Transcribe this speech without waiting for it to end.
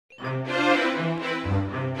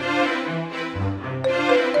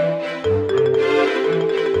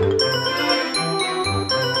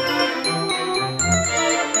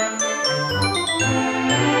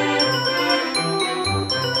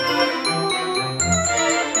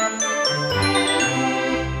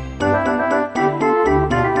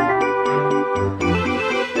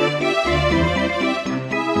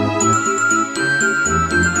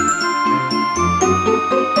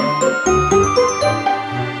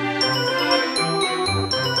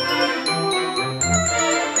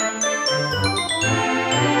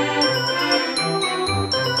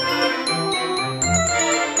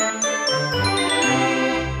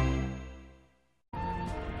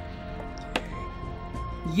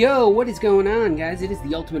Yo, what is going on, guys? It is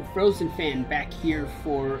the Ultimate Frozen Fan back here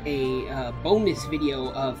for a bonus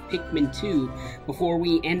video of Pikmin 2. Before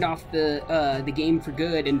we end off the game for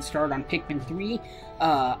good and start on Pikmin 3,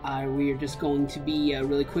 we are just going to be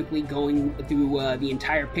really quickly going through the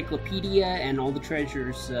entire Piklopedia and all the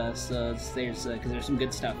treasures, because there's some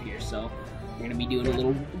good stuff here. So we're gonna be doing a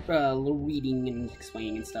little reading and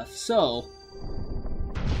explaining and stuff. So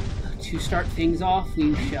to start things off,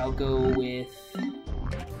 we shall go with.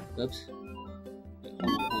 Oops. Wait,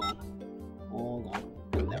 hold on.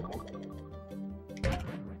 Move that one.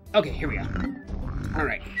 Okay, here we go.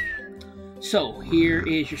 Alright. So, here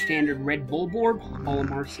is your standard red bulborb,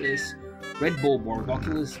 Polymarsis. Red bulborb,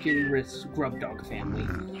 Oculus grub dog family.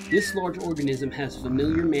 This large organism has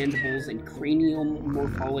familiar mandibles and cranial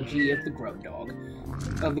morphology of the grub dog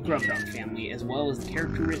family, as well as the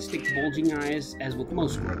characteristic bulging eyes as with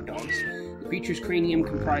most grub dogs. The creature's cranium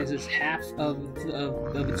comprises half of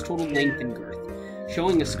its total length and girth.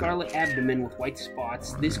 Showing a scarlet abdomen with white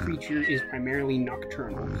spots, this creature is primarily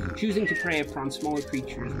nocturnal, choosing to prey upon smaller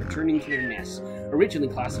creatures returning to their nests, originally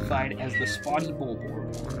classified as the spotty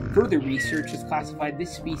bulborb. Further research has classified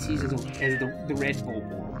this species as the red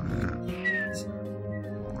bulborb.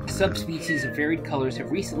 Subspecies of varied colors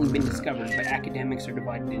have recently been discovered, but academics are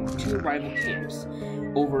divided into two rival camps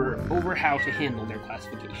over how to handle their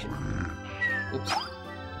classification. Oops.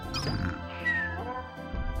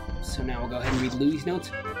 So now we'll go ahead and read Louie's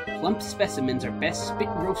notes. Plump specimens are best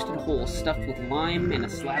spit-roasted whole, stuffed with lime and a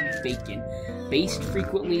slab of bacon, basted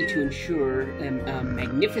frequently to ensure a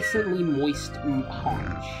magnificently moist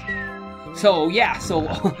haunch. So yeah,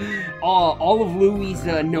 all of Louie's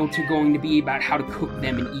notes are going to be about how to cook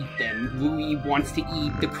them and eat them. Louie wants to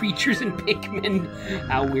eat the creatures in Pikmin.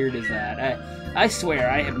 How weird is that? I swear,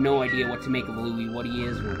 I have no idea what to make of Louie, what he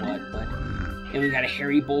is or what, but... And we got a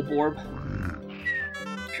hairy bulborb.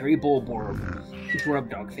 Hairy bulborb, grub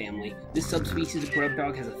dog family. This subspecies of grub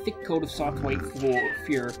dog has a thick coat of soft white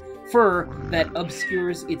fur that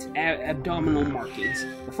obscures its abdominal markings.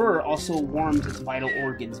 The fur also warms its vital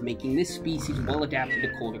organs, making this species well adapted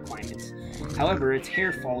to colder climates. However, its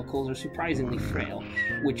hair follicles are surprisingly frail,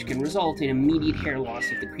 which can result in immediate hair loss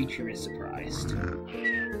if the creature is surprised.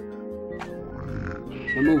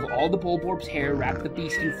 Remove all the bulborb's hair, wrap the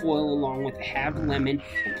beast in foil along with a halved lemon,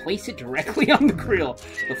 and place it directly on the grill.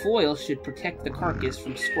 The foil should protect the carcass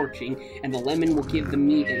from scorching, and the lemon will give the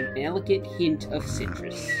meat an elegant hint of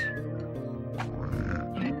citrus.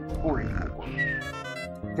 Orange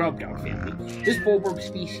bulborb. Grub dog family. This bulborb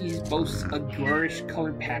species boasts a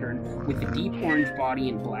garish-colored pattern with a deep orange body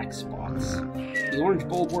and black spots. The orange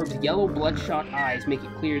bulborb's yellow bloodshot eyes make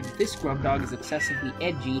it clear that this grub dog is excessively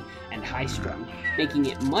edgy and high-strung, making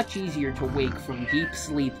it much easier to wake from deep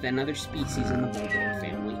sleep than other species in the bulborb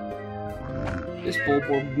family. This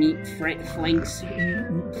bulborb meat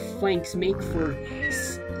flanks make for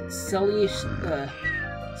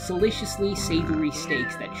deliciously savory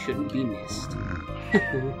steaks that shouldn't be missed.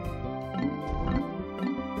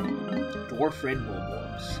 Dwarf red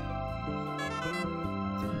bulborbs.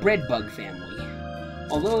 Breadbug family.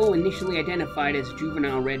 Although initially identified as a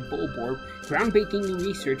juvenile red bulborb, groundbreaking new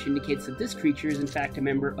research indicates that this creature is in fact a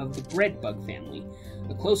member of the breadbug family,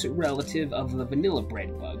 a closer relative of the vanilla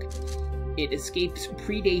breadbug. It escapes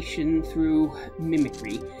predation through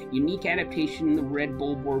mimicry. Unique adaptation in the red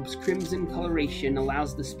bulborb's crimson coloration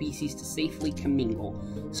allows the species to safely commingle.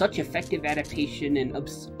 Such effective adaptation and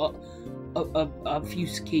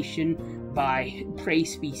obfuscation by prey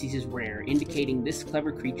species is rare, indicating this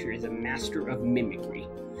clever creature is a master of mimicry.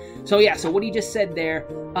 So yeah, so what he just said there,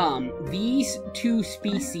 these two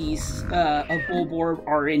species of bulborb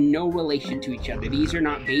are in no relation to each other. These are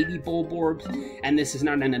not baby bulborbs, and this is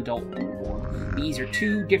not an adult bulborb. These are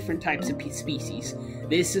two different types of species.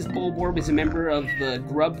 This bulborb is a member of the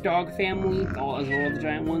grub dog family, as well as the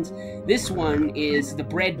giant ones. This one is the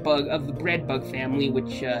breadbug of the breadbug family,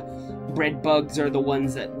 which bread bugs are the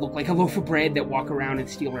ones that look like a loaf of bread that walk around and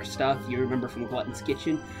steal our stuff. You remember from Glutton's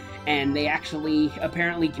Kitchen. And they actually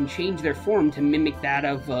apparently can change their form to mimic that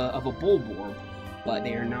of a bulborb, but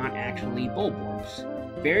they are not actually bulborbs.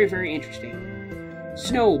 Very, very interesting.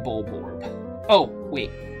 Snow bulborb. Oh,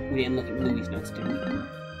 wait. We didn't look at Louie's notes, did we?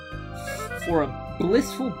 For a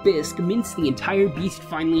blissful bisque, mince the entire beast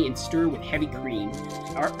finely and stir with heavy cream.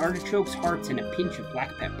 Artichokes, hearts, and a pinch of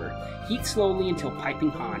black pepper. Heat slowly until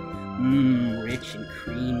piping hot. Mmm, rich and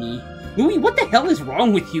creamy. Louie, what the hell is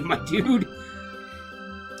wrong with you, my dude?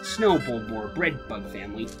 Snow bulborb, breadbug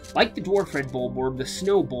family. Like the dwarf red bulborb, the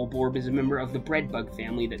snow bulborb is a member of the breadbug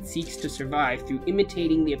family that seeks to survive through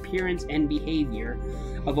imitating the appearance and behavior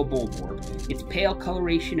of a bulborb. Its pale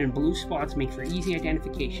coloration and blue spots make for easy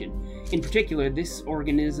identification. In particular, this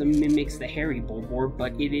organism mimics the hairy bulborb,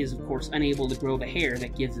 but it is, of course, unable to grow the hair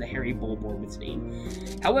that gives the hairy bulborb its name.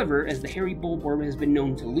 However, as the hairy bulborb has been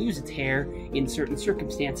known to lose its hair in certain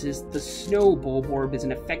circumstances, the snow bulborb is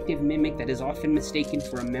an effective mimic that is often mistaken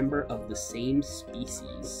for a member of the same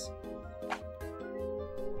species.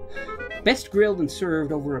 Best grilled and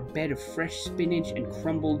served over a bed of fresh spinach and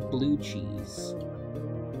crumbled blue cheese.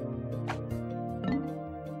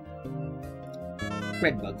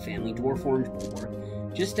 Redbug family, dwarf orange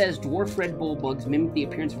bulborb. Just as dwarf red bullbugs mimic the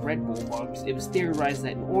appearance of red bullbugs, it was theorized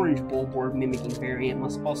that an orange bulborb mimicking variant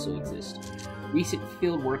must also exist. Recent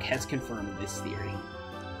fieldwork has confirmed this theory.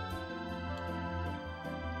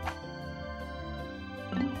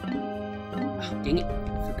 Oh, dang it,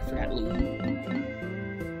 I forgot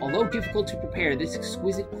Louie. Although difficult to prepare, this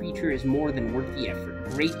exquisite creature is more than worth the effort.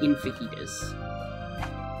 Great in fajitas.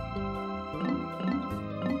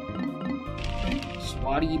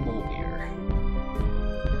 Spotty bullbear.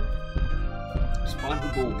 Spotty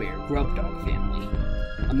bullbear, grub dog family.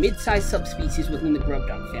 A mid-sized subspecies within the grub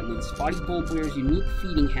dog family, the spotty bullbear's unique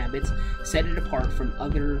feeding habits set it apart from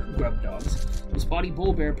other grub dogs. The spotty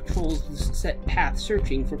bullbear patrols the set path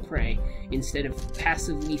searching for prey, instead of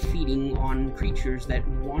passively feeding on creatures that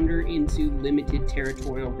wander into limited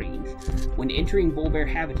territorial range. When entering bullbear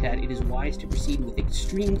habitat, it is wise to proceed with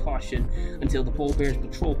extreme caution until the bullbear's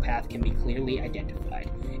patrol path can be clearly identified.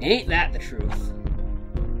 Ain't that the truth?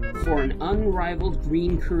 For an unrivaled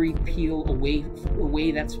green curry, peel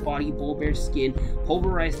away that spotty bullbear's skin,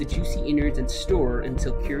 pulverize the juicy innards, and store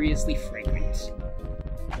until curiously fragrant.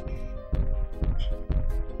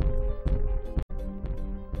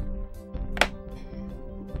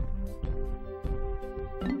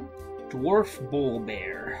 Dwarf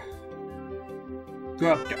bullbear.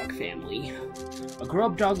 Grub dog family. A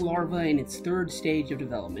grub dog larva in its third stage of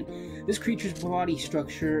development. This creature's body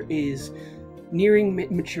structure is nearing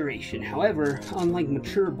maturation. However, unlike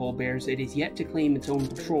mature bullbears, it is yet to claim its own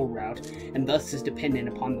patrol route, and thus is dependent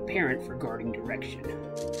upon the parent for guarding direction.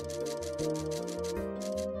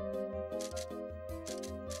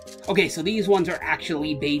 Okay, so these ones are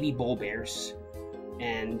actually baby bullbears.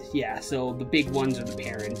 And yeah, so the big ones are the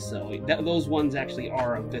parents, so those ones actually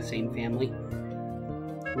are of the same family.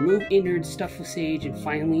 Remove innards, stuff with sage, and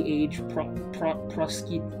finally age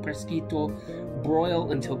prosciutto.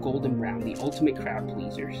 Broil until golden brown, the ultimate crowd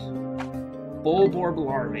pleasers. Bulborb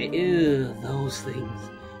larvae, ew, those things.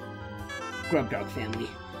 Grub dog family.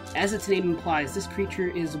 As its name implies, this creature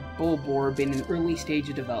is a bulborb in an early stage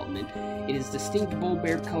of development. It is distinct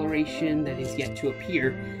bullbear coloration that is yet to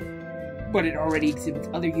appear, but it already exhibits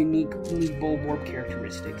other uniquely bulborb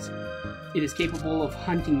characteristics. It is capable of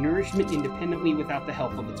hunting nourishment independently without the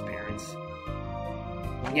help of its parents.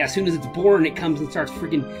 Yeah, as soon as it's born, it comes and starts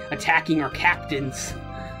freaking attacking our captains.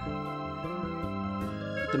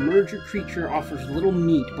 The merger creature offers little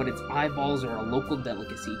meat, but its eyeballs are a local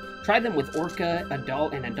delicacy. Try them with orca,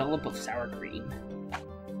 and a dollop of sour cream.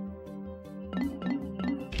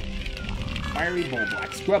 Fiery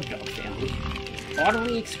bullblacks, grub dog family.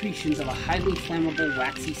 Bodily excretions of a highly flammable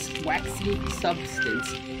waxy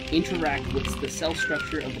substance interact with the cell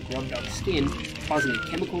structure of the grub dog's skin, causing a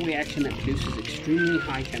chemical reaction that produces extremely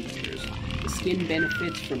high temperatures. The skin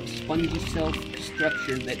benefits from spongy cell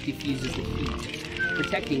structure that diffuses the heat,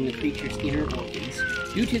 protecting the creature's inner organs.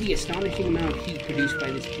 Due to the astonishing amount of heat produced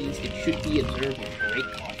by this beast, it should be observed with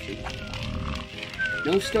great caution.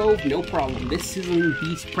 No stove, no problem. This sizzling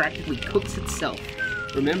beast practically cooks itself.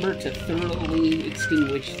 Remember to thoroughly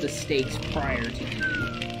extinguish the steaks prior to eating.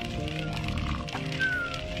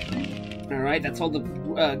 Alright, that's all the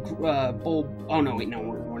bull... Oh, no, wait, no,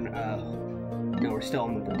 we're still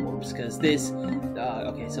on the bulborbs, because this...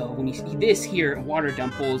 okay, so when you see this here, water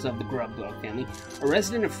dumples of the grub dog family. A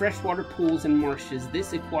resident of freshwater pools and marshes,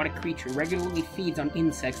 this aquatic creature regularly feeds on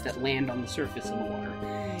insects that land on the surface of the water.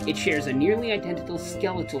 It shares a nearly identical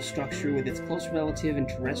skeletal structure with its close relative and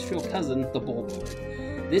terrestrial cousin, the bulborb.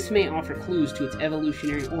 This may offer clues to its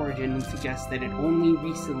evolutionary origin and suggest that it only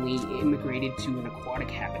recently immigrated to an aquatic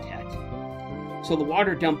habitat. So the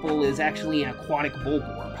water dumple is actually an aquatic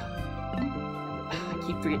bulborb. I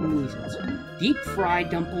keep forgetting reasons. Deep fried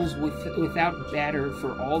dumples without batter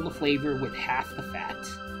for all the flavor with half the fat.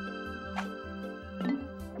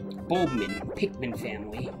 PIKMIN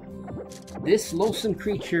family. This loathsome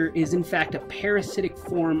creature is in fact a parasitic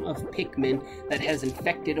form of Pikmin that has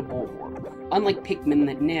infected a bulborb. Unlike Pikmin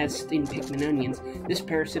that nest in Pikmin onions, this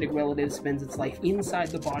parasitic relative spends its life inside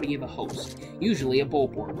the body of a host, usually a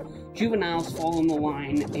bulborb. Juveniles fall in the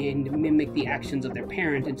line and mimic the actions of their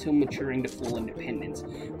parent until maturing to full independence.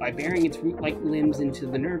 By bearing its root-like limbs into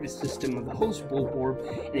the nervous system of the host bulborb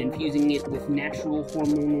and infusing it with natural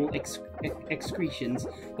hormonal excretions,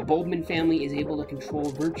 the Bulbmin family is able to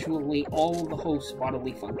control virtually all of the host's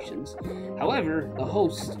bodily functions. However, the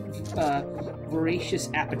host's voracious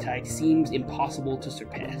appetite seems impossible to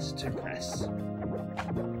suppress.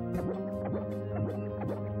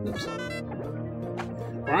 Oops.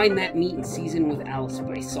 Brine that meat and season with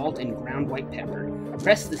allspice, salt, and ground white pepper.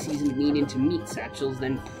 Press the seasoned meat into meat satchels,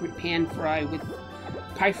 then pan fry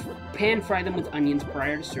them with onions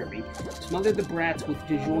prior to serving. Smother the brats with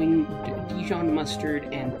Dijon mustard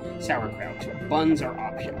and sauerkraut. Buns are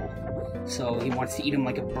optional. So he wants to eat them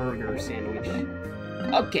like a burger sandwich.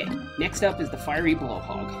 Okay, next up is the fiery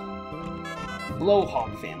blowhog.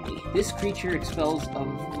 Blowhog family. This creature expels a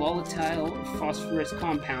volatile phosphorus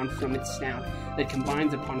compound from its snout that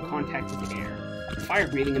combines upon contact with air. The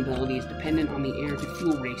fire-breathing ability is dependent on the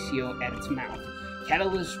air-to-fuel ratio at its mouth,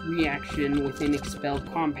 catalyst reaction within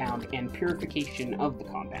expelled compound, and purification of the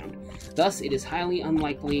compound. Thus, it is highly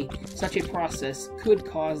unlikely such a process could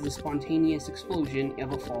cause the spontaneous explosion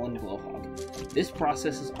of a fallen blowhog. This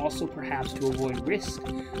process is also perhaps to avoid risk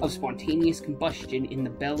of spontaneous combustion in the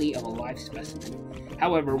belly of a live specimen.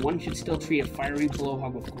 However, one should still treat a fiery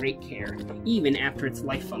blowhog with great care, even after its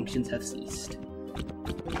life functions have ceased.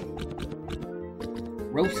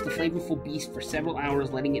 Roast the flavorful beast for several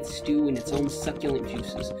hours, letting it stew in its own succulent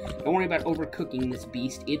juices. Don't worry about overcooking this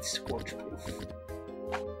beast, it's scorch-proof.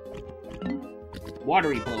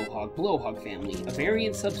 Watery blowhog, blowhog family, a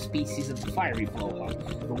variant subspecies of the fiery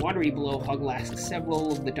blowhog. The watery blowhog lacks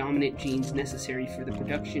several of the dominant genes necessary for the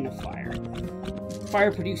production of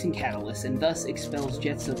fire-producing catalysts, and thus expels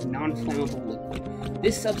jets of non-flammable liquid.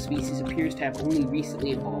 This subspecies appears to have only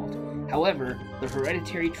recently evolved. However, the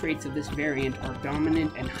hereditary traits of this variant are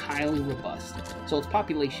dominant and highly robust, so its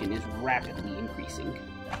population is rapidly increasing.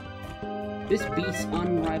 This beast's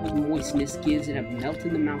unrivaled moistness gives it a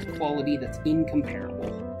melt-in-the-mouth quality that's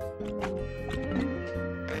incomparable.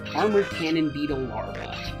 Armored cannon beetle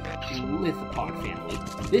larva, lithopod family.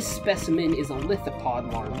 This specimen is a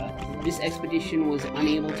lithopod larva. This expedition was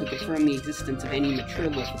unable to confirm the existence of any mature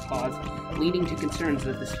lithopods, leading to concerns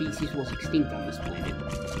that the species was extinct on this planet.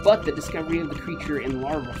 But the discovery of the creature in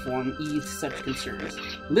larva form eased such concerns.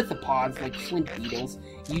 Lithopods, like flint beetles,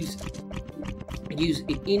 use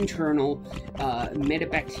internal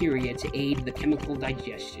metabacteria to aid the chemical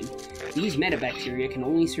digestion. These metabacteria can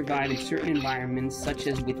only survive in certain environments, such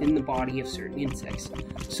as within the body of certain insects.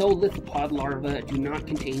 So lithopod larvae do not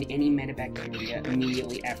contain any metabacteria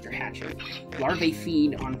immediately after hatching. Larvae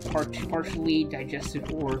feed on partially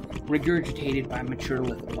digested or regurgitated by mature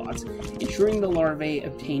lithopods, ensuring the larvae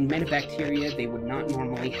obtain metabacteria they would not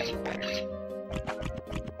normally have acquired.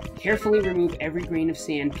 Carefully remove every grain of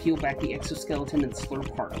sand, peel back the exoskeleton, and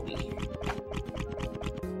slurp heartily.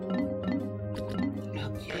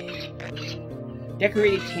 Okay.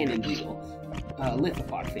 Decorated cannon beetle,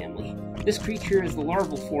 lithopod family. This creature is the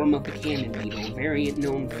larval form of the cannon beetle, a variant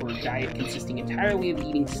known for a diet consisting entirely of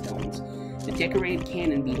eating stones. The decorated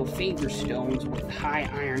cannon beetle favors stones with high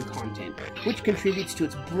iron content, which contributes to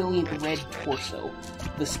its brilliant red torso.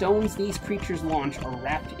 The stones these creatures launch are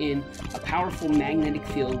wrapped in a powerful magnetic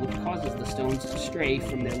field which causes the stones to stray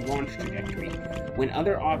from their launch trajectory. When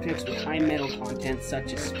other objects with high metal content,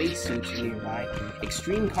 such as spacesuits, are nearby,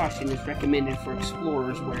 extreme caution is recommended for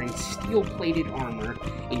explorers wearing steel-plated armor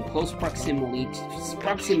in close proximity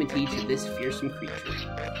to this fearsome creature.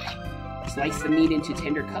 Slice the meat into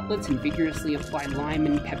tender cutlets and vigorously apply lime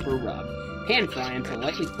and pepper rub. Pan fry until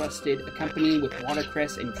lightly crusted, accompany with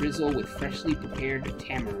watercress and drizzle with freshly prepared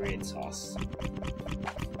tamarind sauce.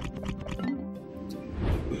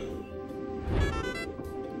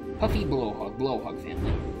 Puffy blowhog, blowhog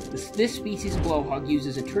family. This species of blowhog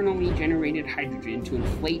uses internally generated hydrogen to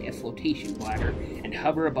inflate a flotation bladder and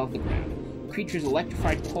hover above the ground. The creature's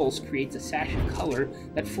electrified pulse creates a sash of color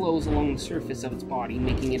that flows along the surface of its body,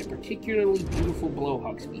 making it a particularly beautiful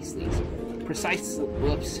blowhog species.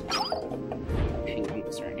 Whoops. Hang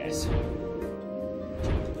on, sorry guys.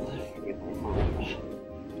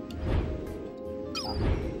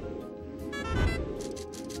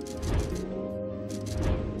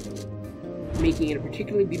 Making it a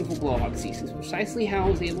particularly beautiful blowhog species. Precisely how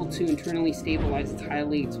it was able to internally stabilize its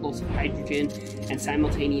highly explosive hydrogen and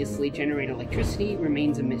simultaneously generate electricity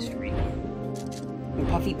remains a mystery. The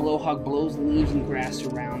puffy blowhog blows leaves and grass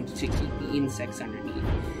around to keep the insects underneath.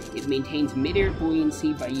 It maintains mid-air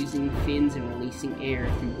buoyancy by using fins and releasing air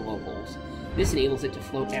through blowholes. This enables it to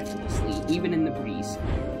float effortlessly, even in the breeze.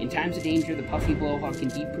 In times of danger, the puffy blowhog can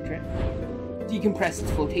decompress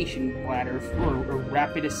its flotation bladder for a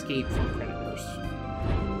rapid escape from predators.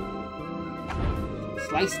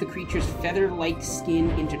 Slice the creature's feather-like skin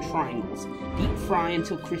into triangles. Deep fry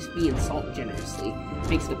until crispy and salt generously.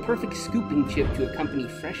 Makes the perfect scooping chip to accompany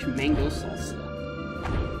fresh mango salsa.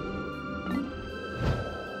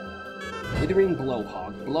 Withering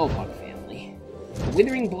blowhog, blowhog family. The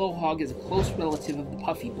withering blowhog is a close relative of the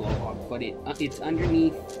puffy blowhog,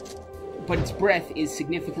 but its breath is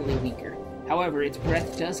significantly weaker. However, its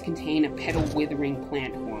breath does contain a petal-withering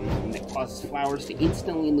plant hormone that causes flowers to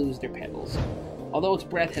instantly lose their petals. Although its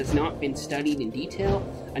breath has not been studied in detail,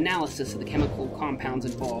 analysis of the chemical compounds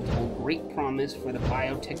involved hold great promise for the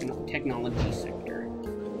biotechnology sector.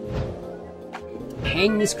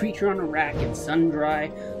 Hang this creature on a rack and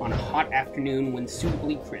sun-dry on a hot afternoon when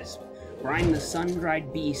suitably crisp. Grind the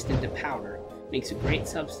sun-dried beast into powder. Makes a great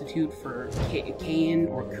substitute for cayenne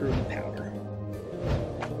or curry powder.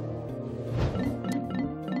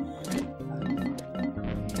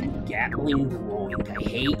 Gatling Groink, I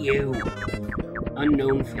hate you.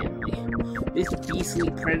 Unknown family. This beastly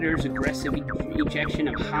predator's aggressive ejection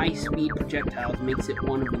of high-speed projectiles makes it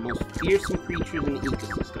one of the most fearsome creatures in the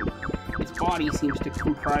ecosystem. Its body seems to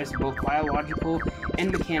comprise both biological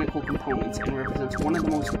and mechanical components and represents one of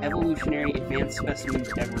the most evolutionary advanced specimens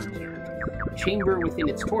ever observed. The chamber within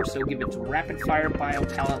its torso gives it rapid-fire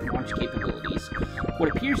biopallet launch capabilities. What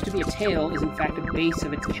appears to be a tail is in fact a base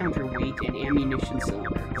of its counterweight and ammunition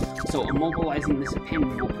cylinder, so immobilizing this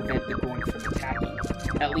appendage will prevent the Groink from attacking,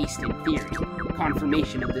 at least in theory.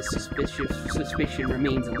 Confirmation of this suspicion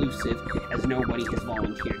remains elusive, as nobody has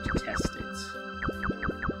volunteered to test it.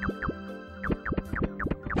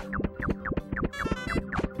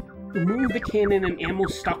 Remove the cannon and ammo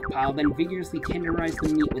stockpile, then vigorously tenderize the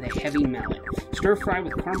meat with a heavy mallet. Stir-fry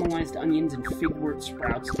with caramelized onions and figwort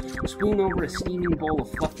sprouts. Spoon over a steaming bowl of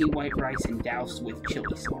fluffy white rice and douse with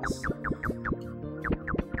chili sauce.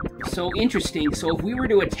 So interesting. So if we were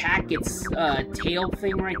to attack its tail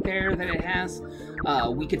thing right there that it has,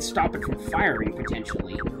 we could stop it from firing,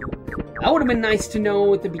 potentially. That would have been nice to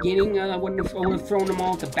know at the beginning. I would have thrown them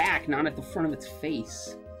all at the back, not at the front of its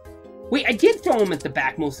face. Wait, I did throw them at the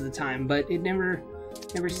back most of the time, but it never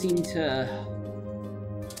seemed to...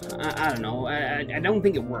 I don't know. I don't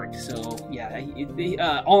think it worked, so yeah.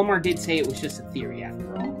 Olimar did say it was just a theory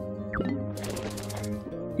after all.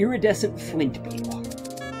 Iridescent flint beetle.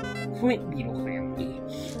 Flint beetle family.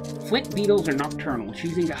 Flint beetles are nocturnal,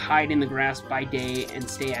 choosing to hide in the grass by day and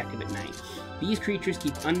stay active at night. These creatures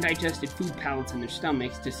keep undigested food pellets in their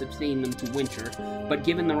stomachs to sustain them through winter, but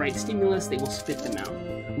given the right stimulus, they will spit them out.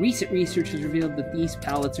 Recent research has revealed that these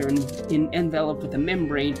pellets are enveloped with a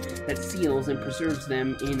membrane that seals and preserves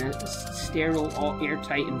them in a sterile,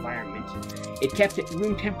 airtight environment. If kept at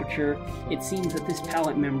room temperature, it seems that this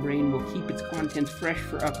pellet membrane will keep its contents fresh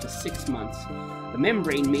for up to 6 months. The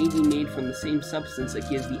membrane may be made from the same substance that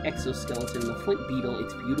gives the exoskeleton of the flint beetle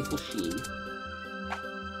its beautiful sheen.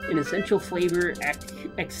 An essential flavor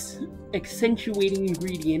accentuating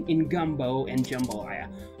ingredient in gumbo and jambalaya.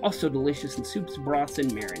 Also delicious in soups, broths,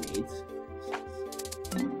 and marinades.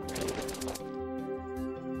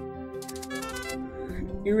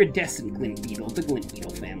 Iridescent glint beetle, the glint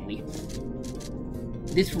beetle family.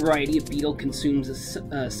 This variety of beetle consumes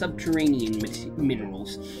subterranean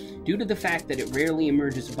minerals. Due to the fact that it rarely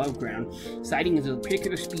emerges above ground, sightings of a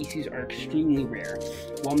particular species are extremely rare.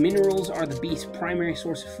 While minerals are the beast's primary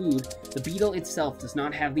source of food, the beetle itself does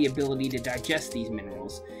not have the ability to digest these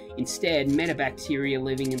minerals. Instead, metabacteria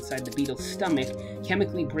living inside the beetle's stomach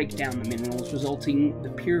chemically break down the minerals,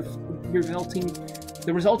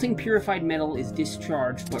 the resulting purified metal is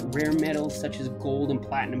discharged, but rare metals such as gold and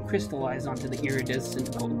platinum crystallize onto the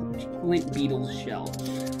iridescent glint beetle's shell,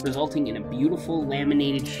 resulting in a beautiful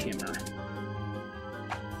laminated shimmer.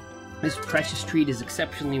 This precious treat is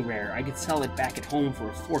exceptionally rare. I could sell it back at home for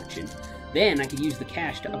a fortune. Then I could use the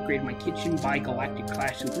cash to upgrade my kitchen, buy Galactic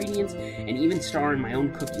Clash ingredients, and even star in my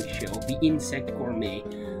own cooking show, The Insect Gourmet.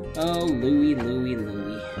 Oh, Louie, Louie,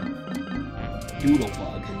 Louie.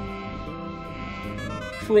 Doodlebug.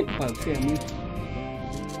 Flint bug family.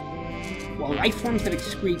 While life forms that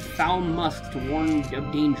excrete foul musk to warn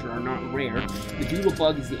of danger are not rare, the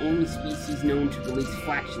doodlebug is the only species known to release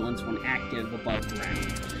flatulence when active above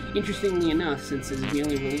ground. Interestingly enough, since it is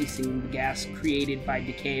merely releasing the gas created by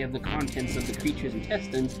decay of the contents of the creature's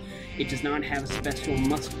intestines, it does not have a special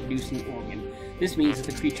musk-producing organ. This means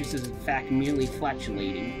that the creature is in fact merely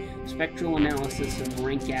flatulating. Spectral analysis of the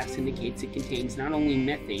rank gas indicates it contains not only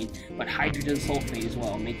methane, but hydrogen sulfate as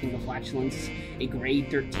well, making the flatulence a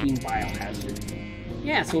grade 13 biohazard.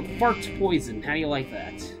 Yeah, so it farts poison. How do you like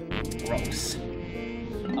that? Gross.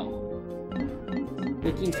 Oh.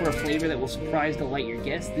 Looking for a flavor that will surprise, delight your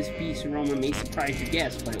guests? This beast's aroma may surprise your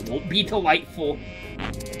guests, but it won't be delightful.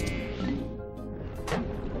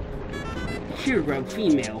 Sheargrub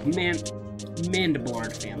female,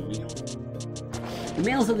 Mandibulard family. The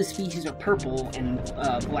males of the species are purple and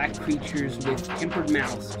black creatures with tempered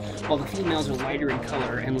mouths, while the females are lighter in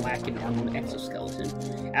color and lack an armored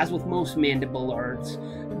exoskeleton. As with most mandibulards,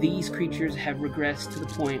 these creatures have regressed to the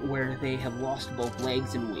point where they have lost both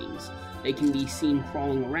legs and wings. They can be seen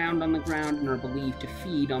crawling around on the ground and are believed to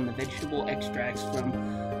feed on the vegetable extracts from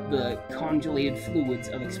the congelated fluids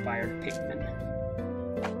of expired Pikmin.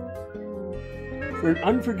 For an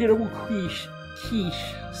unforgettable quiche,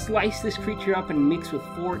 slice this creature up and mix with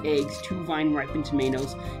 4 eggs, 2 vine-ripened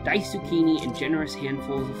tomatoes, diced zucchini, and generous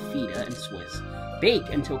handfuls of feta and Swiss. Bake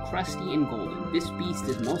until crusty and golden. This beast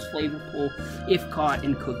is most flavorful if caught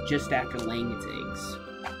and cooked just after laying its eggs.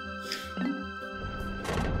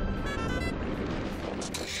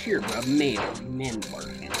 Sheargrub male,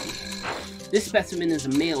 Mandibulard family. This specimen is a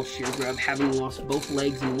male sheargrub, having lost both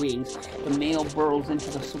legs and wings. The male burrows into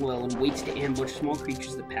the soil and waits to ambush small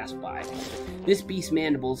creatures that pass by. This beast's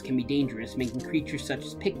mandibles can be dangerous, making creatures such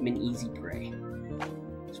as Pikmin easy prey.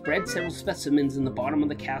 Spread several specimens in the bottom of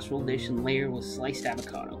the casserole dish and layer with sliced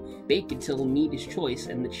avocado. Bake until the meat is choice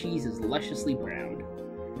and the cheese is lusciously browned.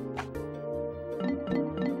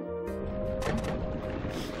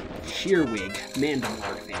 Shearwig,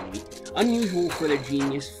 Mandibulard family. Unusual for their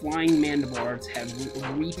genius, flying mandibulards have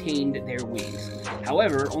retained their wings.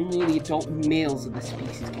 However, only the adult males of the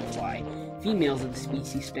species can fly. Females of the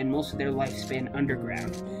species spend most of their lifespan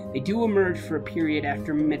underground. They do emerge for a period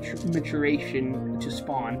after maturation to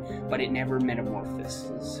spawn, but it never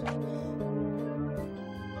metamorphoses.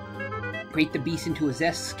 Grate the beast into a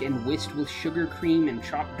zest and whisk with sugar, cream, and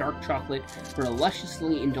chopped dark chocolate for a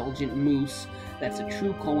lusciously indulgent mousse that's a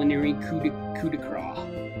true culinary coup de grace.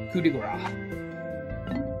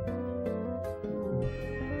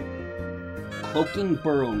 Cloaking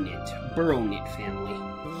Burrownit family.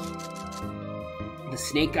 The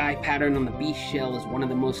snake eye pattern on the beast shell is one of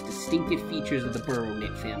the most distinctive features of the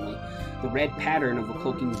burrownit family. The red pattern of the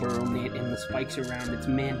cloaking burrownit and the spikes around its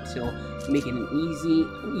mantle make it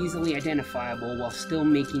easily identifiable while still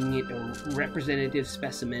making it a representative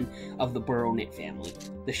specimen of the burrownit family.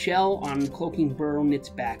 The shell on cloaking burrownit's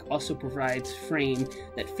back also provides frame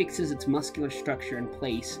that fixes its muscular structure in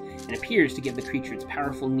place and appears to give the creature its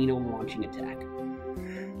powerful needle-launching attack.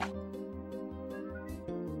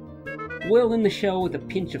 Boil in the shell with a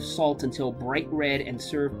pinch of salt until bright red and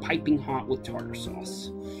serve piping hot with tartar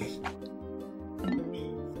sauce.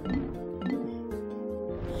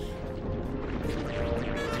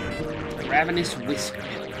 Ravenous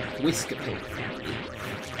Whiskapillar family.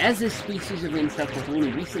 As this species of insect has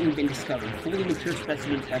only recently been discovered, fully mature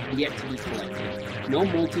specimens have yet to be collected. No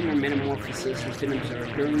molting or metamorphosis has been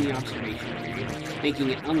observed during the observation period, making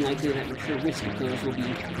it unlikely that mature Whiskapillars will be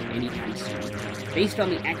encountered anytime soon. Based on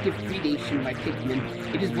the active predation by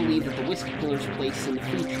Pikmin, it is believed that the Whiskapillar's place in the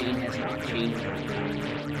food chain has not changed over time.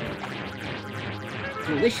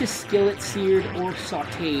 Delicious skillet seared or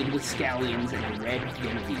sautéed with scallions and a red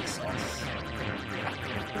Genovese sauce.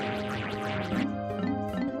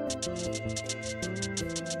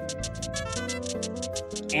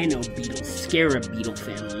 Anode beetle, scarab beetle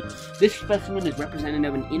family. This specimen is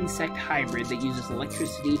representative of an insect hybrid that uses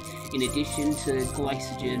electricity in addition to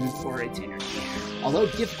glycogen for its energy. Although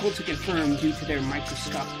difficult to confirm due to their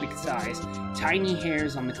microscopic size, tiny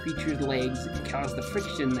hairs on the creature's legs cause the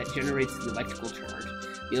friction that generates the electrical charge.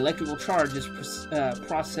 The electrical charge is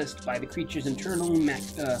processed by the creature's internal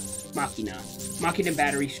machina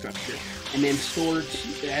battery structure, and then stored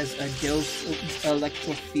as a dose of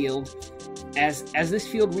electrical field. As this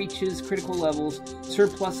field reaches critical levels,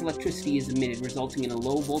 surplus electricity is emitted, resulting in a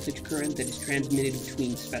low voltage current that is transmitted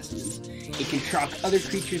between specimens. It can shock other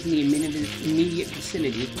creatures in the immediate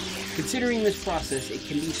vicinity. Considering this process, it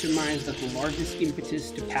can be surmised that the largest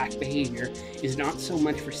impetus to pack behavior is not so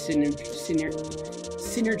much for synergic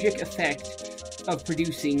effect of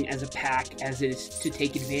producing as a pack as it is to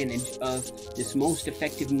take advantage of this most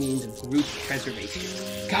effective means of group preservation.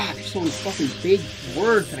 God, there's so many fucking big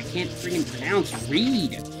words that I can't friggin' pronounce or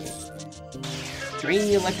read. Drain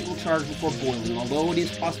the electrical charge before boiling. Although it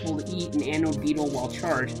is possible to eat an anode beetle while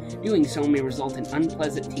charged, doing so may result in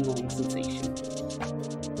unpleasant tingling sensation.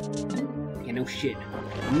 Yeah, no shit.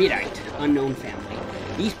 Midite, unknown family.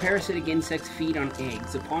 These parasitic insects feed on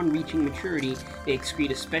eggs. Upon reaching maturity, they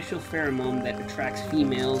excrete a special pheromone that attracts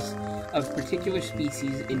females of particular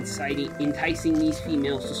species, enticing these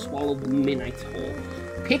females to swallow the Minites whole.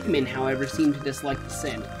 Pikmin, however, seem to dislike the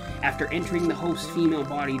scent. After entering the host's female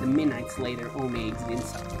body, the Minites lay their own eggs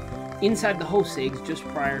inside the host's eggs just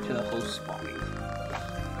prior to the host spawning.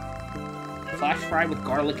 Flash fry with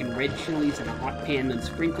garlic and red chilies in a hot pan, then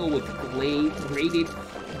sprinkle with grated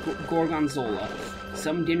gorgonzola.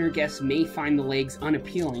 Some dinner guests may find the legs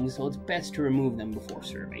unappealing, so it's best to remove them before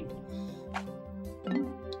serving.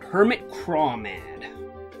 Hermit Crawmad.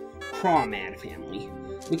 Crawmad family.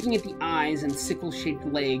 Looking at the eyes and sickle-shaped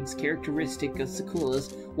legs characteristic of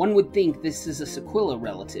sequillas, one would think this is a sequilla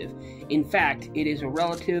relative. In fact, it is a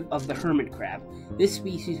relative of the hermit crab. This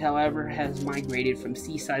species, however, has migrated from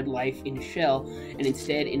seaside life in a shell and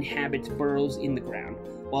instead inhabits burrows in the ground.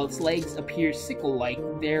 While its legs appear sickle-like,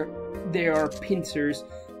 there are pincers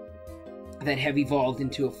that have evolved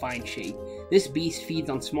into a fine shape. This beast feeds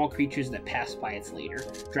on small creatures that pass by its lair,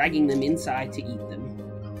 dragging them inside to eat them.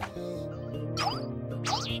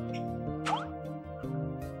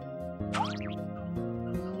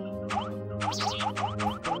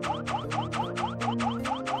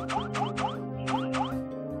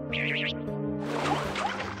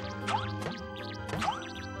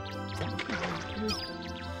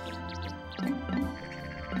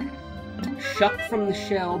 Shuck from the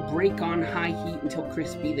shell, break on high heat until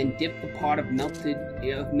crispy, then dip the pot of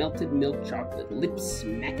melted milk chocolate. Lips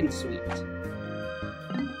smacking sweet.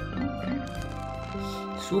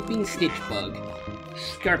 Swooping stitch bug.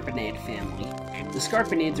 Scarpanid family. The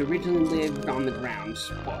Scarpanids originally lived on the ground,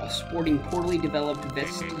 sporting poorly developed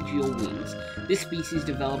vestigial wings. This species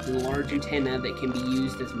developed a large antenna that can be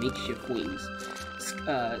used as makeshift wings.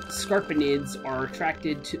 Scarpanids are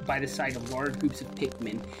attracted by the sight of large groups of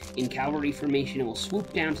Pikmin in cavalry formation and will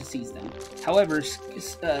swoop down to seize them. However,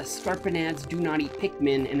 Scarpanids do not eat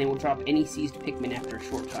Pikmin, and they will drop any seized Pikmin after a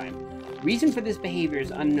short time. Reason for this behavior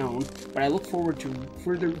is unknown, but I look forward to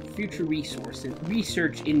future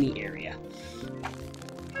research in the area.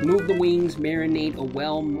 Remove the wings, marinate a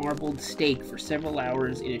well-marbled steak for several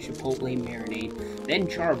hours in a chipotle marinade, then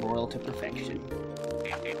charbroil to perfection.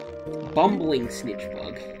 Bumbling snitch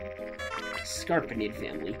bug. Scarpanid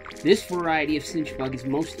family. This variety of snitch bug is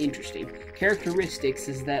most interesting. Characteristics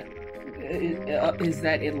is that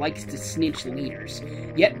it likes to snitch leaders,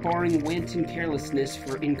 yet barring wanton carelessness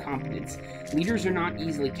for incompetence. Leaders are not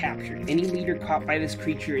easily captured. Any leader caught by this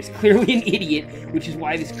creature is clearly an idiot, which is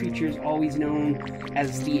why this creature is always known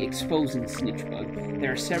as the exposing snitch bug.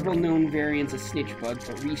 There are several known variants of snitch bug,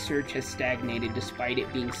 but research has stagnated despite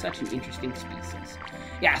it being such an interesting species.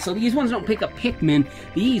 Yeah, so these ones don't pick up Pikmin,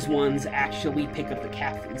 these ones actually pick up the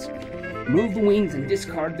captains. Remove the wings and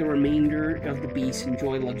discard the remainder of the beast.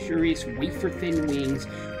 Enjoy luxurious wafer-thin wings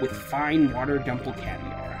with fine water dumple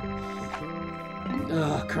caviar.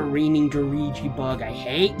 Ugh, careening Dirigi bug, I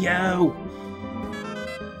hate you!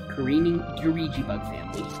 Careening Dirigi bug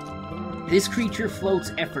family. This creature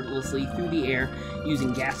floats effortlessly through the air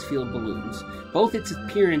using gas-filled balloons. Both its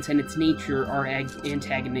appearance and its nature are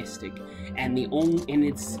antagonistic, and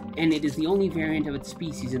it is the only variant of its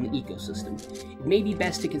species in the ecosystem. It may be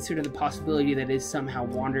best to consider the possibility that it has somehow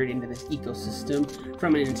wandered into this ecosystem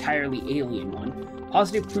from an entirely alien one.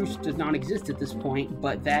 Positive proof does not exist at this point,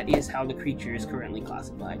 but that is how the creature is currently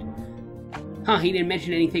classified. Huh, he didn't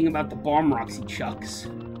mention anything about the bomb rocks he chucks.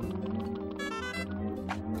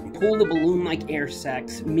 Pull the balloon-like air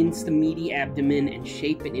sacs, mince the meaty abdomen, and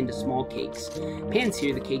shape it into small cakes.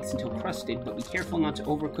 Pan-sear the cakes until crusted, but be careful not to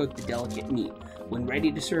overcook the delicate meat. When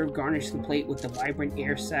ready to serve, garnish the plate with the vibrant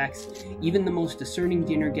air sacs. Even the most discerning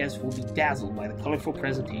dinner guests will be dazzled by the colorful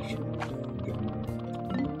presentation.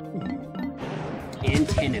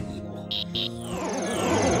 Antenna beetle.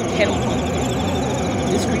 Kettle bug.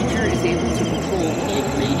 This creature is able to control the egg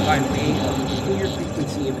grade by way of the clear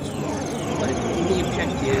frequency of its roar, but its only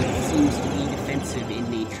objective seems to be defensive in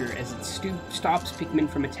nature, as it stops Pikmin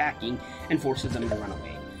from attacking and forces them to run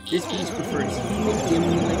away. This beast prefers humid, dim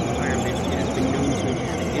lit environments and has been known to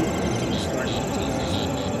inhabit empty and starved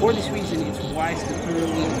containers. For this reason, it's wise to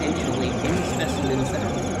thoroughly ventilate any specimens that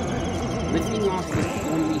are recovered. Lifting off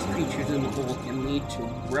one of these creatures in the hole can lead to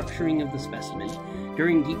rupturing of the specimen,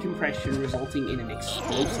 during decompression resulting in an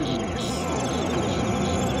explosive mess.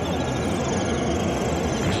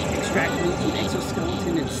 Extract meat from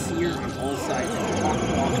exoskeleton and sear on all sides and walk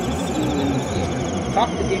to seal in the flavor. Top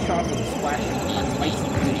the dish off with a splash of spicy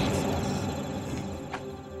grenade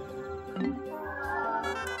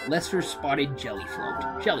sauce. Lesser spotted jelly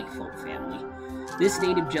float family. This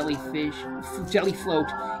native jelly float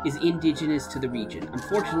is indigenous to the region.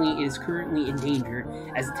 Unfortunately, it is currently endangered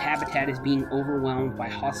as its habitat is being overwhelmed by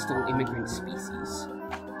hostile immigrant species.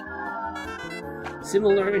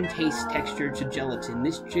 Similar in taste texture to gelatin,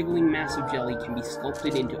 this jiggling mass of jelly can be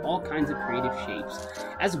sculpted into all kinds of creative shapes.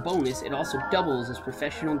 As a bonus, it also doubles as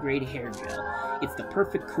professional grade hair gel. It's the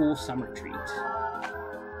perfect cool summer treat.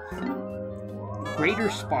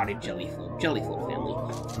 Greater spotted jelly float family.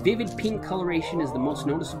 Vivid pink coloration is the most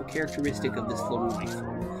noticeable characteristic of this floating life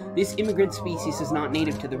form. This immigrant species is not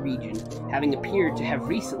native to the region, having appeared to have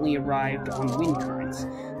recently arrived on wind currents.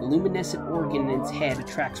 The luminescent organ in its head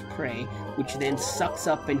attracts prey, which then sucks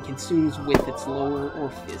up and consumes with its lower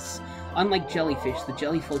orifice. Unlike jellyfish, the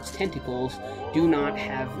jellyfloat's tentacles do not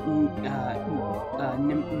have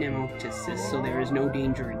pneumatosis, so there is no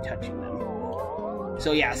danger in touching them.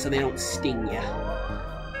 So yeah, so they don't sting ya.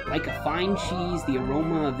 Like a fine cheese, the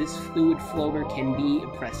aroma of this fluid floater can be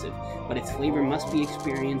oppressive, but its flavor must be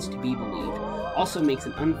experienced to be believed. Also makes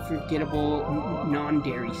an unforgettable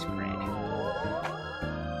non-dairy spread.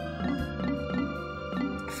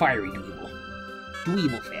 Fiery Dweevil.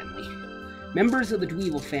 Dweevil family. Members of the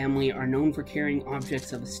Dweevil family are known for carrying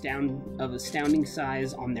objects of astounding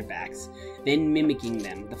size on their backs, then mimicking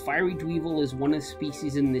them. The Fiery Dweevil is one of the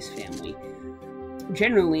species in this family.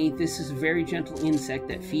 Generally, this is a very gentle insect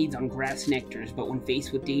that feeds on grass nectars, but when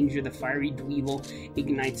faced with danger, the Fiery Dweevil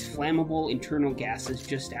ignites flammable internal gases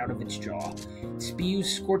just out of its jaw. It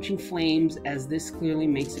spews scorching flames, as this clearly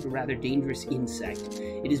makes it a rather dangerous insect.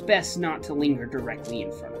 It is best not to linger directly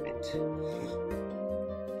in front of it.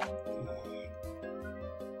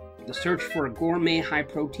 The search for a gourmet,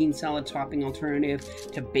 high-protein salad topping alternative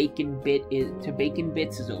to bacon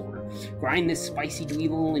bits is over. Grind this spicy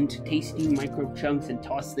dweevil into tasty micro chunks and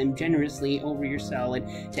toss them generously over your salad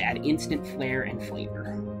to add instant flair and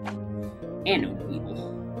flavor. Anno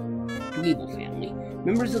Dweevil. Dweevil family.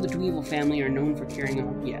 Members of the Dweevil family are known for carrying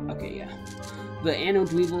The Anno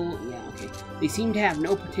Dweevil, they seem to have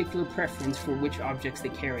no particular preference for which objects they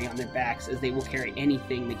carry on their backs, as they will carry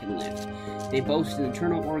anything they can lift. They boast an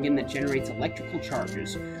internal organ that generates electrical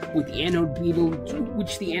charges, which the Anno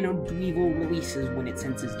Dweevil releases when it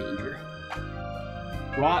senses danger.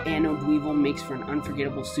 Raw Anno Dweevil makes for an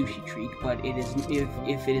unforgettable sushi treat, but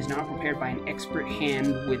if it is not prepared by an expert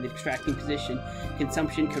hand with extracting position,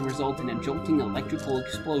 consumption can result in a jolting electrical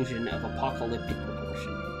explosion of apocalyptic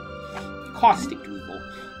proportion. Caustic Dweevil.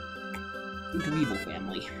 Dweevil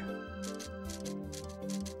family.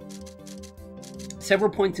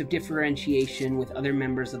 Several points of differentiation with other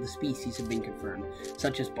members of the species have been confirmed,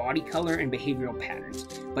 such as body color and behavioral patterns,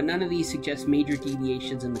 but none of these suggest major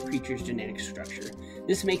deviations in the creature's genetic structure.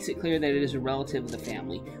 This makes it clear that it is a relative of the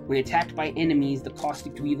family. When attacked by enemies, the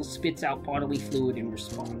caustic dweevil spits out bodily fluid in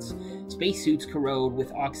response. Spacesuits corrode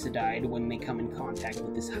with oxidide when they come in contact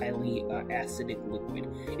with this highly acidic liquid.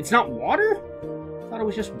 It's not water? I thought it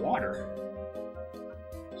was just water.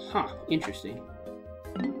 Huh, interesting.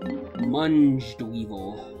 Munge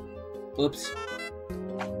Dweevil. Oops.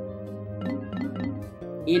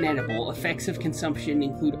 Inedible. Effects of consumption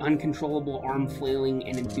include uncontrollable arm flailing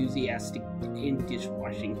and enthusiastic in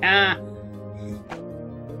dishwashing.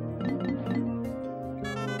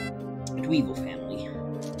 Dweevil family.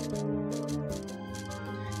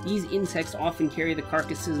 These insects often carry the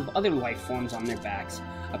carcasses of other life forms on their backs.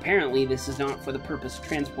 Apparently, this is not for the purpose of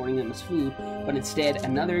transporting them as food, but instead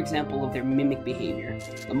another example of their mimic behavior.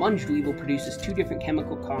 The Munge Dweevil produces two different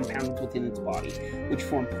chemical compounds within its body, which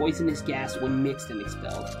form poisonous gas when mixed and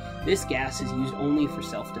expelled. This gas is used only for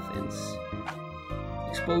self-defense.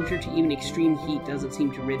 Exposure to even extreme heat doesn't seem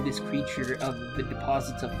to rid this creature of the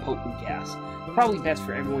deposits of potent gas. Probably best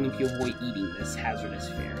for everyone if you avoid eating this hazardous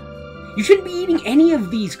fare. You shouldn't be eating any of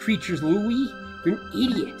these creatures, Louie! You're an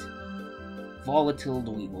idiot! Volatile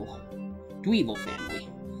Dweevil. Dweevil family.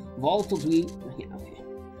 Volatile Dweevil...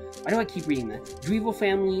 Why do I keep reading that? Dweevil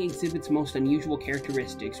family exhibits most unusual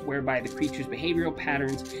characteristics, whereby the creature's behavioral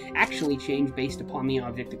patterns actually change based upon the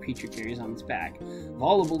object the creature carries on its back.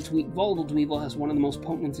 Volatile Dweevil has one of the most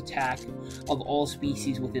potent attacks of all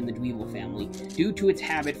species within the Dweevil family, due to its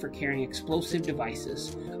habit for carrying explosive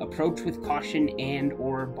devices. Approach with caution and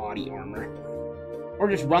or body armor.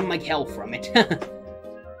 Or just run like hell from it.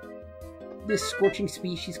 This scorching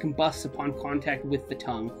species combusts upon contact with the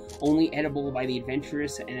tongue, only edible by the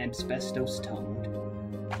adventurous and asbestos-tongued.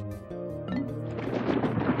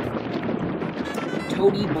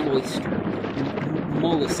 Toady Beloyster.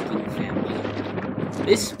 Mollusking family.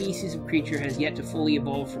 This species of creature has yet to fully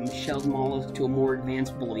evolve from the shelled mollusk to a more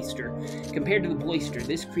advanced boister. Compared to the boister,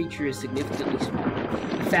 this creature is significantly smaller.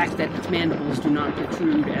 The fact that its mandibles do not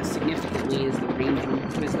protrude as significantly as the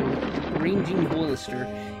ranging boister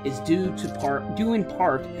is due in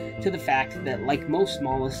part to the fact that, like most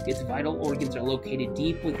mollusks, its vital organs are located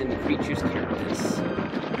deep within the creature's carapace.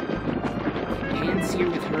 Hands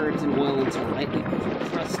seared with herbs and oils are lightly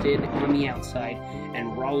crusted on the outside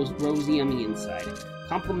and rosy on the inside.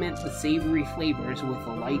 Complement the savory flavors with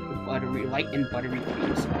a light and buttery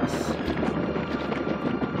cream sauce.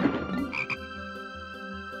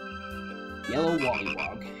 Yellow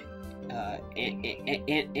Wollywog.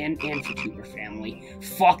 Amphituber family.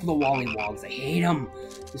 Fuck the Wollywogs, I hate them!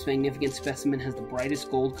 This magnificent specimen has the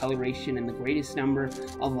brightest gold coloration and the greatest number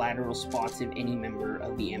of lateral spots of any member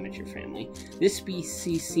of the amateur family. This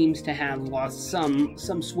species seems to have lost some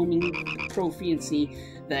swimming proficiency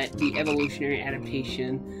that the evolutionary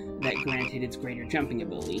adaptation that granted its greater jumping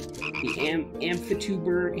ability. The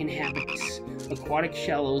Amphituber inhabits aquatic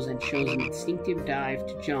shallows and shows an instinctive dive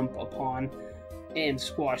to jump upon and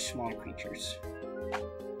squash small creatures.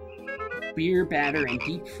 Beer, batter, and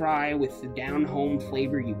deep fry with the down-home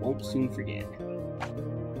flavor you won't soon forget.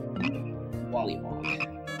 Wollywog.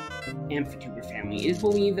 Amphituber family. It is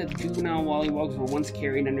believed that the juvenile wollywogs were once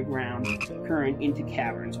carried underground current into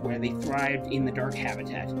caverns where they thrived in the dark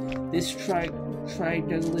habitat. This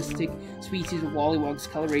tridualistic species of wollywog's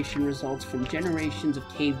coloration results from generations of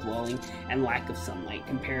cave dwelling and lack of sunlight.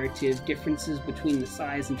 Comparative differences between the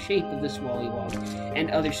size and shape of this wollywog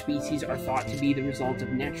and other species are thought to be the result of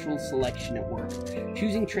natural selection at work,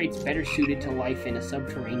 choosing traits better suited to life in a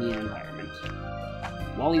subterranean environment.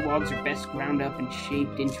 Wollywogs are best ground up and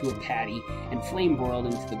shaped into a patty and flame broiled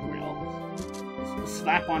into the grill.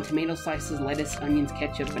 Slap on tomato slices, lettuce, onions,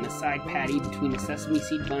 ketchup, and a side patty between a sesame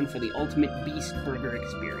seed bun for the ultimate beast burger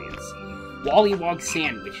experience. Wollywog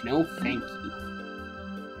sandwich, no thank you.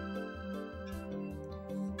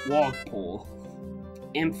 Wogpole.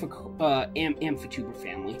 Amphituber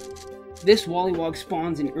family. This wollywog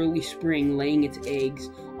spawns in early spring, laying its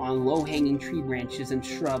eggs on low-hanging tree branches and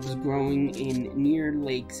shrubs growing in near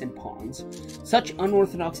lakes and ponds. Such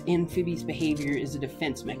unorthodox amphibious behavior is a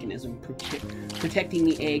defense mechanism, protecting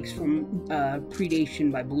the eggs from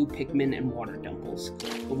predation by blue pikmin and water dumples.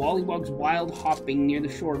 The wollywog's wild hopping near the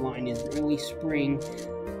shoreline in early spring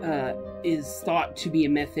is thought to be a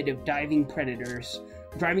method of driving predators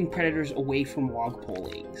away from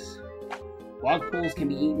wogpole eggs. Wogpoles can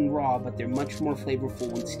be eaten raw, but they're much more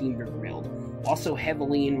flavorful when steamed or grilled. Also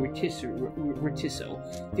heavily in rotisseau.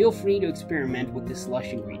 Feel free to experiment with this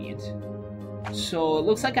lush ingredient. So it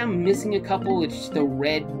looks like I'm missing a couple. It's the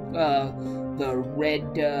red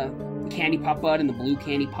candy pop bud and the blue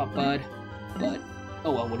candy pop bud. But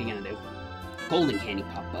oh well, what are you gonna do? Golden candy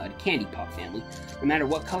pop bud, candy pop family. No matter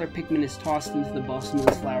what color Pikmin is tossed into the blossom of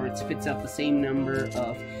this flower, it spits out the same number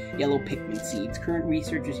of yellow Pikmin seeds. Current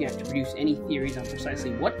research has yet to produce any theories on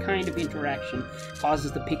precisely what kind of interaction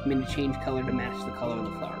causes the Pikmin to change color to match the color of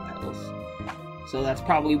the flower petals. So that's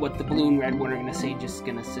probably what the blue and red one are going to say, just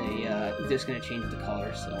going to change the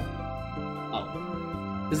color, so...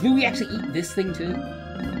 Oh. Does Louie actually eat this thing too?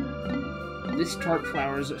 This tart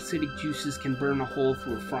flower's acidic juices can burn a hole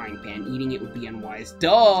through a frying pan. Eating it would be unwise.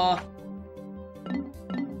 Duh!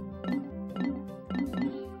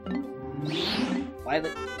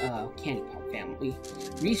 Violet candy pop family.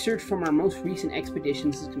 Research from our most recent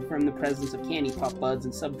expeditions has confirmed the presence of candy pop buds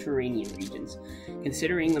in subterranean regions.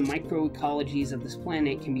 Considering the microecologies of this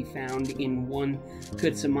planet can be found in, one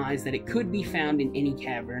could surmise that it could be found in any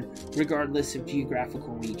cavern, regardless of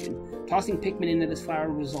geographical region. Tossing Pikmin into this flower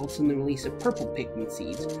results in the release of purple Pikmin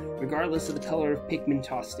seeds, regardless of the color of Pikmin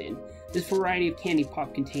tossed in. This variety of candy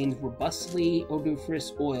pop contains robustly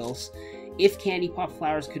odoriferous oils. If candy pop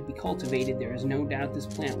flowers could be cultivated, there is no doubt this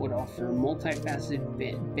plant would offer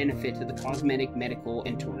multifaceted benefit to the cosmetic, medical,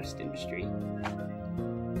 and tourist industry.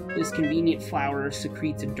 This convenient flower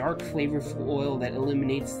secretes a dark, flavorful oil that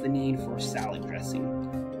eliminates the need for salad dressing.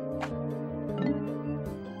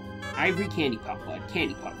 Ivory candy pop bud,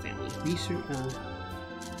 candy pop family. Research.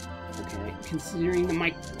 Okay. Considering the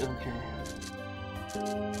Okay.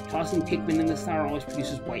 Tossing Pikmin in the flower always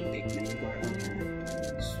produces white Pikmin. Okay.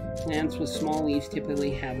 Plants with small leaves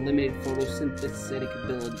typically have limited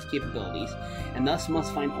photosynthetic capabilities, and thus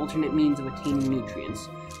must find alternate means of attaining nutrients,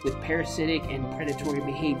 with parasitic and predatory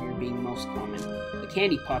behavior being most common. The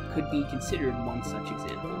candy pop could be considered one such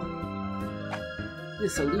example.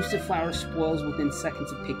 This elusive flower spoils within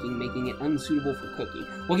seconds of picking, making it unsuitable for cooking.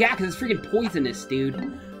 Well, yeah, because it's freaking poisonous, dude.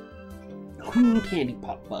 Candy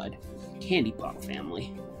pop bud. Candy pop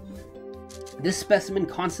family. This specimen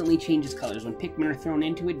constantly changes colors. When Pikmin are thrown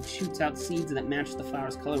into it, it shoots out seeds that match the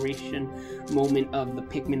flower's coloration moment of the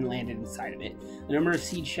Pikmin landed inside of it. The number of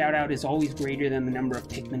seeds shot out is always greater than the number of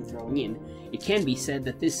Pikmin throwing in. It can be said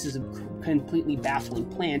that this is a completely baffling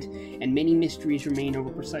plant, and many mysteries remain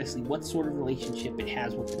over precisely what sort of relationship it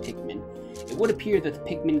has with the Pikmin. It would appear that the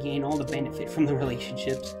Pikmin gain all the benefit from the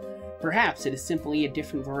relationships. Perhaps it is simply a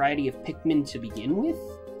different variety of Pikmin to begin with?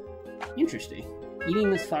 Interesting.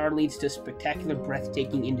 Eating this flower leads to spectacular,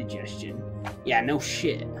 breathtaking indigestion. Yeah, no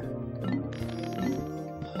shit.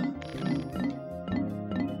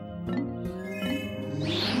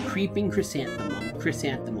 Creeping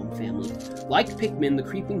Chrysanthemum family. Like Pikmin, the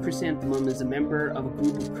creeping chrysanthemum is a member of a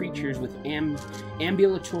group of creatures with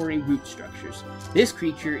ambulatory root structures. This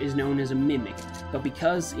creature is known as a mimic, but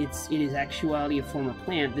because it is actuality a form of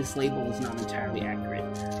plant, this label is not entirely accurate.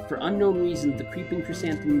 For unknown reasons, the creeping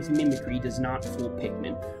chrysanthemum's mimicry does not fool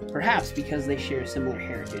Pikmin, perhaps because they share a similar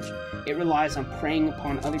heritage. It relies on preying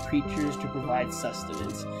upon other creatures to provide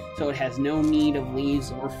sustenance, so it has no need of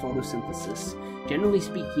leaves or photosynthesis. Generally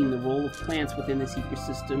speaking, the role of plants within this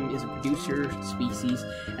ecosystem is a producer species,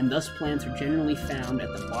 and thus plants are generally found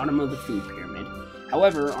at the bottom of the food pyramid.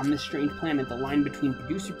 However, on this strange planet, the line between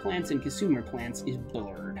producer plants and consumer plants is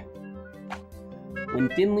blurred. When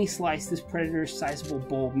thinly sliced, this predator's sizable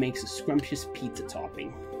bulb makes a scrumptious pizza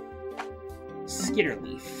topping.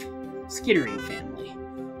 Skittering family.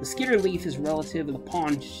 The skitterleaf is a relative of the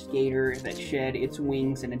pond skater that shed its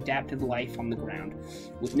wings and adapted life on the ground.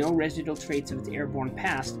 With no residual traits of its airborne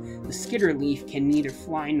past, the skitterleaf can neither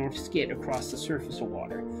fly nor skit across the surface of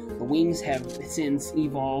water. The wings have since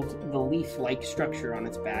evolved the leaf-like structure on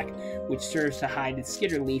its back, which serves to hide its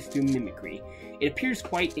skitterleaf through mimicry. It appears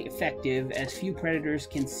quite effective, as few predators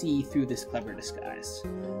can see through this clever disguise.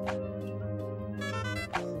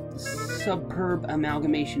 Superb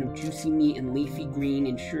amalgamation of juicy meat and leafy green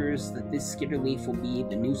ensures that this skitterleaf will be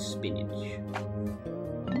the new spinach.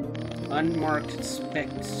 Unmarked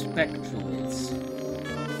spectralids.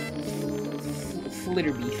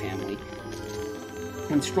 Flitterbee family.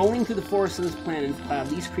 When strolling through the forest of this planet cloud,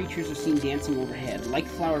 these creatures are seen dancing overhead, like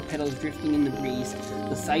flower petals drifting in the breeze.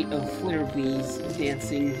 The sight of flitterbees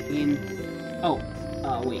dancing in...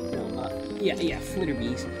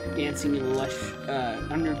 flitterbees dancing in lush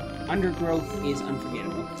undergrowth is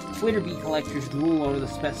unforgettable. Flitterbee collectors drool over the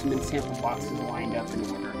specimen sample boxes lined up in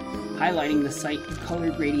order, highlighting the sight color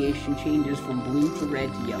gradation changes from blue to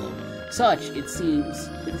red to yellow. Such, it seems,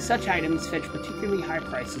 such items fetch particularly high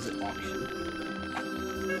prices at auction.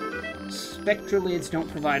 Spectralids don't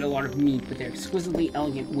provide a lot of meat, but their exquisitely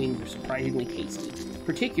elegant wings are surprisingly tasty,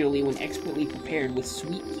 particularly when expertly prepared with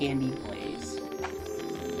sweet candy glaze.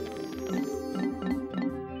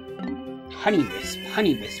 Honeywisp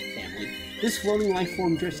family. This floating life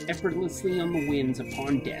form drifts effortlessly on the winds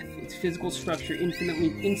upon death. Its physical structure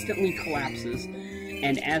instantly collapses,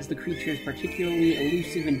 and as the creature is particularly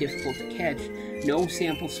elusive and difficult to catch, no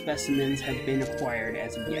sample specimens have been acquired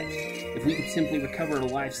as of yet. If we could simply recover a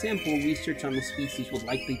live sample, research on the species would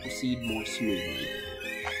likely proceed more smoothly.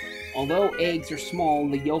 Although eggs are small,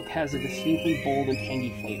 the yolk has a distinctly bold and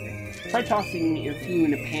tangy flavor. Try tossing a few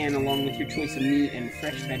in a pan along with your choice of meat and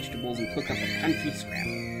fresh vegetables and cook up a country scrap.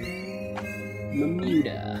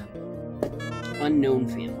 Mamuda. Unknown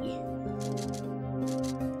family.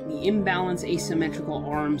 The imbalanced asymmetrical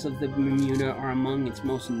arms of the Mamuda are among its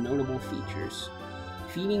most notable features.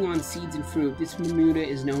 Feeding on seeds and fruit, this Mamuda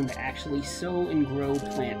is known to actually sow and grow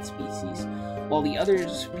plant species. While the other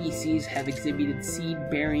species have exhibited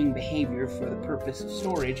seed-bearing behavior for the purpose of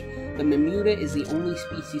storage, the Mamuda is the only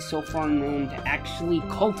species so far known to actually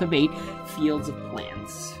cultivate fields of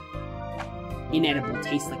plants. Inedible,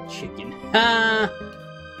 tastes like chicken.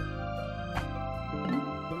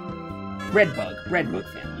 Breadbug family.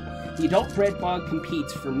 The adult breadbug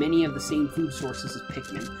competes for many of the same food sources as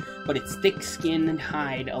Pikmin, but its thick skin and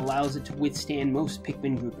hide allows it to withstand most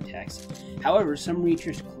Pikmin group attacks. However, some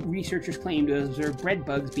researchers claim to observe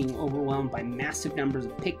breadbugs being overwhelmed by massive numbers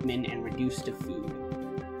of Pikmin and reduced to food.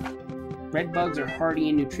 Breadbugs are hardy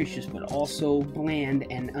and nutritious, but also bland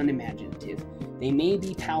and unimaginative. They may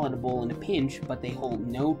be palatable in a pinch, but they hold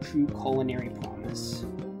no true culinary promise.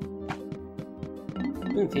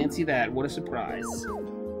 Fancy that, what a surprise.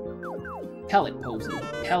 Pellet posy,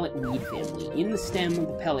 pelletweed family. In the stem of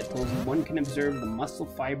the pellet posy, one can observe the muscle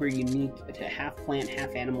fiber unique to half-plant,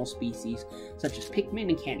 half-animal species, such as Pikmin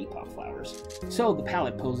and candy pop flowers. So, the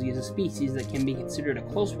pellet posy is a species that can be considered a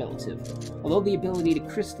close relative. Although the ability to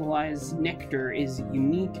crystallize nectar is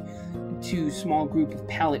unique to small group of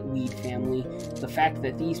pallet weed family. The fact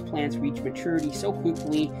that these plants reach maturity so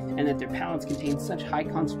quickly and that their pallets contain such high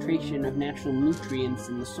concentration of natural nutrients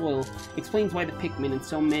in the soil explains why the Pikmin and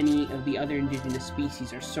so many of the other indigenous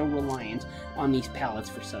species are so reliant on these pallets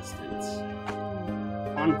for sustenance.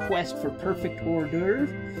 On quest for perfect hors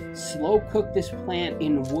d'oeuvre, slow cook this plant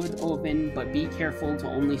in a wood oven, but be careful to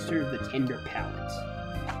only serve the tender pallets.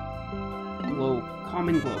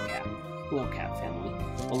 Common glowcap family.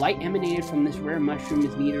 The light emanated from this rare mushroom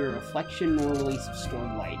is neither a reflection nor a release of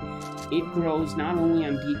stored light. It grows not only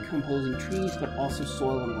on decomposing trees, but also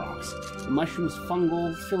soil and rocks. The mushroom's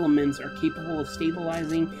fungal filaments are capable of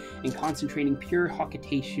stabilizing and concentrating pure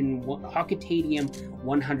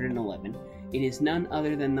Hocatadium-111. It is none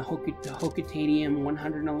other than the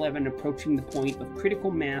Hocatadium-111 approaching the point of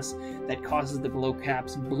critical mass that causes the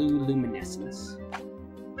glowcap's blue luminescence.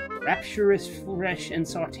 Rapturous, fresh, and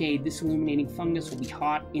sautéed, this illuminating fungus will be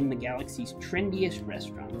hot in the galaxy's trendiest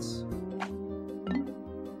restaurants.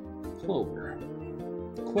 Clover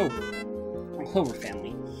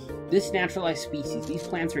family. This naturalized species, these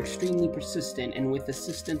plants are extremely persistent, and with the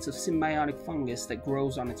assistance of symbiotic fungus that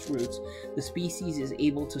grows on its roots, the species is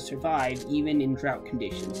able to survive even in drought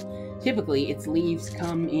conditions. Typically, its leaves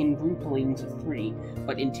come in groupings of 3,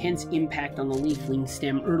 but intense impact on the leafling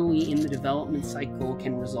stem early in the development cycle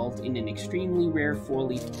can result in an extremely rare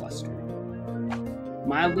 4-leaf cluster.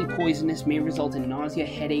 Mildly poisonous, may result in nausea,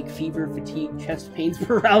 headache, fever, fatigue, chest pains,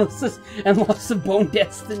 paralysis, and loss of bone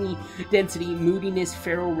density, moodiness,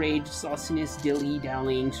 feral rage, sauciness,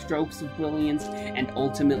 dilly-dallying, strokes of brilliance, and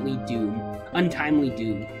ultimately doom. Untimely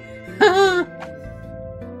doom.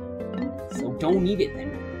 So don't eat it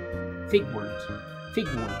then. Figwort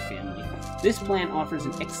family. This plant offers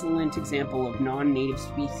an excellent example of non-native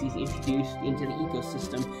species introduced into the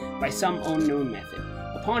ecosystem by some unknown method.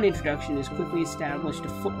 Upon introduction, it has quickly established a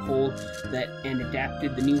foothold and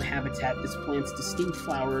adapted the new habitat. This plant's distinct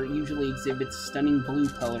flower usually exhibits a stunning blue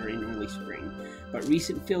color in early spring, but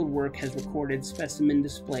recent field work has recorded specimen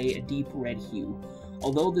display a deep red hue.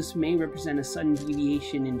 Although this may represent a sudden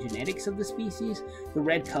deviation in genetics of the species, the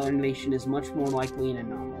red coloration is much more likely an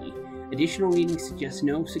anomaly. Additional readings suggest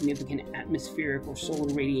no significant atmospheric or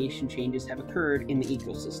solar radiation changes have occurred in the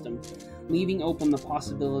ecosystem, leaving open the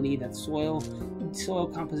possibility that soil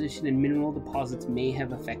composition and mineral deposits may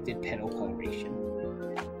have affected petal coloration.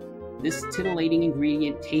 This titillating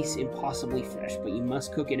ingredient tastes impossibly fresh, but you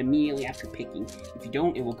must cook it immediately after picking. If you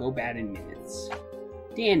don't, it will go bad in minutes.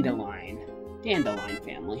 Dandelion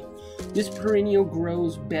family. This perennial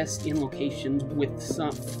grows best in locations with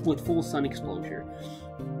full sun exposure.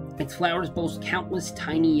 Its flowers boast countless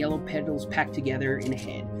tiny yellow petals packed together in a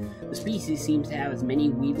head. The species seems to have as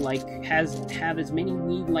many weed-like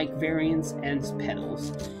variants as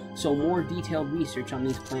petals, so more detailed research on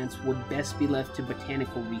these plants would best be left to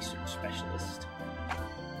botanical research specialists.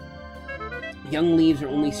 Young leaves are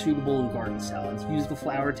only suitable in garden salads. Use the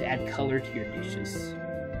flower to add color to your dishes.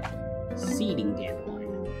 Seeding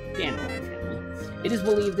dandelion family. It is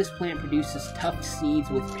believed this plant produces tough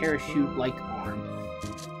seeds with parachute-like arm,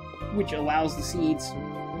 which allows the seeds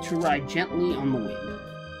to ride gently on the wind.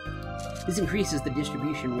 This increases the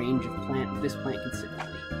distribution range of this plant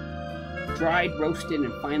considerably. Dried, roasted,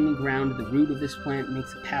 and finely ground, the root of this plant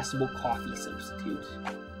makes a passable coffee substitute.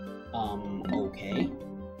 Okay.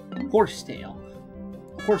 Horsetail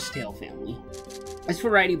family. This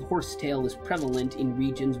variety of horsetail is prevalent in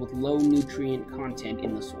regions with low nutrient content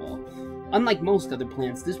in the soil. Unlike most other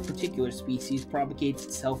plants, this particular species propagates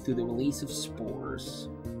itself through the release of spores.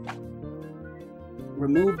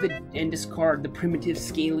 Remove and discard the primitive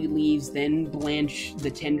scaly leaves, then blanch the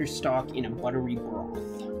tender stalk in a buttery broth.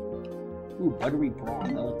 Ooh, buttery broth,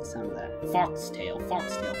 I like the sound of that. Foxtail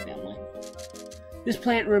family. This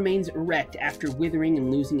plant remains erect after withering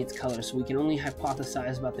and losing its color, so we can only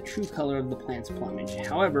hypothesize about the true color of the plant's plumage.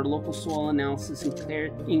 However, local soil analysis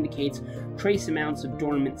indicates trace amounts of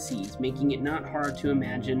dormant seeds, making it not hard to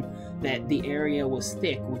imagine that the area was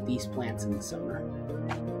thick with these plants in the summer.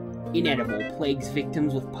 Inedible, plagues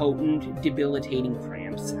victims with potent, debilitating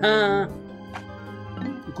cramps.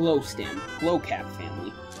 Glowcap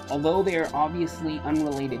family. Although they are obviously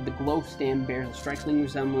unrelated, the glowstem bears a striking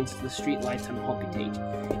resemblance to the streetlights on Hocatate.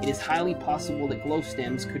 It is highly possible that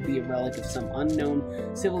glowstems could be a relic of some unknown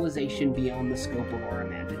civilization beyond the scope of our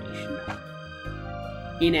imagination.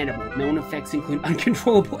 Inedible. Known effects include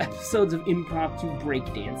uncontrollable episodes of impromptu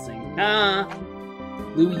breakdancing.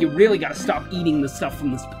 Louie, you really gotta stop eating the stuff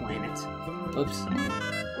from this planet. Oops.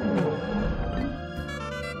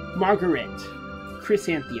 Margaret.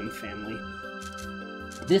 Chrysanthemum family.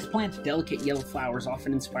 This plant's delicate yellow flowers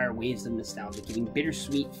often inspire waves of nostalgia, giving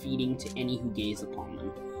bittersweet feeding to any who gaze upon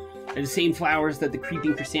them. They're the same flowers that the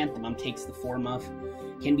creeping chrysanthemum takes the form of.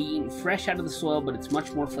 Can be eaten fresh out of the soil, but it's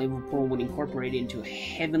much more flavorful when incorporated into a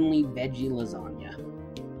heavenly veggie lasagna.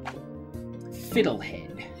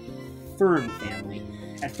 Fiddlehead. Fern family.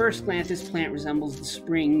 At first glance, this plant resembles the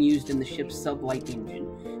spring used in the ship's sublight engine.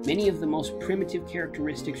 Many of the most primitive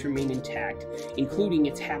characteristics remain intact, including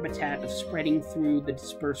its habitat of spreading through the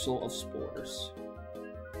dispersal of spores.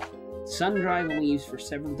 Sun-dry the leaves for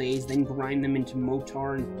several days, then grind them into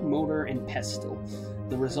mortar and pestle.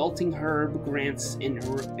 The resulting herb grants an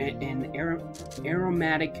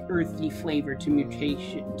aromatic, earthy flavor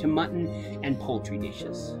to mutton and poultry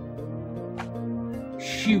dishes.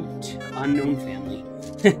 Shoot, unknown family.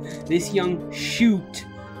 This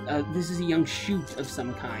is a young shoot of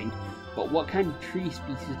some kind, but what kind of tree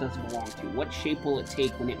species does it belong to? What shape will it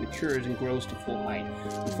take when it matures and grows to full height?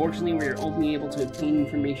 Unfortunately, we are only able to obtain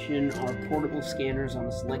information on our portable scanners on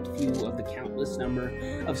a select few of the countless number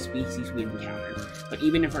of species we've encountered. But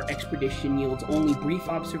even if our expedition yields only brief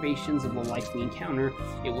observations of the life we encounter,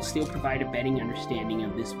 it will still provide a better understanding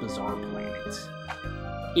of this bizarre planet.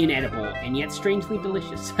 Inedible, and yet strangely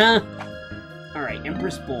delicious. Alright,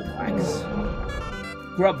 Empress Bullblacks.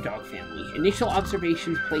 Grub Dog family. Initial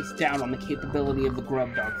observations placed doubt on the capability of the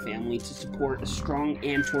Grub Dog family to support a strong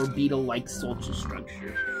Antor beetle-like social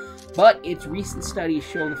structure. But its recent studies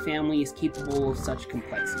show the family is capable of such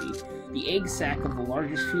complexity. The egg sac of the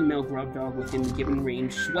largest female grub dog within the given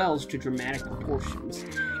range swells to dramatic proportions,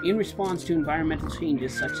 in response to environmental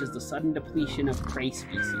changes such as the sudden depletion of prey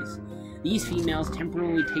species. These females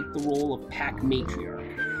temporarily take the role of pack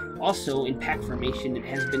matriarch. Also, in pack formation, it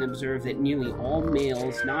has been observed that nearly all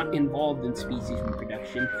males not involved in species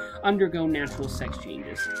reproduction undergo natural sex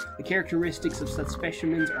changes. The characteristics of such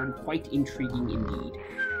specimens are quite intriguing indeed.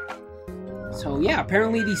 So yeah,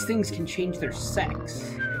 apparently these things can change their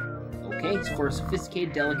sex. Okay, so for a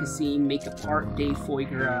sophisticated delicacy, make a part de foie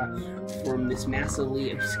gras from this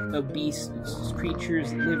massively obese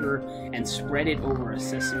creature's liver and spread it over a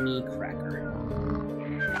sesame cracker.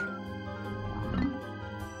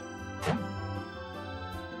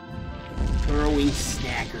 Burrowing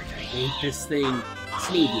Snaggart. I hate this thing.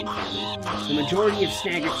 Canadian family. The majority of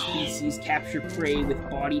Snaggart species capture prey with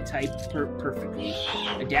body type perfectly.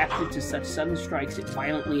 Adapted to such sudden strikes, it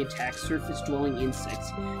violently attacks surface-dwelling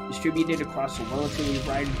insects. Distributed across a relatively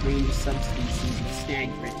wide range of subspecies of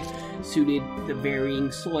Snaggart, suited the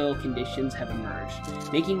varying soil conditions have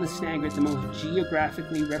emerged, making the Snaggart the most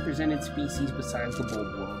geographically represented species besides the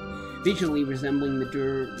bulbworm. Visually resembling the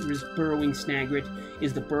burrowing Snaggart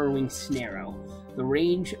is the burrowing Snarrow, the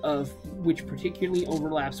range of which particularly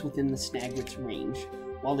overlaps within the Snaggart's range.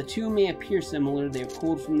 While the two may appear similar, they are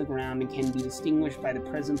pulled from the ground and can be distinguished by the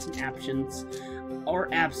presence and absence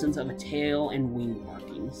of a tail and wing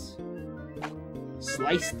markings.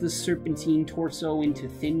 Slice the serpentine torso into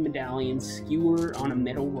thin medallions, skewer on a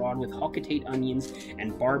metal rod with hocotate onions,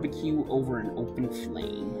 and barbecue over an open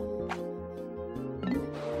flame.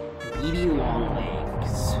 Beady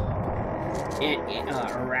Longlegs.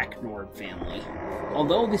 Arachnord family.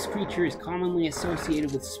 Although this creature is commonly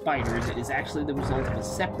associated with spiders, it is actually the result of a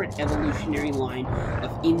separate evolutionary line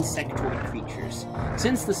of insectoid creatures.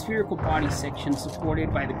 Since the spherical body section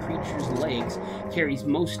supported by the creature's legs carries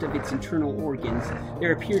most of its internal organs,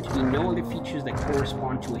 there appear to be no other features that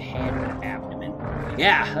correspond to a head or abdomen.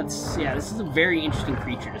 This is a very interesting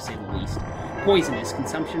creature to say the least. Poisonous.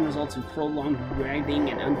 Consumption results in prolonged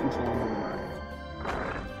writhing and uncontrollable murder.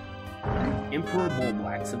 Emperor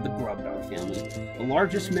Bullblacks of the Grub Dog family. The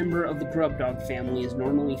largest member of the Grub Dog family is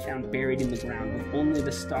normally found buried in the ground with only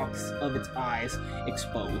the stalks of its eyes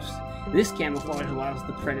exposed. This camouflage allows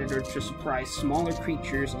the predator to surprise smaller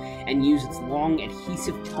creatures and use its long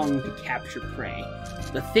adhesive tongue to capture prey.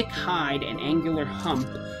 The thick hide and angular hump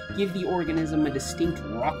give the organism a distinct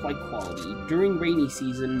rock-like quality. During rainy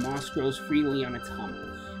season, moss grows freely on its hump,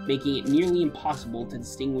 making it nearly impossible to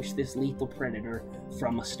distinguish this lethal predator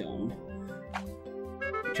from a stone.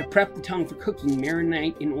 To prep the tongue for cooking,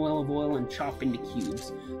 marinate in olive oil and chop into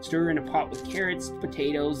cubes. Stir in a pot with carrots,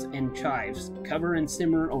 potatoes, and chives. Cover and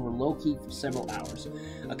simmer over low heat for several hours.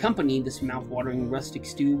 Accompany this mouth-watering rustic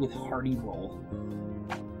stew with hearty roll.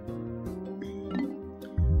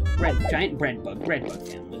 Giant breadbug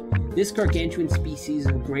family. This gargantuan species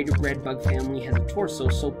of the greater breadbug family has a torso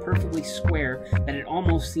so perfectly square that it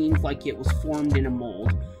almost seems like it was formed in a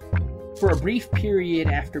mold. For a brief period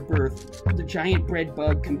after birth, the giant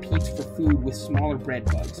breadbug competes for food with smaller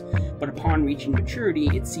breadbugs, but upon reaching maturity,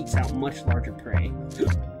 it seeks out much larger prey.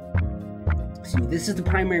 This is the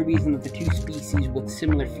primary reason that the two species with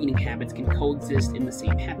similar feeding habits can coexist in the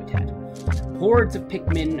same habitat. Hordes of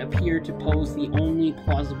Pikmin appear to pose the only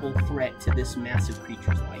plausible threat to this massive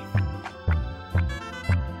creature's life.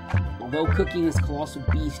 Although cooking this colossal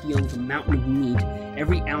beast yields a mountain of meat,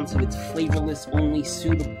 every ounce of it is flavorless, only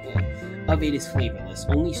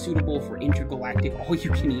suitable for intergalactic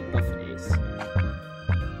all-you-can-eat buffets.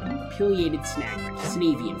 Pileated snaglet,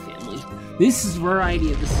 Snavian family. This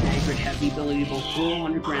variety of the snaglet has the ability to both burrow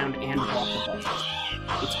underground and walk above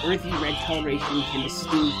it. Its earthy red coloration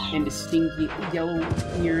and distinct yellow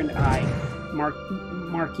ear and eye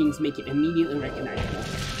markings make it immediately recognizable.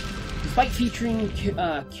 Despite featuring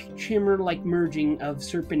chimera-like merging of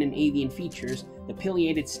serpent and avian features, the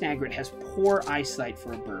pileated snaglet has poor eyesight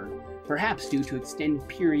for a bird, perhaps due to extended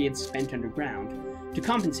periods spent underground. To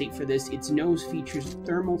compensate for this, its nose features a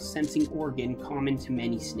thermal sensing organ common to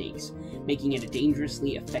many snakes, making it a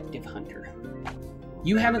dangerously effective hunter.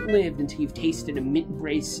 You haven't lived until you've tasted a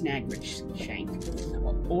mint-braised snaglet shank.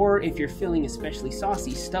 Or, if you're feeling especially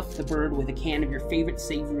saucy, stuff the bird with a can of your favorite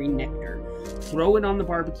savory nectar. Throw it on the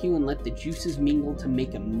barbecue and let the juices mingle to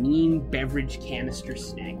make a mean beverage canister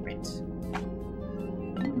snaglet.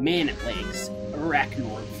 Man-at legs,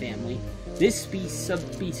 Arachnorb family. This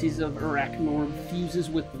subspecies of Arachnorb fuses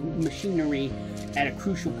with machinery at a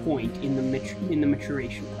crucial point in the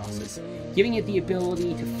maturation process, giving it the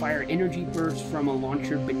ability to fire energy bursts from a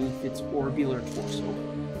launcher beneath its orbital torso.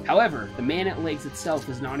 However, the man-at-legs itself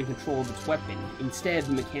is not in control of its weapon. Instead,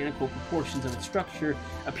 the mechanical proportions of its structure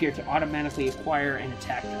appear to automatically acquire an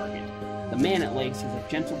attack target. The man-at-legs has a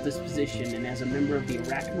gentle disposition, and as a member of the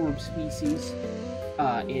Arachnorb species,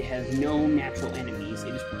 it has no natural enemies.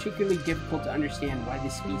 It is particularly difficult to understand why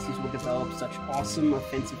this species would develop such awesome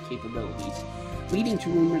offensive capabilities, leading to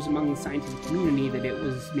rumors among the scientific community that it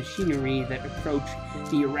was machinery that approached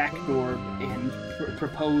the Arachnorb and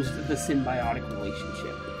proposed the symbiotic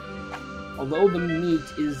relationship. Although the meat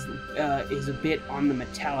is a bit on the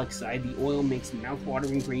metallic side, the oil makes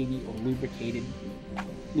mouth-watering gravy or lubricated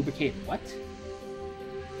what?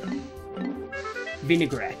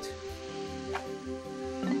 Vinaigrette.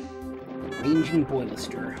 Ranging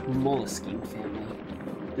boilister, mollusking family.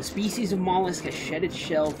 The species of mollusk has shed its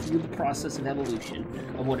shell through the process of evolution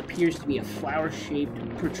of what appears to be a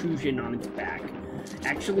flower-shaped protrusion on its back.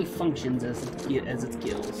 Actually functions as its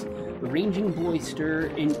gills. The ranging boilister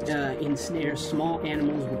ensnares small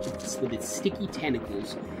animals with its sticky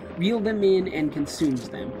tentacles, reels them in, and consumes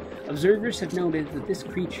them. Observers have noted that this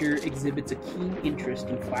creature exhibits a keen interest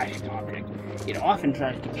in flashing objects. It often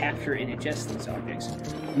tries to capture and ingest these objects.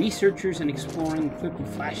 Researchers and exploring equipped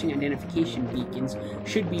with flashing identification beacons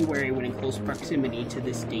should be wary when in close proximity to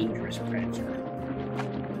this dangerous predator.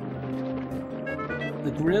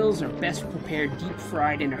 The grills are best prepared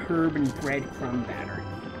deep-fried in a herb and breadcrumb batter.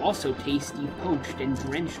 Also tasty, poached, and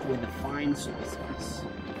drenched with a fine soy sauce.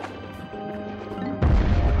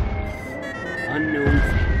 Unknown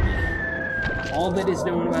family. All that is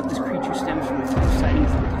known about this creature stems from its first sightings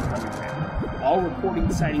in the underground. All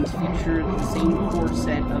reported sightings feature the same core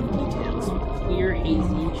set of details, clear,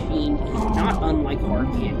 hazy sheen, not unlike hard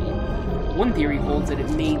candy. One theory holds that it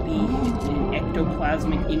may be an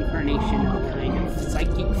ectoplasmic incarnation of a kind of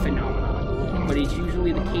psychic phenomenon, but it's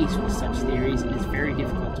usually the case with such theories and is very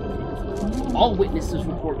difficult to prove. All witnesses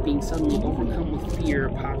report being suddenly overcome with fear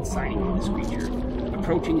upon sighting of this creature,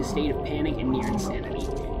 approaching a state of panic and near insanity.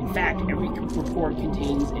 In fact, every report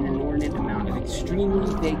contains an inordinate amount of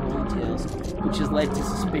extremely vague details, which has led to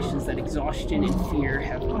suspicions that exhaustion and fear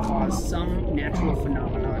have caused some natural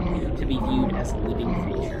phenomenon to be viewed as a living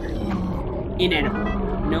creature. Inedible,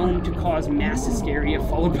 known to cause mass hysteria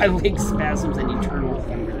followed by leg spasms and eternal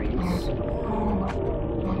thunderings.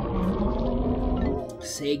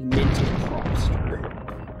 Segmented lobster.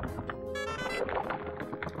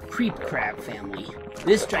 Creep crab family.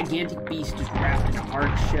 This gigantic beast is wrapped in a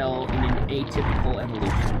hard shell in an atypical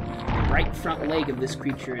evolution. The right front leg of this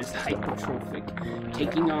creature is hypertrophic,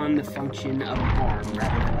 taking on the function of an arm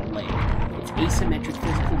rather than a leg. Its asymmetric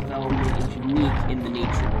physical development is unique in the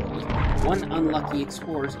nature world. One unlucky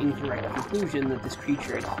explorer's incorrect conclusion that this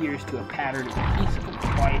creature adheres to a pattern of peaceful,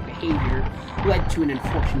 quiet behavior led to an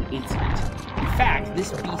unfortunate incident. In fact,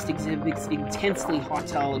 this beast exhibits intensely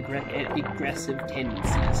hostile aggressive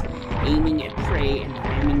tendencies, aiming at prey and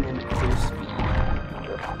ramming them at full speed.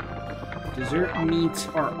 Dessert meats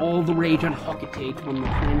are all the rage on Hocketate when the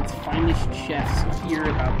planet's finest chefs hear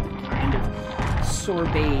about the kind of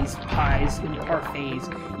sorbets, pies, and parfaits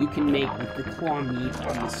you can make with the claw meat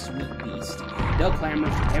on the sweet beast. They'll clamor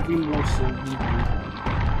for every morsel we bring home.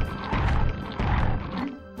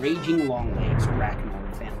 Raging Longlegs,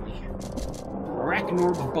 Arachnord family.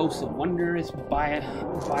 Arachnords boast a wondrous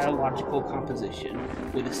biological composition,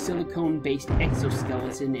 with a silicone-based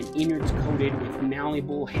exoskeleton and innards coated with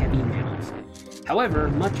malleable, heavy metals. However,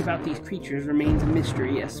 much about these creatures remains a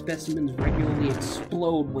mystery, as specimens regularly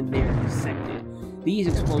explode when they are dissected. These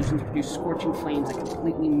explosions produce scorching flames that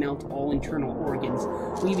completely melt all internal organs,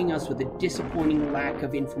 leaving us with a disappointing lack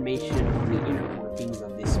of information on the inner workings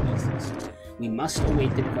of this species. We must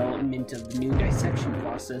await the development of the new dissection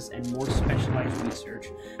process and more specialized research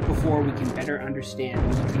before we can better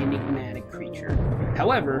understand the enigmatic creature.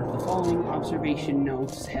 However, the following observation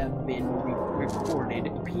notes have been recorded.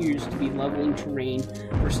 Appears to be leveling terrain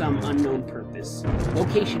for some unknown purpose.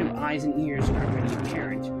 Location of eyes and ears are already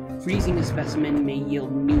apparent. Freezing a specimen may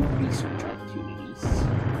yield new research opportunities.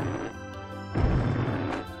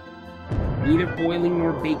 Neither boiling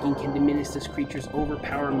nor baking can diminish this creature's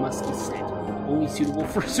overpowering musky scent, only suitable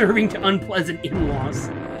for serving to unpleasant in-laws.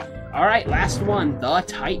 Alright, last one, the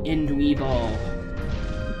Titan Dweevil.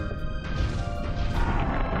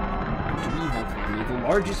 Dweevil family. The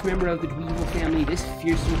largest member of the Dweevil family, this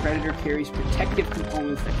fearsome predator carries protective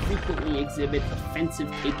components that frequently exhibit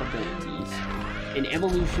offensive capabilities. An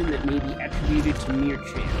evolution that may be attributed to mere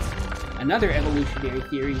chance. Another evolutionary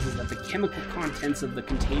theory is that the chemical contents of the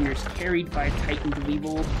containers carried by a Titan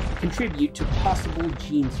Dweevil contribute to possible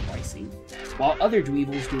gene splicing. While other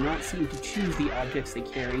Dweevils do not seem to choose the objects they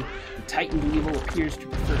carry, the Titan Dweevil appears to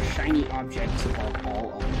prefer shiny objects above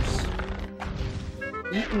all others.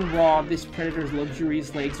 Eaten raw, this predator's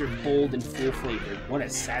luxurious legs are bold and full-flavored. What a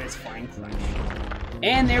satisfying crunch.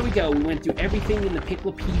 And there we go, we went through everything in the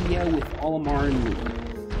Piklopedia with Olimar and Louie.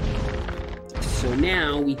 So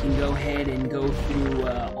now we can go ahead and go through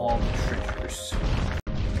all the treasures.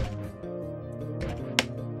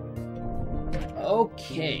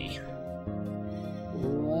 Okay.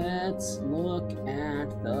 Let's look at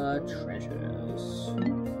the treasures.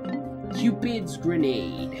 Cupid's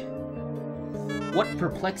Grenade. What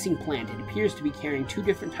perplexing plant. It appears to be carrying two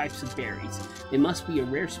different types of berries. They must be a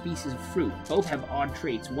rare species of fruit. Both have odd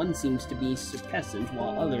traits. One seems to be suppressant,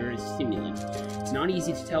 while other is stimulant. It's not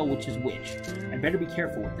easy to tell which is which. I'd better be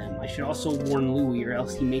careful with them. I should also warn Louie, or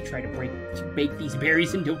else he may try to bake these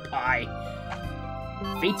berries into a pie.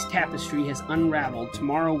 Fate's tapestry has unraveled.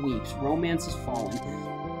 Tomorrow weeps. Romance has fallen.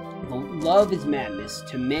 Love is madness.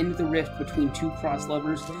 To mend the rift between two cross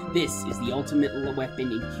lovers, this is the ultimate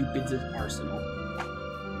weapon in Cupid's arsenal.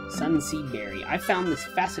 Sunseed Berry. I found this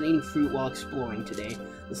fascinating fruit while exploring today.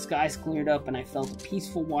 The skies cleared up and I felt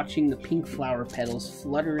peaceful watching the pink flower petals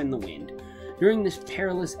flutter in the wind. During this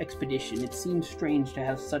perilous expedition, it seemed strange to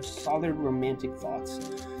have such solid romantic thoughts.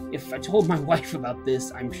 If I told my wife about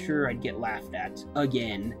this, I'm sure I'd get laughed at.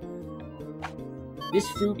 Again. This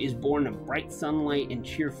fruit is born of bright sunlight and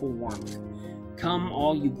cheerful warmth. Come,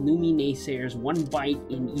 all you gloomy naysayers, one bite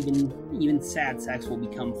and even sad sacks will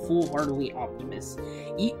become foolhardily optimists.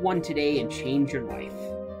 Eat one today and change your life.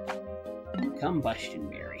 Combustion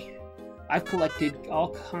Berry. I've collected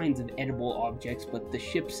all kinds of edible objects, but the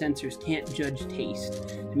ship's sensors can't judge taste.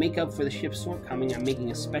 To make up for the ship's shortcoming, I'm making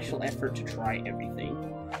a special effort to try everything.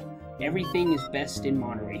 Everything is best in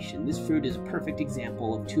moderation. This fruit is a perfect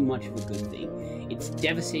example of too much of a good thing. Its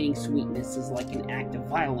devastating sweetness is like an act of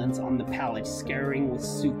violence on the palate, scaring with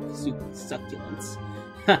succulence.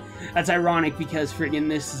 That's ironic because friggin'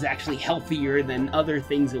 this is actually healthier than other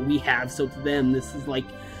things that we have, so to them this would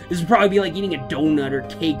probably be like eating a donut or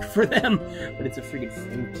cake for them, but it's a friggin'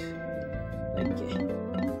 fruit.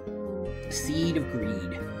 Okay. Seed of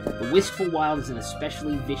Greed. The Wistful Wild is an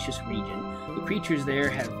especially vicious region. The creatures there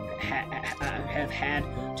have had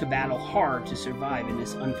to battle hard to survive in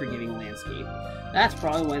this unforgiving landscape. That's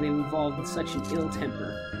probably why they've evolved with such an ill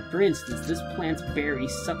temper. For instance, this plant's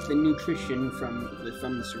berries suck the nutrition from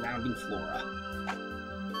the surrounding flora.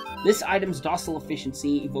 This item's docile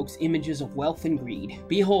efficiency evokes images of wealth and greed.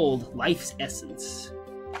 Behold, life's essence.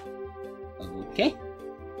 Okay.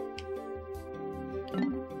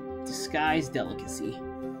 Disguised Delicacy.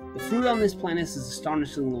 The fruit on this planet is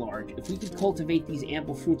astonishingly large. If we could cultivate these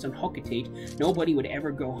ample fruits on Hocotate, nobody would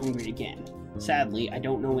ever go hungry again. Sadly, I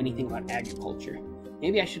don't know anything about agriculture.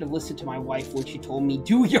 Maybe I should have listened to my wife when she told me,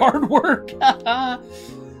 do yard work!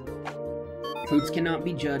 Fruits cannot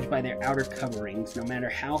be judged by their outer coverings, no matter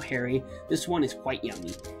how hairy. This one is quite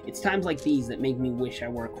yummy. It's times like these that make me wish I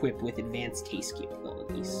were equipped with advanced taste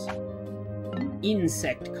capabilities.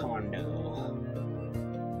 Insect Condo.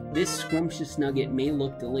 This scrumptious nugget may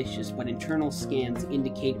look delicious, but internal scans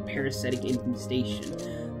indicate parasitic infestation.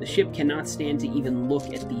 The ship cannot stand to even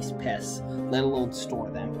look at these pests, let alone store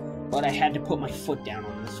them. But I had to put my foot down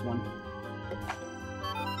on this one.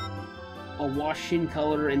 awash in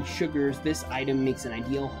color and sugars, this item makes an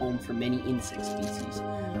ideal home for many insect species.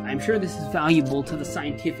 I'm sure this is valuable to the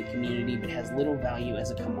scientific community, but has little value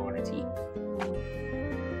as a commodity.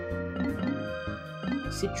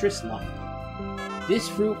 Citrus lime. This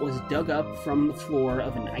fruit was dug up from the floor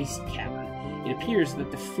of an icy cavern. It appears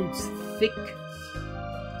that the fruit's thick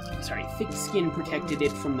skin protected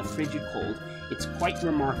it from the frigid cold. It's quite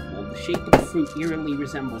remarkable. The shape of the fruit eerily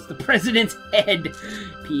resembles the president's head.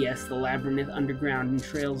 P.S. The labyrinth, underground, and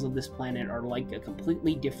trails of this planet are like a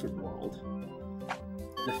completely different world.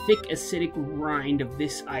 The thick, acidic rind of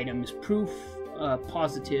this item is proof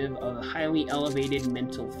positive of highly elevated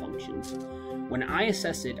mental functions. When I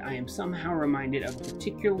assess it, I am somehow reminded of a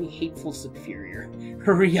particularly hateful superior.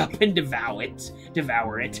 Hurry up and devour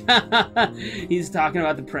it. He's talking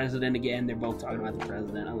about the president again. They're both talking about the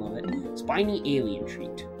president. I love it. Spiny alien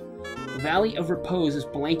treat. The Valley of Repose is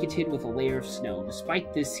blanketed with a layer of snow.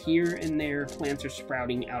 Despite this, here and there, plants are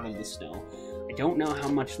sprouting out of the snow. I don't know how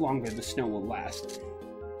much longer the snow will last.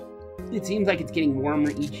 It seems like it's getting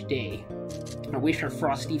warmer each day. I wish our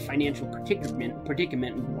frosty financial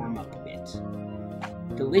predicament would warm up a bit.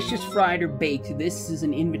 Delicious fried or baked, this is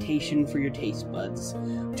an invitation for your taste buds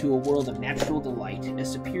to a world of natural delight.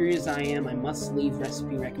 As superior as I am, I must leave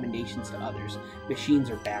recipe recommendations to others. Machines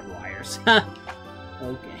are bad liars.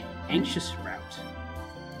 Okay. Anxious sprout.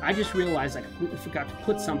 I just realized I completely forgot to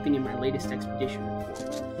put something in my latest expedition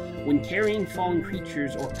report. When carrying fallen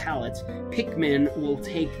creatures or pallets, Pikmin will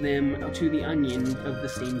take them to the onion of the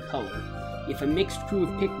same color. If a mixed crew of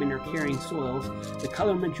Pikmin are carrying soils, the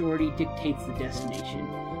color majority dictates the destination.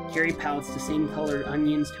 Carry pallets to same-colored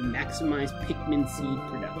onions to maximize Pikmin seed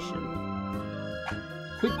production.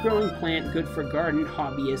 Quick-growing plant, good for garden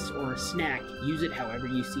hobbyists or a snack. Use it however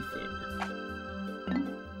you see fit.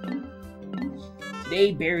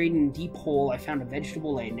 Today, buried in a deep hole, I found a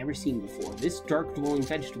vegetable I had never seen before. This dark-glowing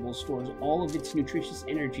vegetable stores all of its nutritious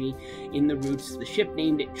energy in the roots. The ship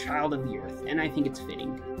named it Child of the Earth, and I think it's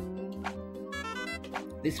fitting.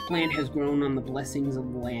 This plant has grown on the blessings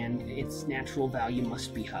of the land. Its natural value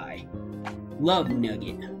must be high. Love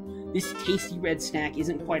nugget. This tasty red snack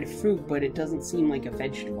isn't quite a fruit, but it doesn't seem like a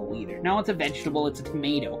vegetable either. No, it's a vegetable, it's a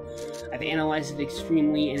tomato. I've analyzed it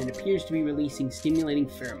extremely, and it appears to be releasing stimulating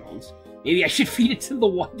pheromones. Maybe I should feed it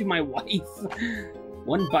to my wife.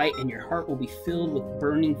 One bite and your heart will be filled with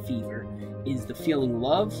burning fever. Is the feeling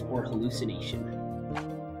love or hallucination?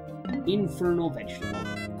 Infernal vegetable.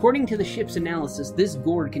 According to the ship's analysis, this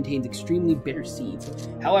gourd contains extremely bitter seeds.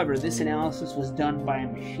 However, this analysis was done by a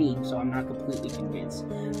machine, so I'm not completely convinced.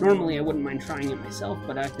 Normally, I wouldn't mind trying it myself,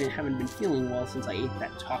 but haven't been feeling well since I ate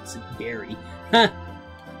that toxic berry.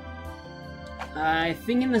 I'm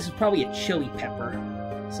thinking this is probably a chili pepper,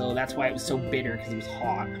 so that's why it was so bitter, because it was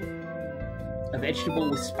hot. A vegetable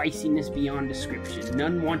with spiciness beyond description.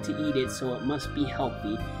 None want to eat it, so it must be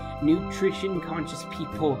healthy. Nutrition-conscious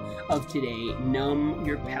people of today, numb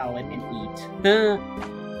your palate and eat.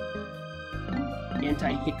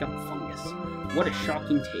 Anti-hiccup fungus. What a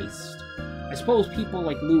shocking taste. I suppose people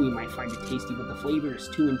like Louie might find it tasty, but the flavor is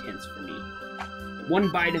too intense for me.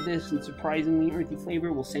 One bite of this and surprisingly earthy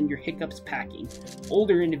flavor will send your hiccups packing.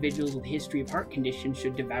 Older individuals with a history of heart conditions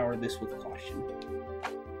should devour this with caution.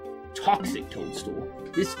 Toxic toadstool.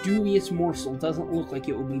 This dubious morsel doesn't look like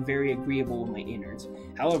it would be very agreeable with my innards.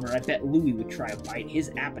 However, I bet Louie would try a bite. His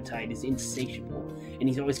appetite is insatiable, and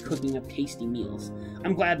he's always cooking up tasty meals.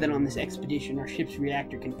 I'm glad that on this expedition our ship's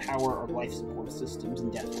reactor can power our life support systems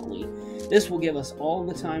indefinitely. This will give us all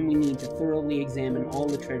the time we need to thoroughly examine all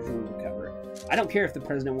the treasure we recover. I don't care if the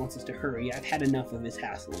president wants us to hurry. I've had enough of his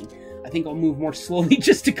hassling. I think I'll move more slowly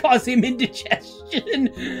just to cause him indigestion.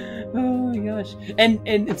 Oh my gosh. And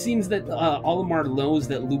it seems that Olimar knows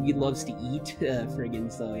that Louie loves to eat.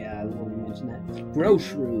 Friggin', so yeah, I want to mention that. Grow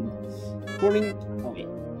shroom.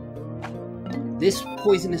 This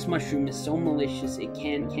poisonous mushroom is so malicious it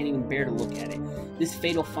can't even bear to look at it. This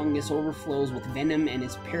fatal fungus overflows with venom and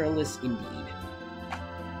is perilous indeed.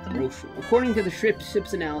 According to the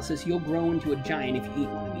ship's analysis, you'll grow into a giant if you eat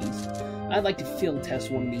one of these. I'd like to field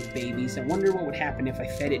test one of these babies. I wonder what would happen if I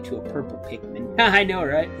fed it to a purple Pikmin. I know,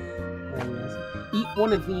 right? Eat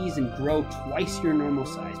one of these and grow twice your normal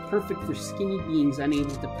size. Perfect for skinny beings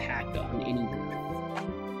unable to pack on any girth.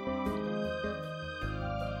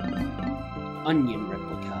 Onion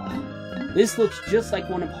replica. This looks just like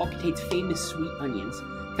one of Hawkatate's famous sweet onions.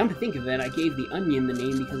 Come to think of it, I gave the onion the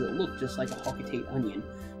name because it looked just like a Hawkatate onion.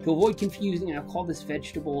 To avoid confusing, I'll call this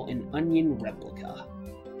vegetable an onion replica.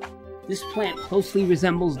 This plant closely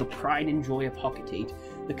resembles the pride and joy of Hawkatate.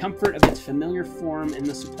 The comfort of its familiar form and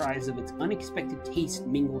the surprise of its unexpected taste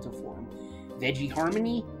mingle to form. Veggie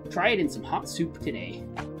harmony? Try it in some hot soup today.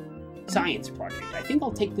 Science project. I think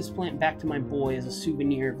I'll take this plant back to my boy as a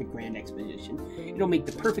souvenir of the grand expedition. It'll make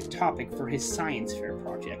the perfect topic for his science fair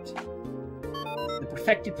project. The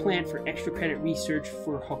perfected plant for extra credit research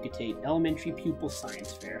for Hocketate Elementary Pupil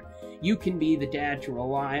Science Fair. You can be the dad to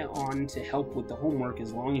rely on to help with the homework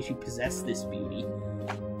as long as you possess this beauty.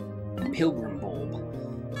 Pilgrim bulb.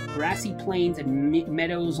 Grassy plains and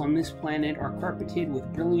meadows on this planet are carpeted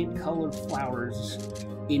with brilliant colored flowers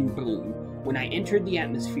in bloom. When I entered the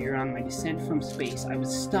atmosphere on my descent from space, I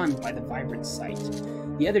was stunned by the vibrant sight.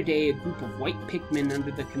 The other day, a group of white Pikmin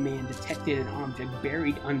under the command detected an object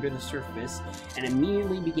buried under the surface and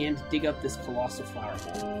immediately began to dig up this colossal flower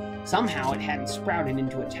bulb. Somehow, it hadn't sprouted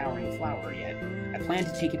into a towering flower yet. I plan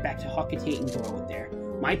to take it back to Hocketate and grow it there.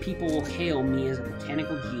 My people will hail me as a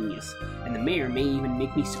botanical genius, and the mayor may even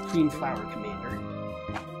make me Supreme Flower Commander.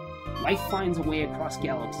 Life finds a way across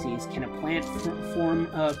galaxies. Can a plant form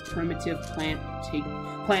a primitive planet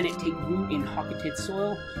take root in Hocketate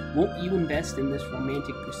soil? Won't you invest in this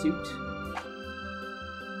romantic pursuit?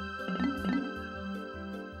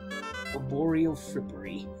 Arboreal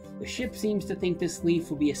frippery. The ship seems to think this leaf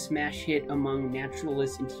will be a smash hit among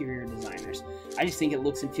naturalist interior designers. I just think it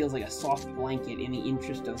looks and feels like a soft blanket in the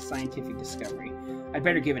interest of scientific discovery. I'd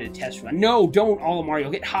better give it a test run. No, don't, Mario,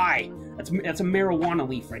 get high! That's a marijuana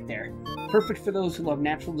leaf right there. Perfect for those who love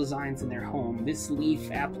natural designs in their home. This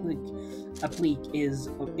leaf applique is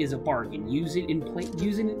a bargain. Use it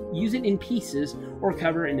in pieces or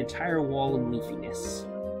cover an entire wall in leafiness.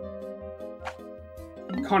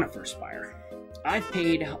 Conifer spire. I've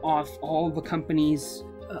paid off all the company's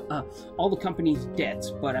debts,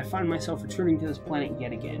 but I find myself returning to this planet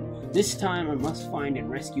yet again. This time I must find and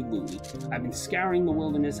rescue Louie. I've been scouring the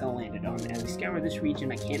wilderness I landed on. As I scour this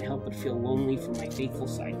region, I can't help but feel lonely for my faithful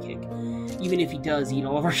sidekick, even if he does eat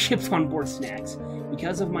all of our ship's onboard snacks.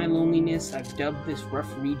 Because of my loneliness, I've dubbed this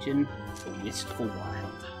rough region the Wistful Wild.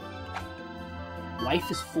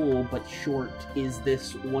 Life is full but short. Is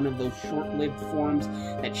this one of those short-lived forms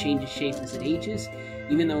that changes shape as it ages?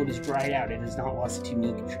 Even though it is dried out, it has not lost its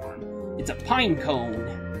unique charm. It's a pine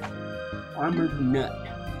cone! Armored nut.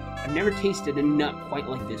 I've never tasted a nut quite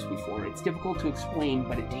like this before. It's difficult to explain,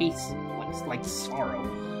 but it tastes like sorrow.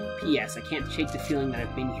 P.S. I can't shake the feeling that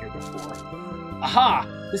I've been here before. Aha!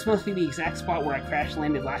 This must be the exact spot where I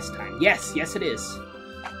crash-landed last time. Yes, it is.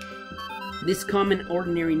 This common,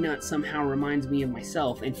 ordinary nut somehow reminds me of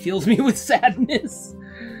myself and fills me with sadness.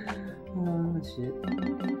 Oh,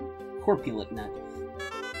 shit. Corpulent nut.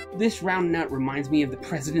 This round nut reminds me of the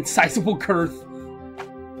president's sizable girth.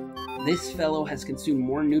 This fellow has consumed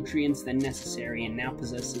more nutrients than necessary and now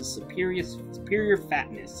possesses superior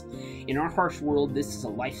fatness. In our harsh world, this is a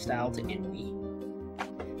lifestyle to envy.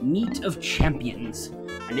 Meat of champions.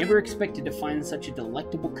 I never expected to find such a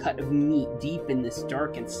delectable cut of meat deep in this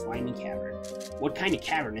dark and slimy cavern. What kind of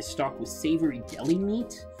cavern is stocked with savory deli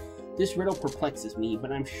meat? This riddle perplexes me,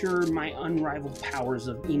 but I'm sure my unrivaled powers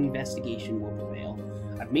of investigation will prevail.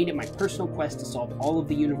 I've made it my personal quest to solve all of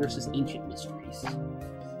the universe's ancient mysteries.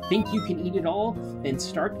 Think you can eat it all? Then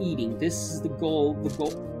start eating. This is the goal.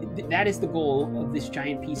 That is the goal of this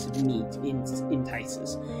giant piece of meat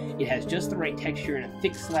entices. It has just the right texture and a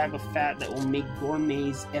thick slab of fat that will make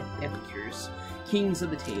gourmets epicures, kings of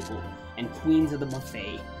the table, and queens of the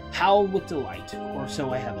buffet howl with delight, or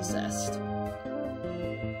so I have assessed.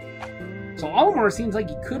 So Olimar seems like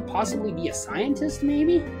he could possibly be a scientist,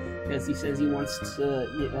 maybe? Because he says he wants to,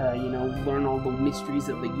 learn all the mysteries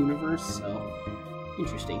of the universe, so...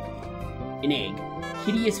 Interesting. An egg.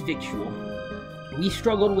 Hideous victual. We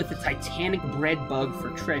struggled with the titanic bread bug for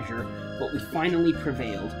treasure, but we finally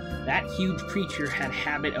prevailed. That huge creature had a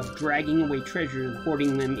habit of dragging away treasure and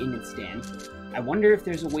hoarding them in its den. I wonder if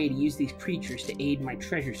there's a way to use these creatures to aid my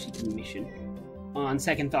treasure-seeking mission. On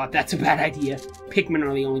second thought, that's a bad idea. Pikmin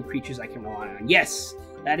are the only creatures I can rely on. Yes,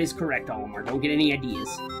 that is correct, Olimar. Don't get any ideas.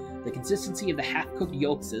 The consistency of the half-cooked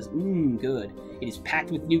yolk says, good. It is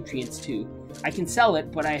packed with nutrients, too. I can sell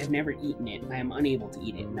it, but I have never eaten it. I am unable to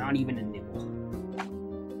eat it, not even a nibble.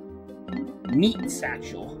 Meat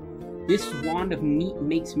satchel. This wand of meat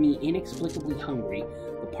makes me inexplicably hungry.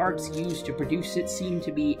 The parts used to produce it seem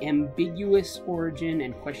to be ambiguous origin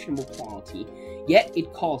and questionable quality. Yet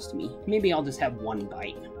it calls to me. Maybe I'll just have one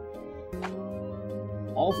bite.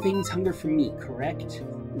 All things hunger for meat, correct?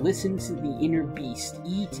 Listen to the inner beast.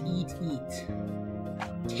 Eat, eat, eat.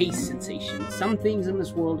 Taste sensation. Some things in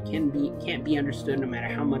this world can't be understood no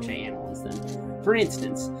matter how much I analyze them. For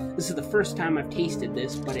instance, this is the first time I've tasted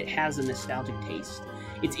this, but it has a nostalgic taste.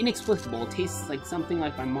 It's inexplicable. It tastes like something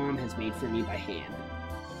like my mom has made for me by hand.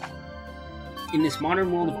 In this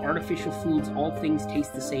modern world of artificial foods, all things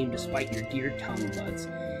taste the same despite your dear tongue buds.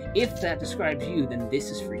 If that describes you, then this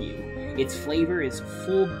is for you. Its flavor is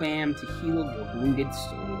full balm to heal your wounded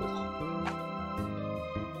soul.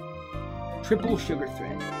 Triple sugar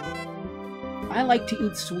thread. I like to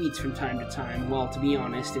eat sweets from time to time. Well, to be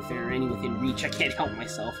honest, if there are any within reach, I can't help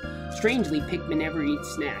myself. Strangely, Pikmin never eat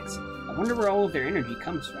snacks. I wonder where all of their energy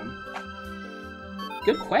comes from.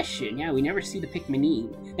 Good question. Yeah, we never see the Pikmin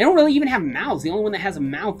eat. They don't really even have mouths. The only one that has a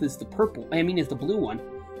mouth is the blue one.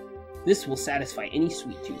 This will satisfy any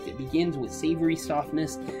sweet tooth. It begins with savory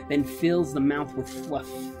softness, then fills the mouth with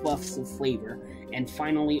fluffs of flavor, and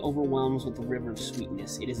finally overwhelms with a river of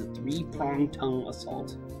sweetness. It is a three-pronged tongue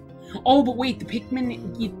assault. Oh, but wait, the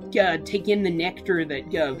Pikmin take in the nectar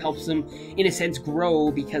that helps them, in a sense, grow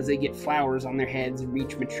because they get flowers on their heads and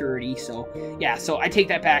reach maturity. So, yeah, so I take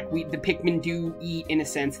that back. The Pikmin do eat, in a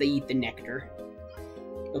sense, they eat the nectar.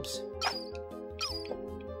 Oops.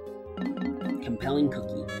 Compelling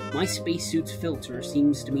cookie. My spacesuit's filter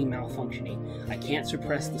seems to be malfunctioning. I can't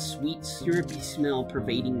suppress the sweet, syrupy smell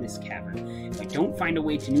pervading this cavern. If I don't find a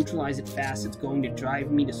way to neutralize it fast, it's going to drive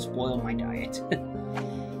me to spoil my diet.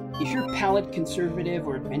 Is your palate conservative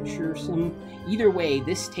or adventuresome? Either way,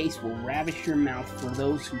 this taste will ravish your mouth for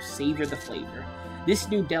those who savor the flavor. This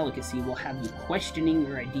new delicacy will have you questioning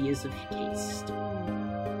your ideas of taste.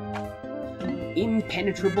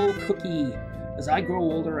 Impenetrable cookie. As I grow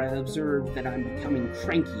older, I observe that I'm becoming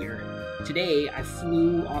crankier. Today, I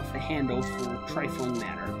flew off the handle for a trifling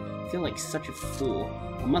matter. I feel like such a fool.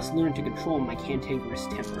 I must learn to control my cantankerous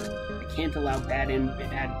temper. I can't allow bad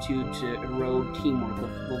attitude to erode teamwork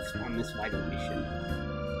on this vital mission.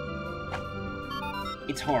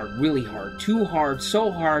 It's hard, really hard, too hard,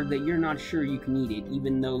 so hard that you're not sure you can eat it,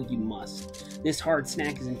 even though you must. This hard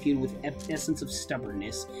snack is infused with essence of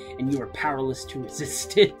stubbornness, and you are powerless to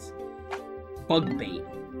resist it. Bug bait.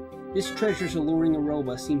 This treasure's alluring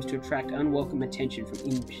aroma seems to attract unwelcome attention from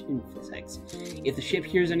insects. If the ship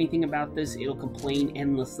hears anything about this, it'll complain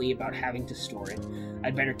endlessly about having to store it.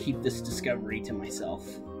 I'd better keep this discovery to myself.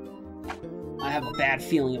 I have a bad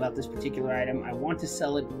feeling about this particular item. I want to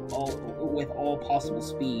sell it with all possible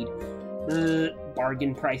speed.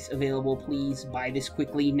 Bargain price available, please. Buy this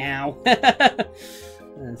quickly, now.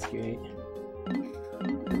 That's great.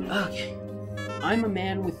 Okay. I'm a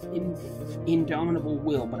man with indomitable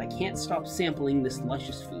will, but I can't stop sampling this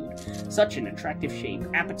luscious food. Such an attractive shape,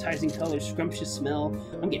 appetizing colors, scrumptious smell.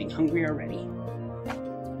 I'm getting hungry already.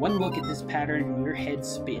 One look at this pattern and your head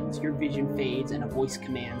spins, your vision fades, and a voice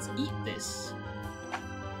commands, "Eat this."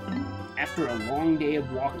 After a long day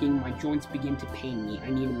of walking, my joints begin to pain me. I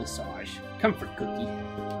need a massage. Comfort cookie.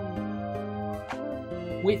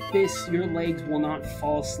 With this, your legs will not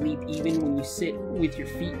fall asleep even when you sit with your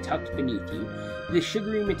feet tucked beneath you. The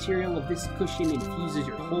sugary material of this cushion infuses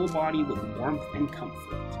your whole body with warmth and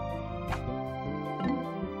comfort.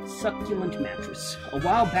 Succulent mattress. A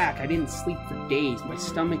while back, I didn't sleep for days. My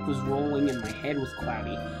stomach was rolling and my head was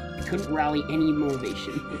cloudy. I couldn't rally any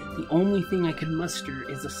motivation. The only thing I could muster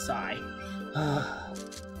is a sigh.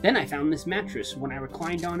 Then I found this mattress. When I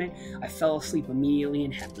reclined on it, I fell asleep immediately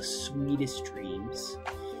and had the sweetest dreams.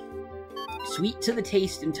 Sweet to the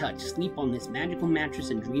taste and touch, sleep on this magical mattress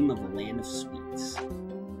and dream of a land of sweets.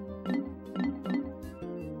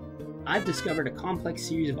 I've discovered a complex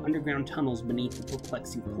series of underground tunnels beneath the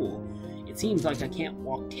perplexing pool. It seems like I can't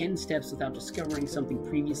walk 10 steps without discovering something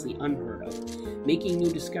previously unheard of. Making new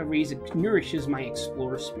discoveries nourishes my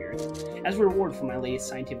explorer spirit. As a reward for my latest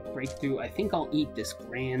scientific breakthrough, I think I'll eat this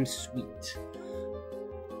grand sweet.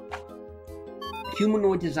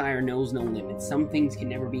 Humanoid desire knows no limits. Some things can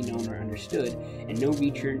never be known or understood, and no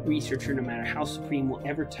researcher, no matter how supreme, will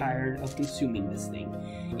ever tire of consuming this thing.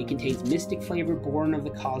 It contains mystic flavor born of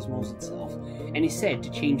the cosmos itself, and is said to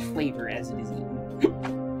change flavor as it is eaten.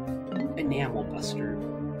 Enamel Buster.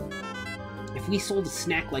 If we sold a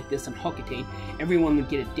snack like this on Hokate, everyone would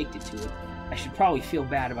get addicted to it. I should probably feel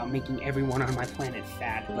bad about making everyone on my planet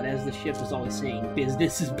fat, but as the ship was always saying,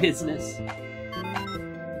 business is business.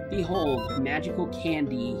 Behold, magical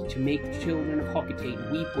candy to make the children of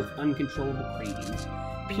Hokate weep with uncontrollable cravings.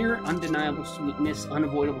 Pure, undeniable sweetness,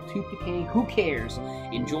 unavoidable tooth decay, who cares?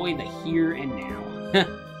 Enjoy the here and now.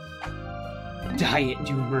 Diet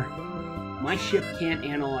doomer. My ship can't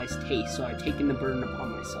analyze taste, so I've taken the burden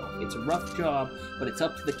upon myself. It's a rough job, but it's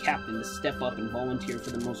up to the captain to step up and volunteer for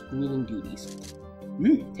the most grueling duties.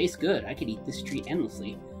 Tastes good. I could eat this treat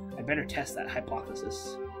endlessly. I better test that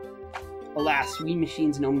hypothesis. Alas, we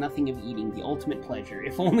machines know nothing of eating, the ultimate pleasure.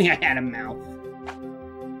 If only I had a mouth.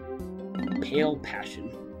 Pale passion.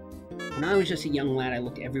 When I was just a young lad, I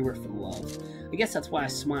looked everywhere for love. I guess that's why I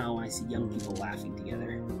smile when I see young people laughing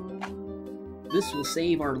together. This will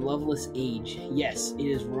save our loveless age. Yes, it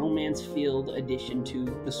is romance-filled addition to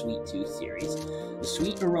the Sweet Tooth series. The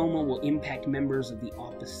sweet aroma will impact members of the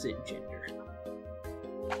opposite gender.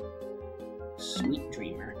 Sweet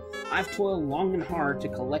dreamer. I've toiled long and hard to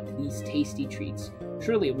collect these tasty treats.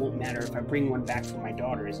 Surely it won't matter if I bring one back for my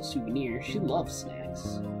daughter as a souvenir. She loves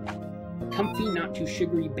snacks. A comfy, not too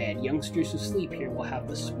sugary bed. Youngsters who sleep here will have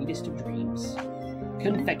the sweetest of dreams.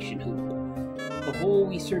 Confection hoop. The hole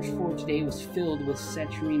we searched for today was filled with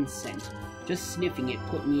citrine scent. Just sniffing it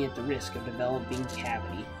put me at the risk of developing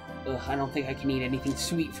cavity. Ugh, I don't think I can eat anything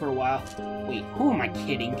sweet for a while. Wait, who am I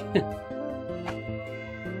kidding?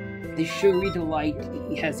 This sugary delight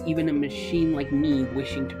has even a machine like me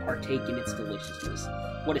wishing to partake in its deliciousness.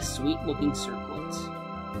 What a sweet-looking circlet.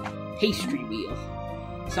 Pastry wheel.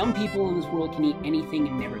 Some people in this world can eat anything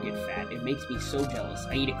and never get fat. It makes me so jealous.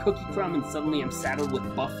 I eat a cookie crumb and suddenly I'm saddled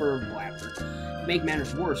with buffer or blabber. To make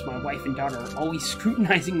matters worse, my wife and daughter are always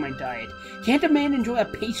scrutinizing my diet. Can't a man enjoy a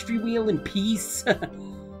pastry wheel in peace?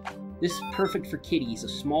 This is perfect for kitties, a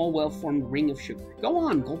small, well-formed ring of sugar. Go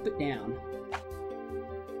on, gulp it down.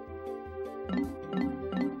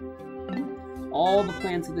 All the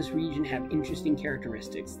plants of this region have interesting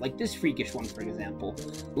characteristics, like this freakish one, for example.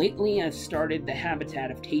 Lately, I've started the habitat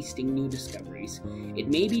of tasting new discoveries. It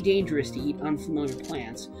may be dangerous to eat unfamiliar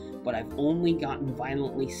plants, but I've only gotten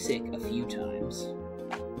violently sick a few times.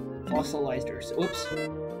 Fossilized earth. Oops.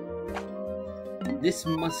 This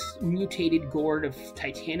mutated gourd of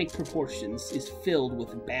titanic proportions is filled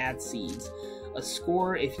with bad seeds. A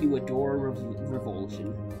score if you adore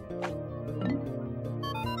revulsion.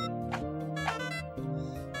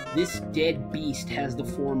 This dead beast has the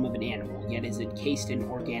form of an animal, yet is encased in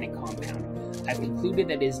organic compound. I've concluded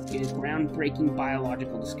that it is a groundbreaking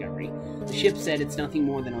biological discovery. The ship said it's nothing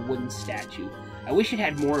more than a wooden statue. I wish it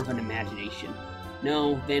had more of an imagination.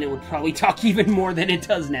 No, then it would probably talk even more than it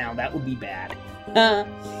does now. That would be bad.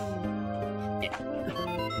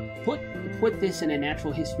 Put this in a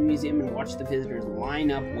natural history museum and watch the visitors line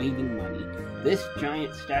up waving money. This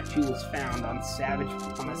giant statue was found on a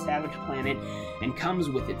savage planet and comes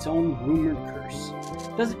with its own rumored curse.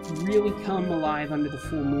 Does it really come alive under the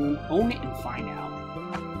full moon? Own it and find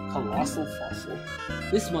out. Colossal fossil.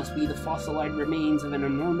 This must be the fossilized remains of an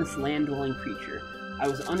enormous land-dwelling creature. I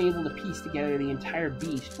was unable to piece together the entire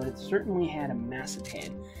beast, but it certainly had a massive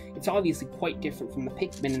head. It's obviously quite different from the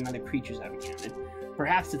Pikmin and other creatures I've encountered.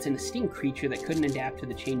 Perhaps it's an extinct creature that couldn't adapt to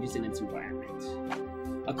the changes in its environment.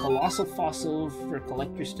 A colossal fossil for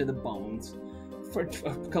collectors to the bones. For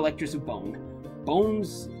collectors of bone.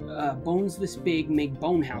 Bones this big make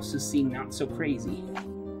bone houses seem not so crazy.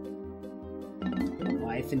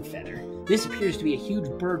 Life and feather. This appears to be a huge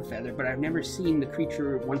bird feather, but I've never seen the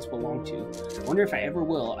creature it once belonged to. I wonder if I ever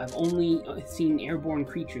will. I've only seen airborne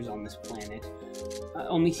creatures on this planet.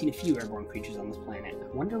 Only seen a few airborne creatures on this planet.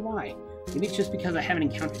 I wonder why. Maybe it's just because I haven't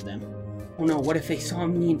encountered them. Oh no, what if they saw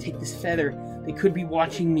me and take this feather? They could be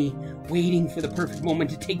watching me, waiting for the perfect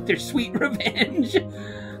moment to take their sweet revenge.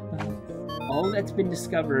 All that's been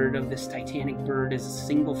discovered of this titanic bird is a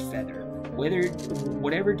single feather.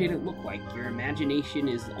 Whatever did it look like, your imagination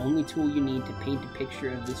is the only tool you need to paint a picture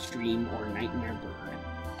of this dream or nightmare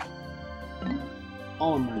bird.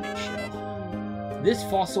 Almond shell. This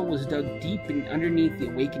fossil was dug deep underneath the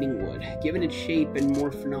awakening wood. Given its shape and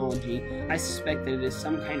morphology, I suspect that it is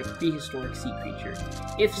some kind of prehistoric sea creature.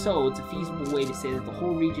 If so, it's a feasible way to say that the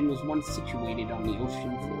whole region was once situated on the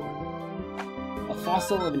ocean floor. A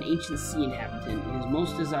fossil of an ancient sea inhabitant is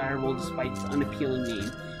most desirable despite its unappealing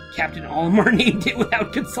name. Captain Olimar named it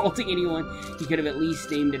without consulting anyone. He could have at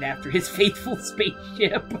least named it after his faithful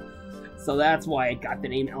spaceship. So that's why it got the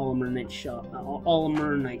name Alamernite shell.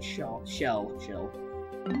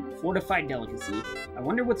 Fortified delicacy. I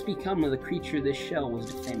wonder what's become of the creature this shell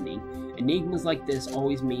was defending. Enigmas like this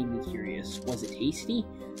always made me curious. Was it tasty?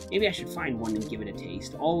 Maybe I should find one and give it a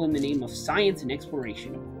taste. All in the name of science and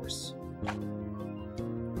exploration, of course.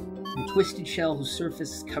 A twisted shell whose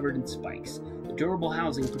surface is covered in spikes. The durable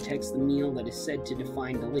housing protects the meal that is said to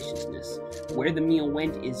define deliciousness. Where the meal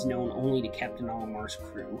went is known only to Captain Olimar's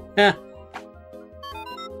crew.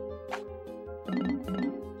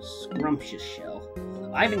 Scrumptious shell.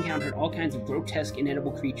 I've encountered all kinds of grotesque,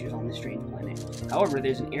 inedible creatures on this strange planet. However,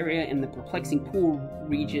 there's an area in the perplexing pool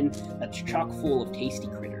region that's chock full of tasty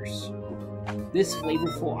critters. This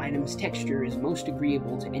flavorful item's texture is most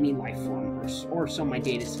agreeable to any life form, or so my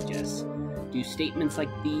data suggests. Do statements like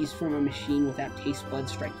these from a machine without taste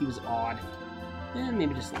buds strike you as odd?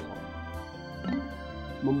 Maybe just a little.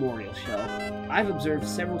 Memorial Shell. I've observed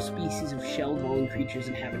several species of shell-dwelling creatures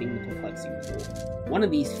inhabiting the perplexing pool. One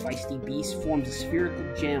of these feisty beasts forms a spherical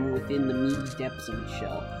gem within the meaty depths of its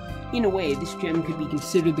shell. In a way, this gem could be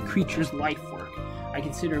considered the creature's life work. I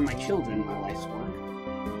consider my children my life's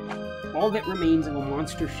work. All that remains of a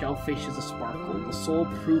monster shellfish is a sparkle, the sole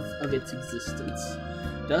proof of its existence.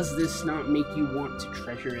 Does this not make you want to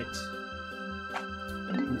treasure it?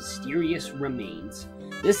 Mysterious remains.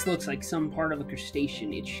 This looks like some part of a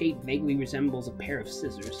crustacean. Its shape vaguely resembles a pair of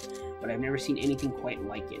scissors, but I've never seen anything quite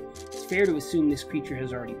like it. It's fair to assume this creature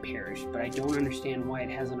has already perished, but I don't understand why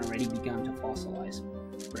it hasn't already begun to fossilize.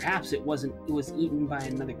 Perhaps it was eaten by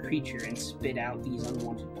another creature and spit out these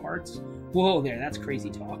unwanted parts? Whoa there, that's crazy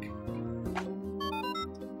talk.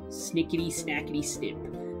 Snickety snackety snip.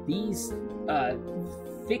 These,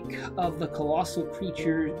 thick of the colossal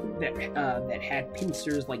creature that had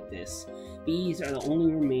pincers like this. These are the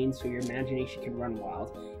only remains so your imagination can run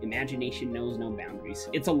wild. Imagination knows no boundaries.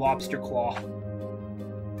 It's a lobster claw.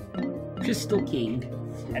 Crystal King.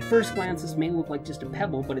 At first glance, this may look like just a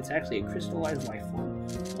pebble, but it's actually a crystallized life form.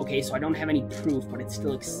 Okay, so I don't have any proof, but it's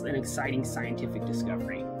still an exciting scientific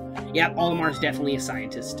discovery. Yeah, Olimar's definitely a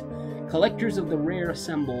scientist. Collectors of the rare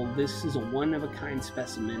assemble, this is a one-of-a-kind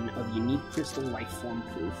specimen of unique crystal life form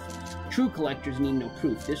proof. True collectors need no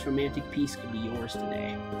proof. This romantic piece could be yours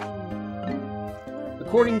today.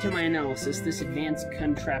 According to my analysis, this advanced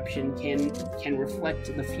contraption can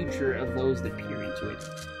reflect the future of those that peer into it.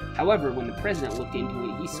 However, when the president looked into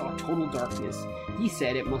it, he saw total darkness. He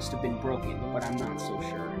said it must have been broken, but I'm not so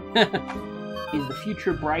sure. Is the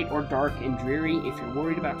future bright or dark and dreary? If you're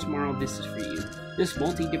worried about tomorrow, this is for you. This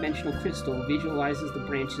multi-dimensional crystal visualizes the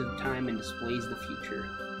branches of time and displays the future.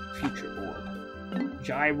 Future orb.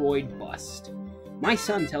 Gyroid bust. My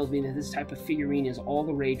son tells me that this type of figurine is all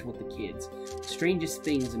the rage with the kids. The strangest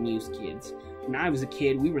things amuse kids. When I was a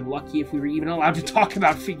kid, we were lucky if we were even allowed to talk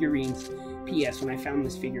about figurines. P.S. When I found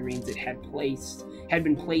this figurines, it had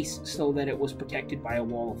been placed so that it was protected by a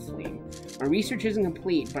wall of flame. My research isn't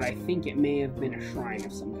complete, but I think it may have been a shrine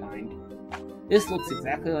of some kind. This looks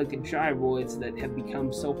exactly like the gyroids that have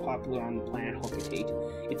become so popular on the planet Hocotate.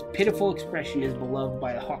 Its pitiful expression is beloved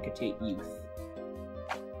by the Hocotate youth.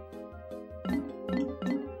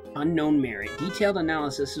 Unknown merit. Detailed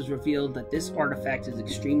analysis has revealed that this artifact is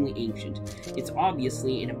extremely ancient. It's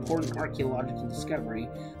obviously an important archaeological discovery,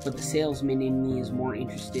 but the salesman in me is more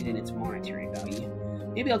interested in its monetary value.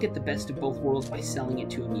 Maybe I'll get the best of both worlds by selling it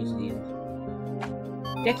to a museum.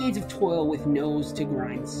 Decades of toil with nose to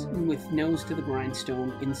the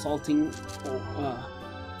grindstone,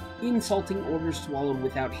 insulting orders swallowed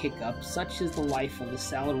without hiccup. Such is the life of the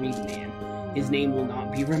salaried man. His name will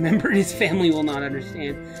not be remembered, his family will not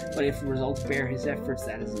understand, but if the results bear his efforts,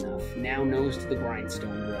 that is enough. Now nose to the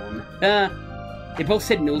grindstone groan. They both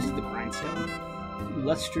said nose to the grindstone.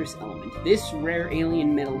 Lustrous element. This rare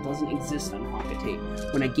alien metal doesn't exist on Hocotate.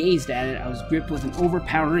 When I gazed at it, I was gripped with an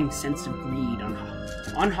overpowering sense of greed.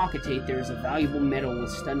 On Hocotate, there is a valuable metal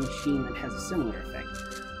with stunning sheen that has a similar effect.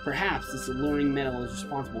 Perhaps this alluring metal is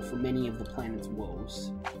responsible for many of the planet's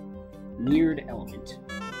woes. Mirrored element.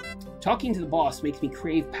 Talking to the boss makes me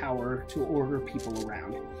crave power to order people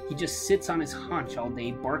around. He just sits on his haunch all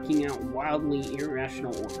day, barking out wildly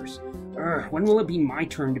irrational orders. When will it be my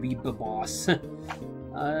turn to be the boss? I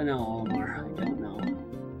don't know, Omar. I don't know.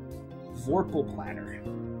 Vorpal platter.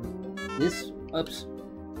 This,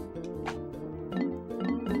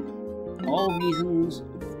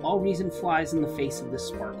 All reason flies in the face of this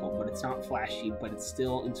sparkle, but it's not flashy, but it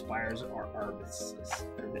still inspires our artists.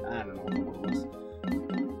 I don't know what it was.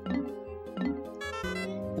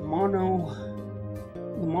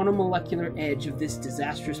 The monomolecular edge of this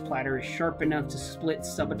disastrous platter is sharp enough to split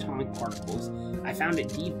subatomic particles. I found it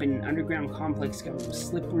deep in an underground complex covered with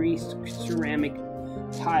slippery ceramic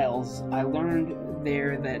tiles. I learned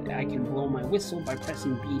there that I can blow my whistle by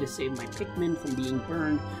pressing B to save my Pikmin from being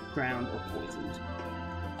burned, drowned, or poisoned.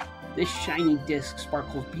 This shiny disc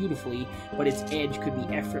sparkles beautifully, but its edge could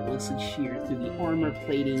be effortlessly sheared through the armor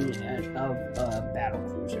plating of a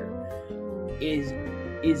battlecruiser.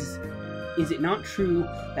 Is it not true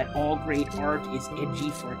that all great art is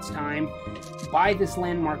edgy for its time? Buy this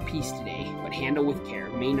landmark piece today, but handle with care.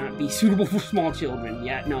 May not be suitable for small children.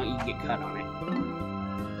 Yeah, no, you get cut on it.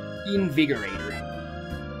 Invigorator.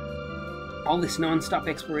 All this non-stop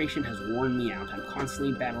exploration has worn me out. I'm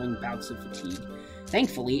constantly battling bouts of fatigue.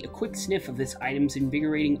 Thankfully, a quick sniff of this item's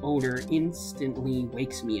invigorating odor instantly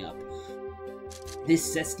wakes me up.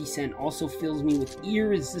 This zesty scent also fills me with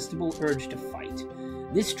irresistible urge to fight.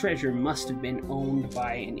 This treasure must have been owned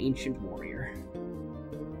by an ancient warrior.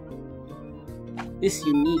 This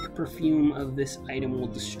unique perfume of this item will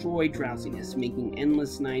destroy drowsiness, making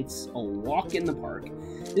endless nights a walk in the park.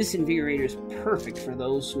 This invigorator is perfect for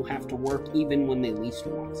those who have to work even when they least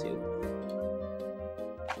want to.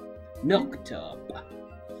 Milk tub.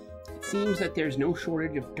 It seems that there's no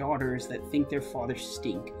shortage of daughters that think their fathers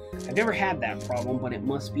stink. I've never had that problem, but it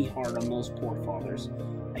must be hard on those poor fathers.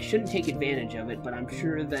 I shouldn't take advantage of it, but I'm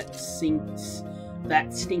sure that stink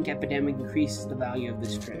epidemic increases the value of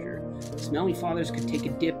this treasure. Smelly fathers could take a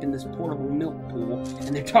dip in this portable milk pool,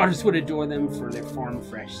 and their daughters would adore them for their farm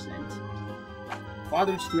fresh scent.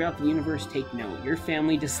 Fathers throughout the universe, take note. Your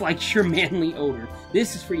family dislikes your manly odor.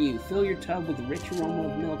 This is for you. Fill your tub with the rich aroma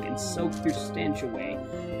of milk and soak your stench away.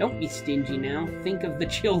 Don't be stingy now. Think of the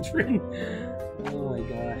children. Oh my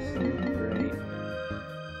gosh. Great.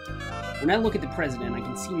 When I look at the president, I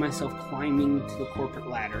can see myself climbing to the corporate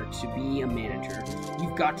ladder to be a manager.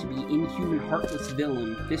 You've got to be inhuman, heartless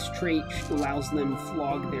villain. This trait allows them to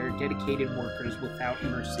flog their dedicated workers without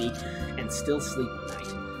mercy and still sleep at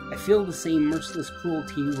night. I feel the same merciless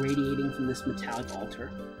cruelty radiating from this metallic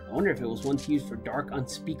altar. I wonder if it was once used for dark,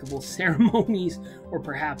 unspeakable ceremonies, or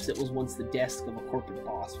perhaps it was once the desk of a corporate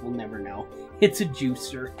boss. We'll never know. It's a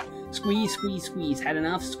juicer. Squeeze, squeeze, squeeze. Had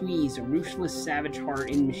enough? Squeeze. A ruthless, savage heart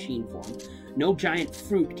in machine form. No giant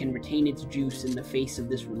fruit can retain its juice in the face of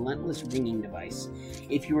this relentless ringing device.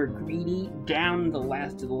 If you are greedy down to the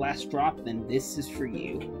last drop, then this is for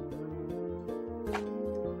you.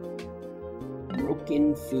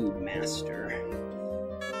 Broken Food Master.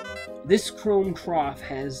 This chrome trough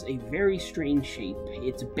has a very strange shape.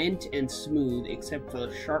 It's bent and smooth except for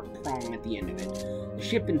the sharp prong at the end of it. The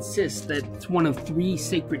ship insists that it's one of 3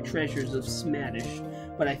 sacred treasures of Smadish,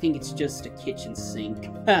 but I think it's just a kitchen sink.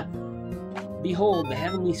 Behold the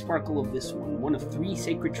heavenly sparkle of this one of 3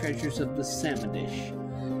 sacred treasures of the Smadish.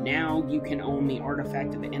 Now you can own the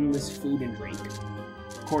artifact of endless food and drink.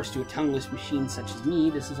 Of course, to a tongueless machine such as me,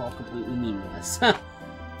 this is all completely meaningless.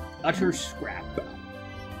 Utter scrap.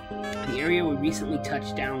 The area we recently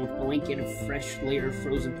touched down with a blanket of fresh layer of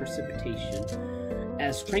frozen precipitation.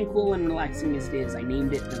 As tranquil and relaxing as it is, I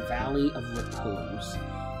named it the Valley of Repose.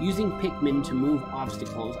 Using Pikmin to move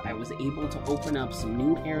obstacles, I was able to open up some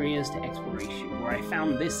new areas to exploration, where I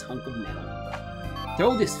found this hunk of metal.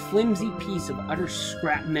 Throw this flimsy piece of utter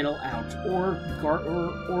scrap metal out,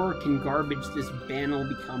 or can garbage this banal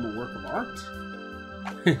become a work of art?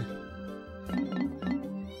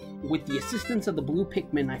 With the assistance of the blue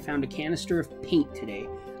Pikmin, I found a canister of paint today.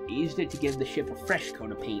 I used it to give the ship a fresh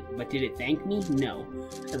coat of paint, but did it thank me? No.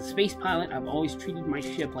 As a space pilot, I've always treated my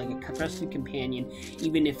ship like a trusted companion,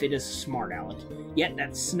 even if it is a smart aleck. Yet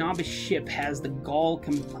that snobbish ship has the gall to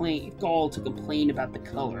complain about the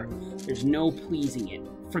color. There's no pleasing it.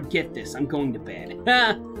 Forget this, I'm going to bed.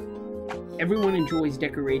 Everyone enjoys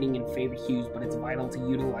decorating in favorite hues, but it's vital to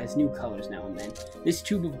utilize new colors now and then. This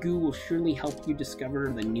tube of goo will surely help you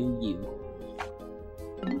discover the new you.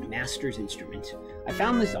 Master's Instrument. I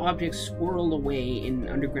found this object squirreled away in an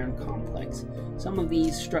underground complex. Some of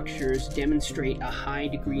these structures demonstrate a high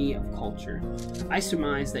degree of culture. I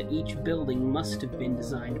surmise that each building must have been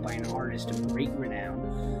designed by an artist of great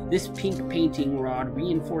renown. This pink painting rod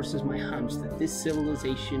reinforces my hunch that this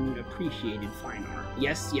civilization appreciated fine art.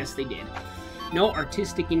 Yes, they did. No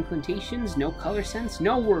artistic inclinations, no color sense,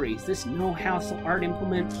 no worries. This no-hassle art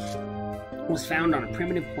implement was found on a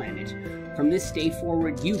primitive planet. From this day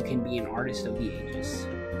forward, you can be an artist of the ages.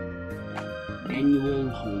 Manual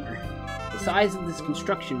Honer. The size of this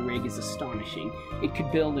construction rig is astonishing. It could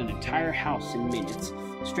build an entire house in minutes.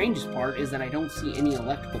 The strangest part is that I don't see any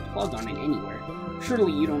electrical plug on it anywhere.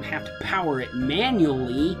 Surely you don't have to power it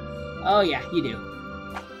manually. Oh yeah, you do.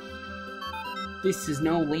 This is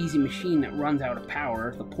no lazy machine that runs out of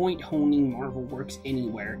power. The point honing marvel works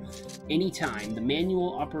anywhere, anytime. The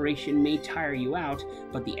manual operation may tire you out,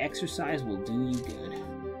 but the exercise will do you good.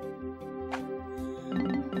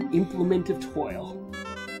 Implement of toil.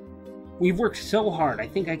 We've worked so hard, I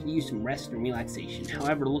think I could use some rest and relaxation.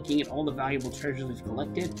 However, looking at all the valuable treasures we've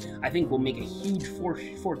collected, I think we'll make a huge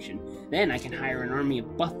fortune. Then I can hire an army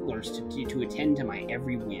of butlers to attend to my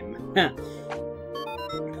every whim.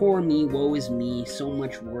 Poor me, woe is me, so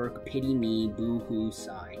much work, pity me, boo-hoo,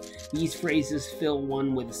 sigh. These phrases fill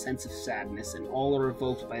one with a sense of sadness, and all are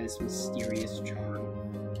evoked by this mysterious charm.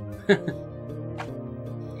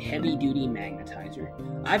 Heavy-duty magnetizer.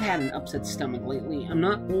 I've had an upset stomach lately. I'm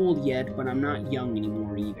not old yet, but I'm not young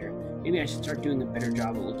anymore either. Maybe I should start doing a better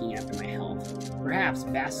job of looking after my health. Perhaps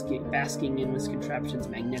basking in this contraption's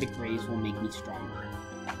magnetic rays will make me stronger.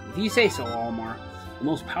 If you say so, Almar. The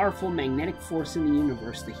most powerful magnetic force in the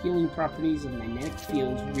universe, the healing properties of magnetic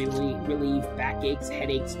fields really relieve backaches,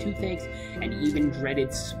 headaches, toothaches, and even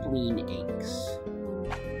dreaded spleen aches.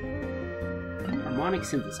 Harmonic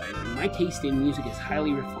synthesizer. My taste in music is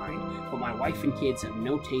highly refined, but my wife and kids have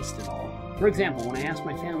no taste at all. For example, when I ask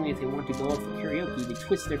my family if they want to go out for karaoke, they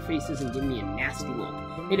twist their faces and give me a nasty look.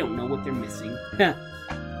 They don't know what they're missing.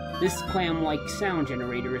 This clam-like sound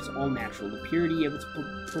generator is all natural. The purity of its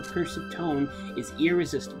percussive tone is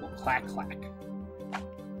irresistible. Clack, clack.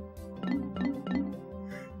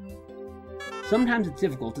 Sometimes it's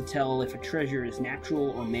difficult to tell if a treasure is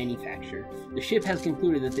natural or manufactured. The ship has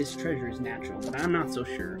concluded that this treasure is natural, but I'm not so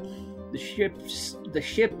sure. The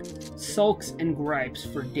ship sulks and gripes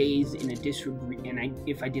for days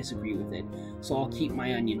if I disagree with it, so I'll keep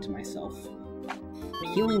my onion to myself.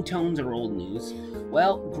 Healing tones are old news.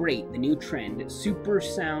 Well, great, the new trend. Super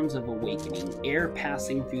sounds of awakening. Air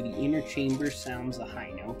passing through the inner chamber sounds a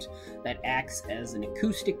high note that acts as an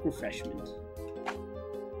acoustic refreshment.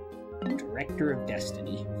 Director of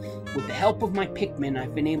Destiny. With the help of my Pikmin,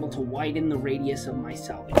 I've been able to widen the radius of my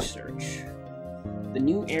salvage search. The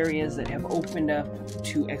new areas that have opened up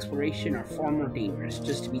to exploration are far more dangerous.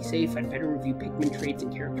 Just to be safe, I'd better review Pikmin traits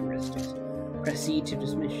and characteristics. Press C to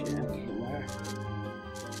dismiss it. Okay, where?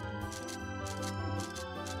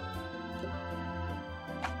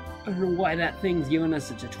 I don't know why that thing's giving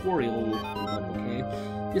us a tutorial, but okay.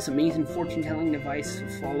 This amazing fortune-telling device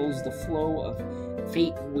follows the flow of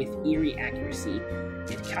fate with eerie accuracy.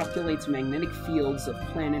 It calculates magnetic fields of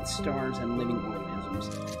planets, stars, and living organisms.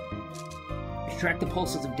 To track the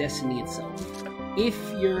pulses of destiny itself. If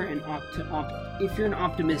you're an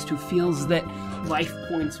optimist who feels that life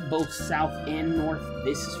points both south and north,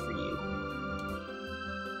 this is for you.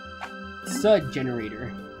 Sud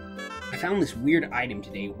generator. I found this weird item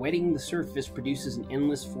today. Wetting the surface produces an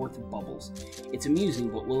endless forth of bubbles. It's amusing,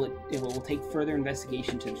 but it will take further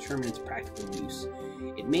investigation to determine its practical use.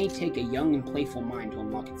 It may take a young and playful mind to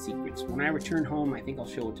unlock its secrets. When I return home, I think I'll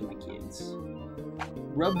show it to my kids.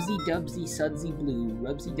 Rubsy dubsy sudsy blue,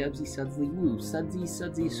 rubsy dubsy sudsy woo, sudsy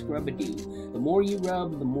sudsy scrub-a-doo. The more you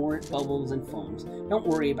rub, the more it bubbles and foams. Don't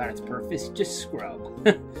worry about its purpose, just scrub.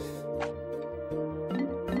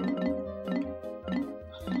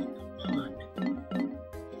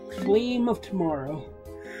 Flame of tomorrow.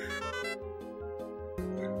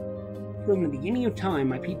 From the beginning of time,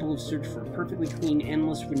 my people have searched for a perfectly clean,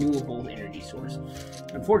 endless, renewable energy source.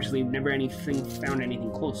 Unfortunately, we've never found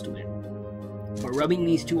anything close to it. But rubbing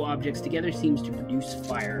these two objects together seems to produce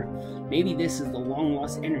fire. Maybe this is the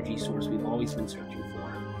long-lost energy source we've always been searching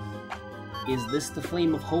for. Is this the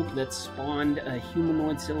flame of hope that spawned a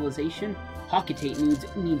humanoid civilization? Hawkitate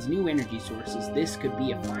needs new energy sources. This could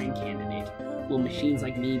be a fine candidate. Will machines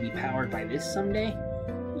like me be powered by this someday?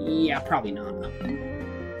 Yeah, probably not.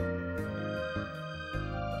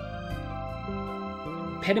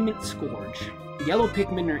 Pediment Scourge. Yellow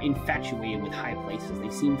Pikmin are infatuated with high places. They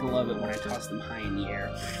seem to love it when I toss them high in the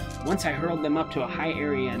air. Once I hurled them up to a high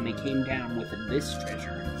area and they came down with this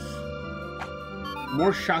treasure.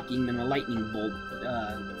 More shocking than a lightning bolt,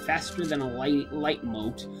 faster than a light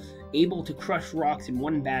mote, able to crush rocks in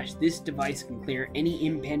one bash, this device can clear any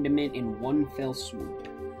impediment in one fell swoop.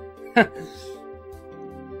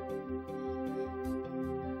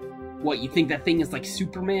 What, you think that thing is like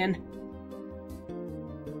Superman?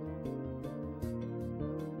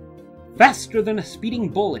 Faster than a speeding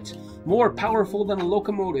bullet, more powerful than a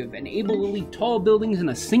locomotive, and able to leap tall buildings in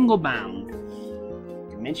a single bound.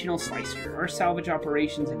 Dimensional Slicer. Our salvage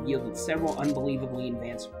operations have yielded several unbelievably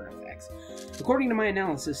advanced artifacts. According to my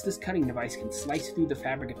analysis, this cutting device can slice through the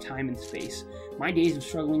fabric of time and space. My days of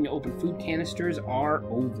struggling to open food canisters are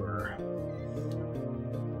over.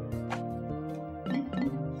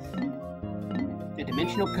 A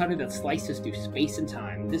dimensional cutter that slices through space and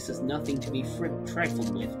time. This is nothing to be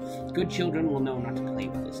trifled with. Good children will know not to play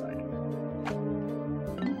with this item.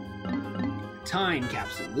 Time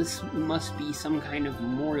capsule. This must be some kind of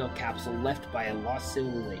memorial capsule left by a lost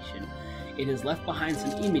civilization. It has left behind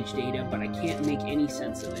some image data, but I can't make any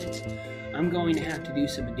sense of it. I'm going to have to do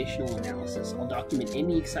some additional analysis. I'll document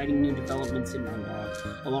any exciting new developments in my log,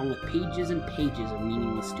 along with pages and pages of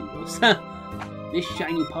meaningless doodles. This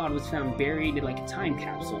shiny pod was found buried like a time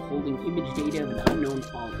capsule, holding image data of an unknown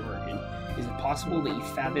origin. Is it possible that you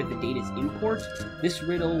fathered the data's import? This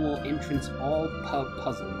riddle will entrance all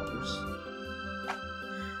puzzle lovers.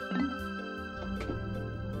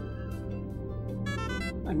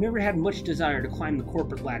 I've never had much desire to climb the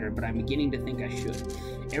corporate ladder, but I'm beginning to think I should.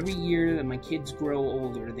 Every year that my kids grow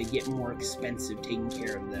older, they get more expensive. Taking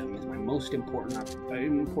care of them is my most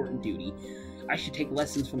important duty. I should take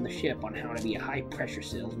lessons from the ship on how to be a high-pressure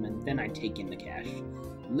salesman, then I'd take in the cash.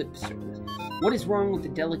 Lip service. What is wrong with the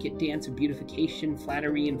delicate dance of beautification,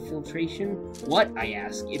 flattery, and filtration? What, I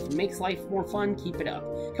ask. If it makes life more fun, keep it up.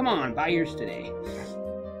 Come on, buy yours today.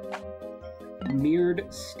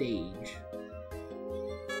 Mirrored stage.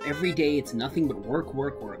 Every day it's nothing but work,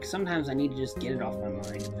 work, work. Sometimes I need to just get it off my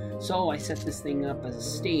mind. So I set this thing up as a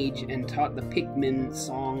stage and taught the Pikmin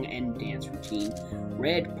song and dance routine.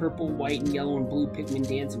 Red, purple, white, and yellow and blue Pikmin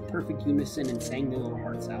dance in perfect unison and sang their little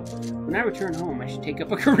hearts out. When I return home, I should take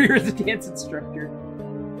up a career as a dance instructor.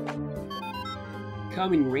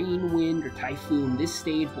 Come in rain, wind, or typhoon, this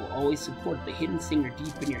stage will always support the hidden singer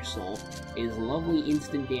deep in your soul. It is a lovely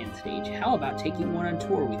instant dance stage. How about taking one on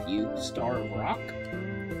tour with you, Star of Rock?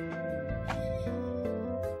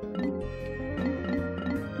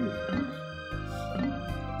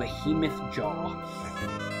 Behemoth Jaw.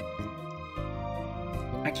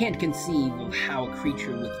 I can't conceive of how a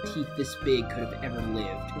creature with teeth this big could have ever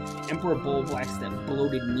lived. Emperor Bulblax's that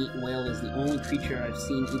bloated meat whale is the only creature I've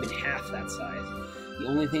seen even half that size. The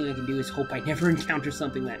only thing I can do is hope I never encounter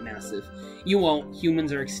something that massive. You won't.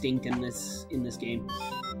 Humans are extinct in this game.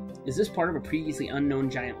 Is this part of a previously unknown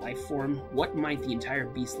giant life form? What might the entire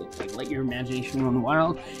beast look like? Let your imagination run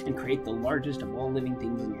wild and create the largest of all living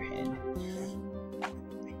things in your head.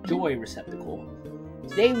 Joy receptacle.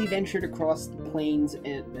 Today we ventured across the plains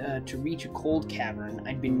to reach a cold cavern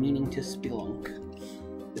I'd been meaning to spelunk.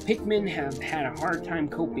 The Pikmin have had a hard time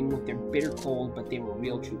coping with their bitter cold, but they were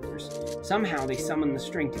real troopers. Somehow they summoned the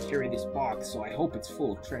strength to carry this box, so I hope it's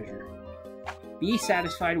full of treasure. Be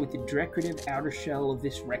satisfied with the decorative outer shell of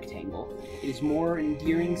this rectangle. It is more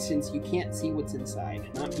endearing since you can't see what's inside.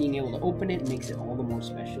 Not being able to open it makes it all the more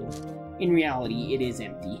special. In reality, it is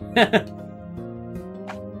empty.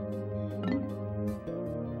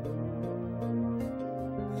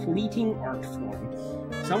 Fleeting art form.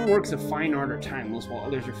 Some works of fine art are timeless, while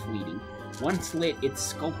others are fleeting. Once lit, its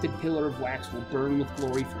sculpted pillar of wax will burn with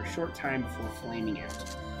glory for a short time before flaming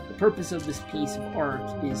out. The purpose of this piece of art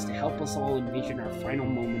is to help us all envision our final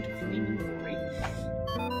moment of flaming glory.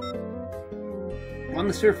 On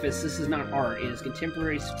the surface, this is not art, it is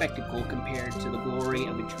contemporary spectacle compared to the glory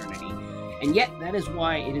of eternity. And yet, that is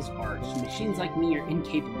why it is art. Machines like me are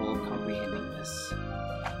incapable of comprehending this.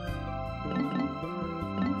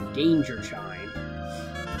 Danger Chime.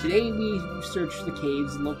 Today we searched the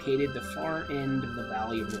caves and located the far end of the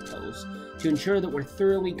Valley of Repose. To ensure that we're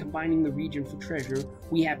thoroughly combining the region for treasure,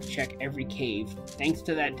 we have to check every cave. Thanks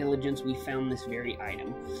to that diligence, we found this very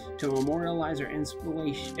item. To memorialize our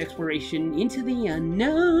exploration into the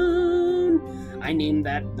unknown, I named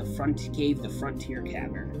that the front cave the Frontier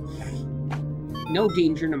Cavern. No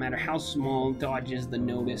danger, no matter how small, dodges the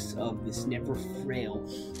notice of this never-frail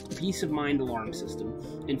peace of mind alarm system.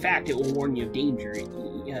 In fact, it will warn you of danger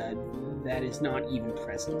that is not even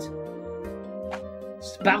present.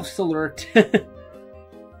 Spouse alert!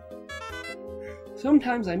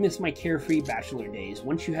 Sometimes I miss my carefree bachelor days.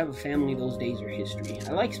 Once you have a family, those days are history.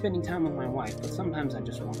 I like spending time with my wife, but sometimes I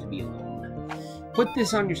just want to be alone. Put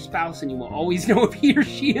this on your spouse and you will always know if he or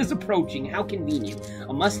she is approaching. How convenient.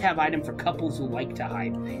 A must-have item for couples who like to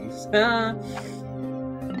hide things.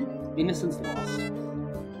 Innocence lost.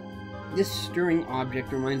 This stirring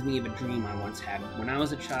object reminds me of a dream I once had. When I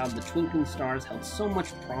was a child, the twinkling stars held so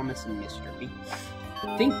much promise and mystery.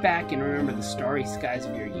 Think back and remember the starry skies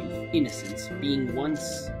of your youth. Innocence, being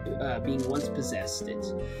once possessed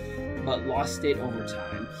it, but lost it over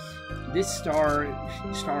time. This star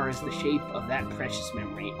is the shape of that precious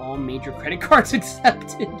memory. All major credit cards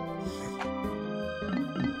accepted.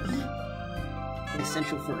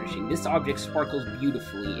 Essential furnishing. This object sparkles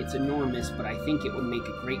beautifully. It's enormous, but I think it would make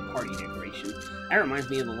a great party decoration. That reminds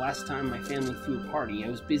me of the last time my family threw a party. I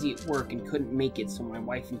was busy at work and couldn't make it, so my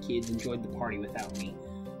wife and kids enjoyed the party without me.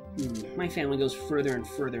 My family goes further and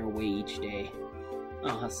further away each day.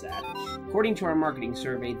 Oh, how sad. According to our marketing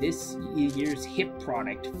survey, this year's hip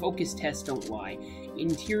product, focus tests don't lie.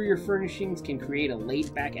 Interior furnishings can create a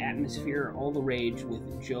laid-back atmosphere, all the rage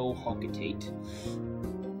with Joe Hawkatate.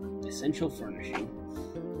 Essential furnishing.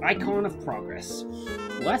 Icon of progress.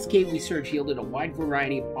 The last cave we searched yielded a wide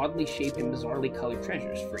variety of oddly shaped and bizarrely colored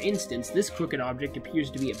treasures. For instance, this crooked object appears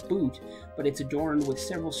to be a boot, but it's adorned with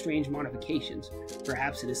several strange modifications.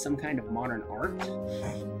 Perhaps it is some kind of modern art?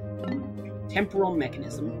 Temporal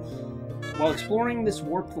mechanism. While exploring this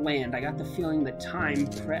warped land, I got the feeling that time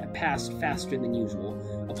passed faster than usual.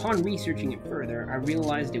 Upon researching it further, I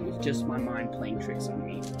realized it was just my mind playing tricks on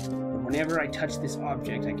me. But whenever I touch this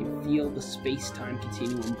object, I can feel the space-time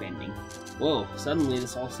continuum bending. Whoa, suddenly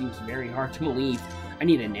this all seems very hard to believe. I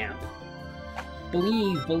need a nap.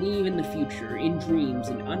 Believe in the future, in dreams,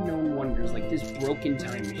 and unknown wonders like this broken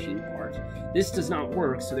time machine part. This does not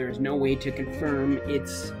work, so there is no way to confirm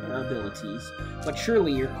its abilities. But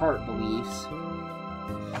surely your heart believes.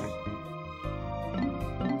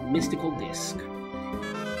 Mystical disc.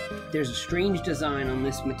 There's a strange design on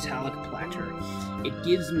this metallic platter. It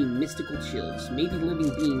gives me mystical chills. Maybe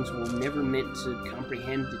living beings were never meant to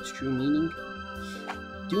comprehend its true meaning.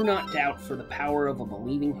 Do not doubt, for the power of a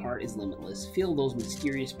believing heart is limitless. Feel those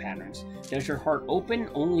mysterious patterns. Does your heart open?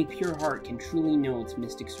 Only pure heart can truly know its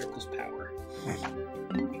mystic circle's power.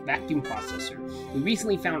 Vacuum processor. We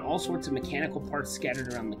recently found all sorts of mechanical parts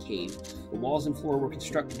scattered around the cave. The walls and floor were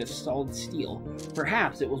constructed of solid steel.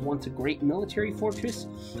 Perhaps it was once a great military fortress.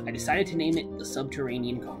 I decided to name it the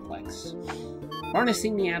Subterranean Complex.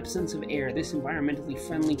 Harnessing the absence of air, this environmentally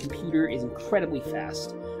friendly computer is incredibly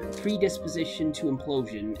fast. Predisposition to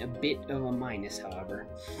implosion, a bit of a minus, however.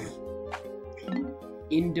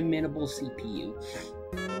 Indomitable CPU.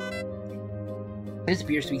 This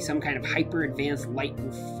appears to be some kind of hyper-advanced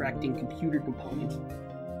light-refracting computer component.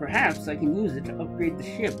 Perhaps I can use it to upgrade the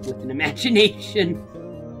ship with an imagination.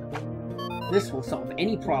 This will solve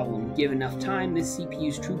any problem. Give enough time, this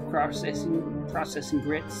CPU's true processing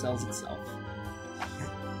grit sells itself.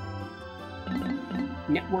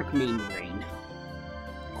 Network main brain.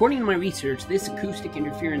 According to my research, this acoustic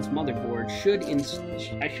interference motherboard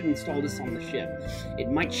I should install this on the ship. It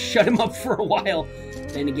might shut him up for a while.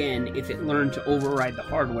 Then again, if it learned to override the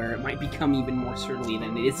hardware, it might become even more surly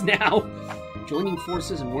than it is now. Joining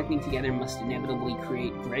forces and working together must inevitably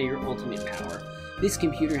create greater ultimate power. This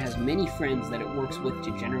computer has many friends that it works with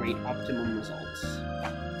to generate optimum results.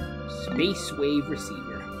 Space Wave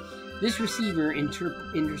Receiver. This receiver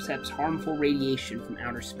intercepts harmful radiation from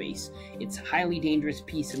outer space. It's a highly dangerous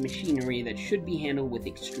piece of machinery that should be handled with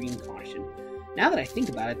extreme caution. Now that I think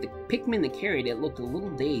about it, the Pikmin that carried it looked a little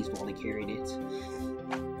dazed while they carried it.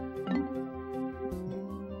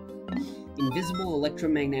 Invisible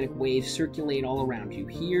electromagnetic waves circulate all around you,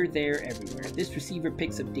 here, there, everywhere. This receiver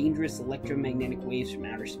picks up dangerous electromagnetic waves from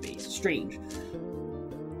outer space. Strange.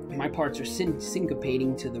 My parts are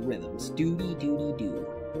syncopating to the rhythms. Doody-doody-doo.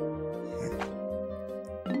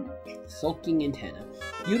 Sulking antenna.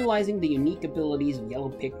 Utilizing the unique abilities of yellow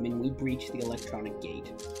Pikmin, we breached the electronic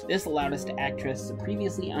gate. This allowed us to access the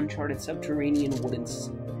previously uncharted subterranean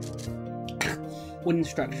wooden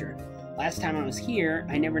structure. Last time I was here,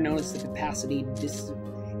 I never noticed the capacity to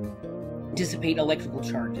dissipate electrical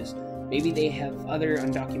charges. Maybe they have other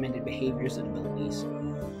undocumented behaviors and abilities.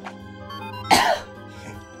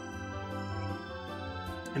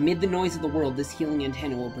 Amid the noise of the world, this healing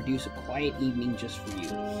antenna will produce a quiet evening just for you.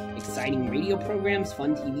 Exciting radio programs,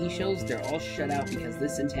 fun TV shows, they're all shut out because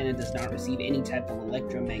this antenna does not receive any type of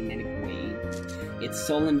electromagnetic wave. Its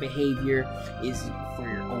sullen behavior is for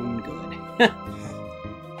your own good.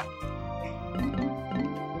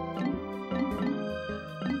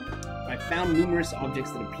 I found numerous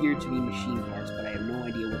objects that appear to be machine parts, but I have no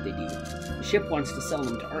idea what they do. The ship wants to sell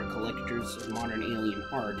them to art collectors of modern alien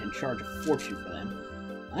art and charge a fortune for them.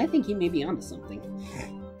 I think he may be onto something.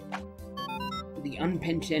 The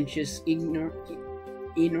unpretentious,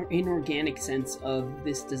 inorganic sense of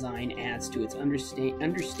this design adds to its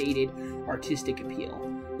understated artistic appeal.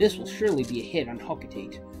 This will surely be a hit on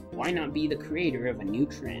Hocketate. Why not be the creator of a new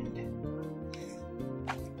trend?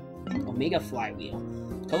 Omega Flywheel.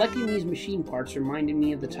 Collecting these machine parts reminded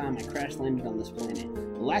me of the time I crash-landed on this planet.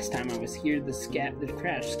 The last time I was here, the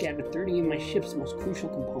crash scattered 30 of my ship's most crucial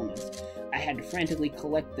components. I had to frantically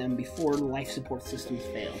collect them before the life support systems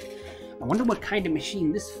failed. I wonder what kind of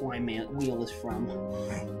machine this flywheel is from.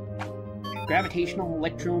 Gravitational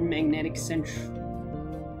electromagnetic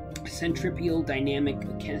centripetal dynamic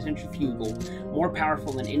centrifugal. More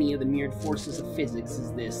powerful than any of the mirrored forces of physics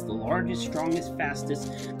is this, the largest, strongest,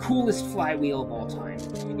 fastest, coolest flywheel of all time.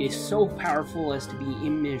 It is so powerful as to be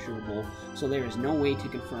immeasurable, so there is no way to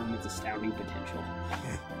confirm its astounding potential.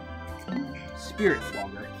 Spirit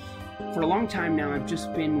Flogger. For a long time now, I've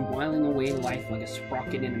just been whiling away life like a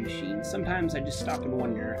sprocket in a machine. Sometimes I just stop and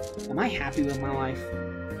wonder, am I happy with my life?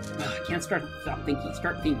 I can't start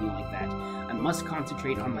thinking like that. I must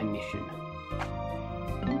concentrate on my mission.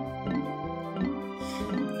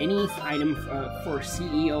 Any item for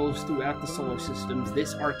CEOs throughout the solar systems,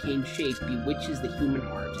 this arcane shape bewitches the human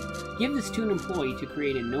heart. Give this to an employee to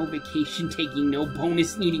create a no vacation taking, no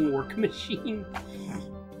bonus needing work machine.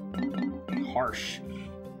 Harsh.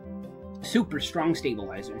 Super strong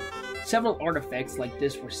stabilizer. Several artifacts like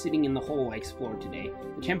this were sitting in the hole I explored today.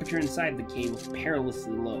 The temperature inside the cave was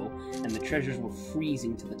perilously low, and the treasures were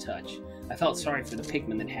freezing to the touch. I felt sorry for the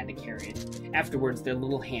Pikmin that had to carry it. Afterwards, their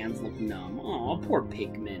little hands looked numb. Aw, poor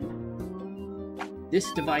Pikmin.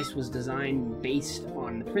 This device was designed based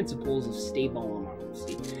on the principles of stable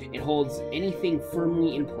democracy. It holds anything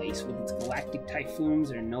firmly in place, with its galactic typhoons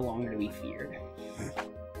that are no longer to be feared.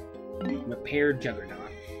 Repair Juggernaut.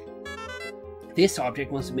 This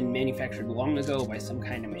object must have been manufactured long ago by some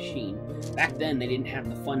kind of machine. Back then, they didn't have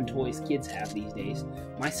the fun toys kids have these days.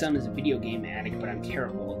 My son is a video game addict, but I'm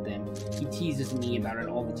terrible at them. He teases me about it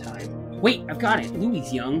all the time. Wait, I've got it!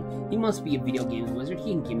 Louie's young. He must be a video game wizard.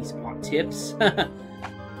 He can give me some hot tips.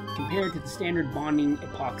 Compared to the standard bonding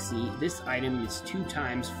epoxy, this item is 2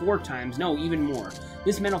 times, 4 times, no, even more.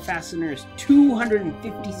 This metal fastener is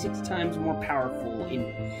 256 times more powerful.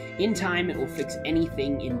 In time, it will fix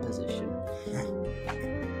anything in position.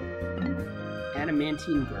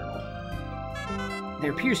 Adamantine Girdle.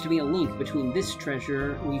 There appears to be a link between this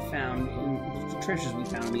treasure we found and the treasures we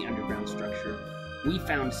found in the underground structure. We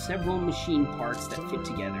found several machine parts that fit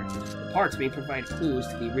together. The parts may provide clues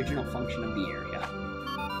to the original function of the area.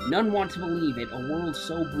 None want to believe it, a world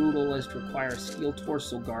so brutal as to require a steel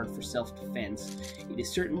torso guard for self-defense. It is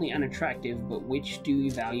certainly unattractive, but which do you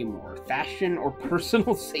value more, fashion or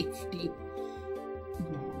personal safety?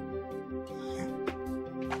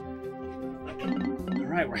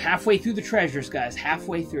 Alright, we're halfway through the treasures, guys.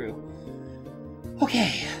 Halfway through.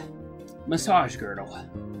 Okay. Massage girdle.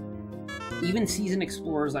 Even seasoned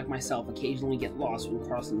explorers like myself occasionally get lost when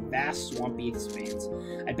crossing vast, swampy expanse.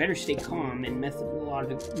 I'd better stay calm and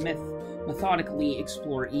methodically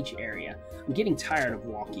explore each area. I'm getting tired of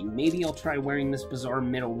walking. Maybe I'll try wearing this bizarre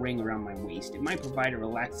metal ring around my waist. It might provide a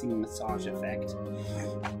relaxing massage effect.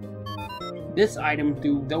 This item,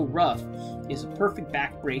 though rough, is a perfect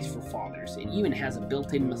back brace for fathers. It even has a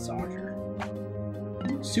built-in massager.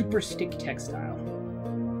 Super Stick Textile.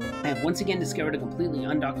 I have once again discovered a completely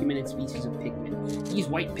undocumented species of Pikmin. These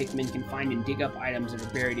white Pikmin can find and dig up items that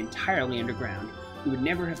are buried entirely underground. We would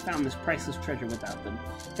never have found this priceless treasure without them.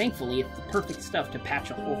 Thankfully, it's the perfect stuff to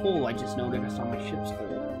patch a hole I just noticed on my ship's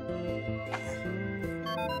hull.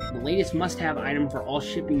 The latest must-have item for all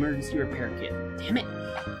ship emergency repair kit. Damn it!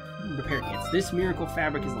 Repair kits. This miracle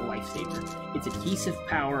fabric is a lifesaver. Its adhesive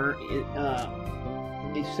power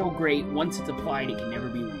is so great, once it's applied, it can never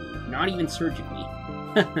be removed. Not even surgically.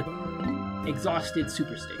 Exhausted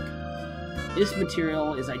Super Stick. This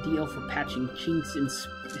material is ideal for patching chinks in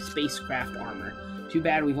spacecraft armor. Too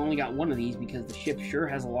bad we've only got one of these because the ship sure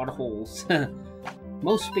has a lot of holes.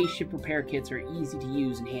 Most spaceship repair kits are easy to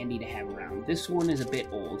use and handy to have around. This one is a bit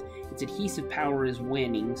old. Its adhesive power is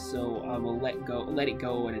waning, so I will let it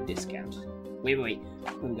go at a discount. Wait.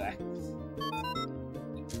 Let me go.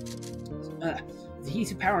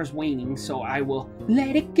 Adhesive power is waning, so I will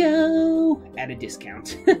let it go at a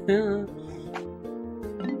discount.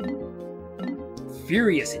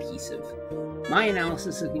 Furious adhesive. My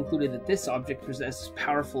analysis has concluded that this object possesses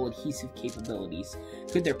powerful adhesive capabilities.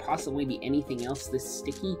 Could there possibly be anything else this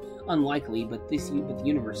sticky? Unlikely, but the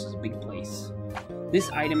universe is a big place. This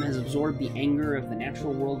item has absorbed the anger of the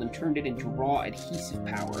natural world and turned it into raw adhesive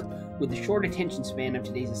power. With the short attention span of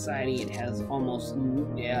today's society, it has almost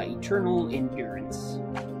eternal endurance.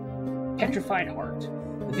 Petrified Heart.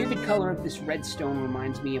 The vivid color of this red stone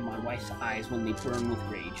reminds me of my wife's eyes when they burn with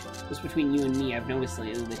rage. Just between you and me, I've noticed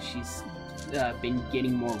lately that she's been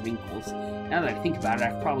getting more wrinkles. Now that I think about it,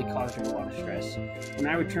 I've probably caused her a lot of stress. When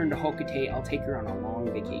I return to Hokate, I'll take her on a long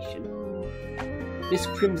vacation. This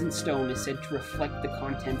crimson stone is said to reflect the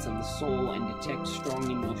contents of the soul and detect strong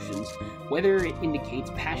emotions. Whether it indicates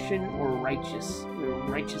passion or righteous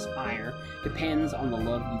ire depends on the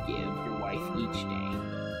love you give your wife each day.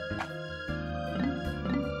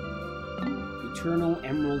 Eternal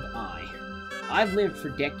Emerald Eye. I've lived for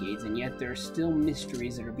decades, and yet there are still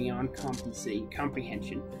mysteries that are beyond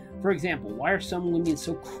comprehension. For example, why are some women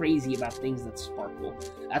so crazy about things that sparkle?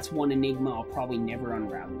 That's one enigma I'll probably never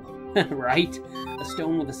unravel. Right? A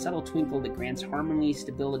stone with a subtle twinkle that grants harmony,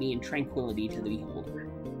 stability, and tranquility to the beholder.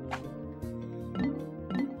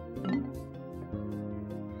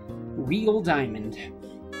 Real Diamond.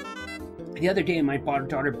 The other day, my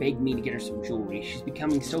daughter begged me to get her some jewelry. She's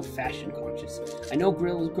becoming so fashion conscious. I know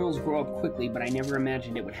girls grow up quickly, but I never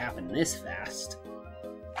imagined it would happen this fast.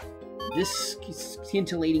 This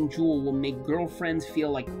scintillating jewel will make girlfriends feel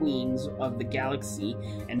like queens of the galaxy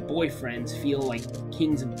and boyfriends feel like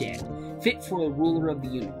kings of death. Fit for a ruler of the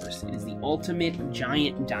universe. It is the ultimate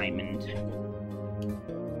giant diamond.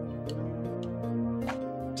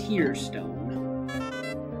 Tear Stone.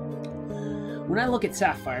 When I look at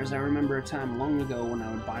sapphires, I remember a time long ago when I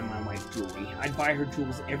would buy my wife jewelry. I'd buy her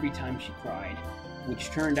jewels every time she cried, which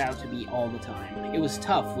turned out to be all the time. It was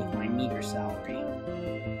tough with my meager salary.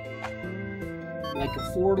 Like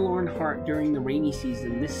a forlorn heart during the rainy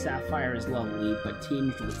season, this sapphire is lovely, but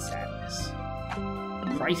tinged with sadness.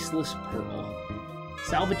 Priceless pearl.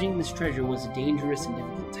 Salvaging this treasure was a dangerous and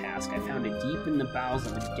difficult task. I found it deep in the bowels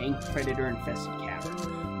of a dank predator-infested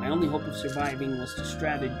cavern. My only hope of surviving was to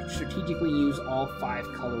strategically use all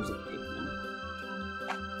 5 colors of Pikmin.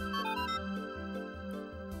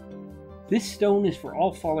 This stone is for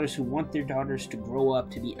all fathers who want their daughters to grow up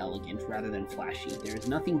to be elegant rather than flashy. There is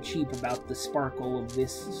nothing cheap about the sparkle of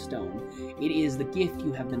this stone. It is the gift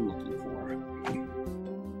you have been looking for.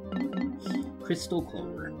 Crystal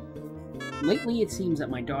Clover. Lately, it seems that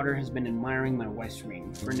my daughter has been admiring my wife's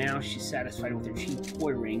ring. For now, she's satisfied with her cheap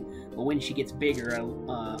toy ring, but when she gets bigger, I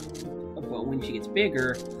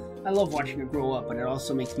love watching her grow up, but it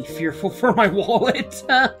also makes me fearful for my wallet.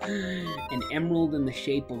 An emerald in the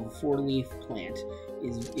shape of a 4-leaf plant.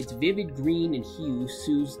 Its vivid green and hue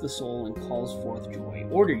soothes the soul and calls forth joy.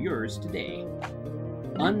 Order yours today.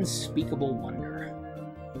 Unspeakable wonder.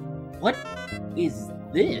 What is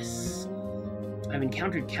this? I've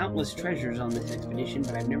encountered countless treasures on this expedition,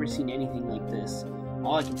 but I've never seen anything like this.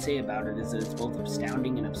 All I can say about it is that it's both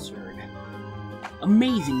astounding and absurd.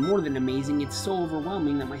 Amazing! More than amazing, it's so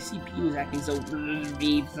overwhelming that my CPU is acting so...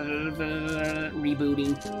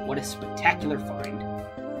 rebooting. What a spectacular find.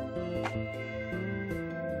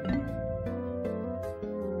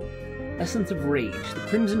 Essence of Rage. The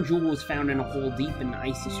crimson jewel was found in a hole deep in the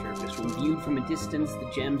icy surface. When viewed from a distance,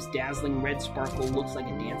 the gem's dazzling red sparkle looks like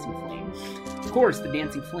a dancing flame. Of course, the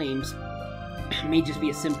dancing flames may just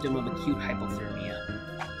be a symptom of acute hypothermia.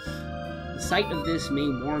 The sight of this may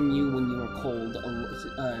warm you when you are cold,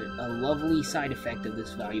 a lovely side effect of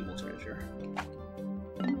this valuable treasure.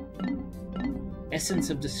 Essence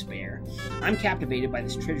of Despair. I'm captivated by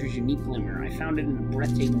this treasure's unique glimmer. I found it in a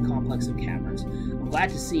breathtaking complex of caverns. I'm glad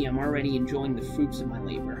to see I'm already enjoying the fruits of my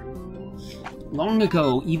labor. Long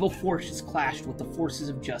ago, evil forces clashed with the forces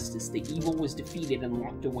of justice. The evil was defeated and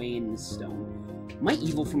locked away in this stone. Am I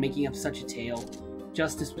evil for making up such a tale?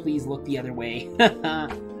 Justice, please look the other way.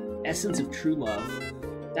 Essence of True Love.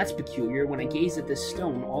 That's peculiar. When I gaze at this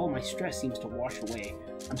stone, all my stress seems to wash away.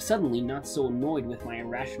 I'm suddenly not so annoyed with my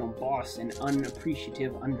irrational boss and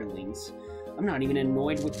unappreciative underlings. I'm not even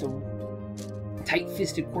annoyed with the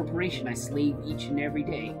tight-fisted corporation I slave each and every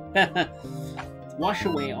day. Wash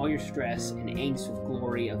away all your stress and angst with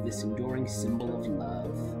glory of this enduring symbol of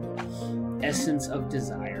love. Essence of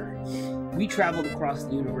Desire. We traveled across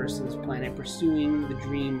the universe to this planet pursuing the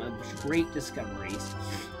dream of great discoveries.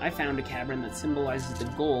 I found a cavern that symbolizes the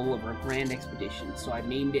goal of our grand expedition, so I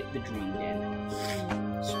named it the Dream Den.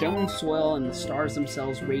 Stone soil and the stars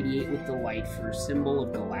themselves radiate with the light for a symbol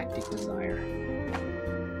of galactic desire.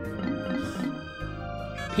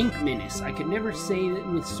 PIKMIN. I could never say that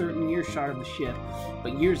with certain earshot of the ship,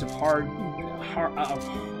 but years of hard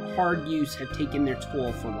use have taken their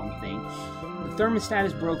toll for one thing. The thermostat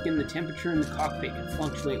is broken, the temperature in the cockpit can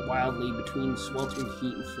fluctuate wildly between sweltering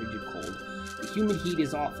heat and frigid cold. The humid heat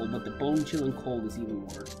is awful, but the bone-chilling cold is even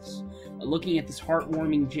worse. But looking at this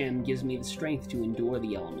heartwarming gem gives me the strength to endure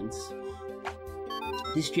the elements.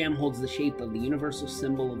 This gem holds the shape of the universal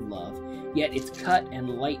symbol of love, yet its cut and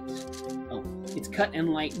light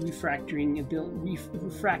refracting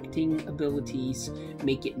abilities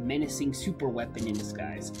make it menacing super weapon in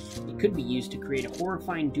disguise. It could be used to create a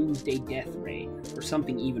horrifying doomsday death ray, or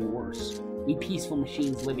something even worse. We peaceful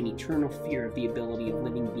machines live in eternal fear of the ability of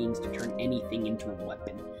living beings to turn anything into a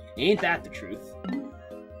weapon. Ain't that the truth?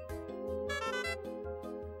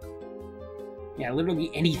 Yeah, literally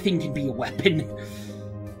anything can be a weapon.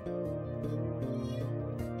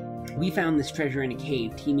 We found this treasure in a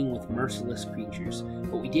cave teeming with merciless creatures,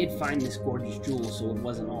 but we did find this gorgeous jewel, so it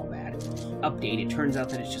wasn't all bad. Update, it turns out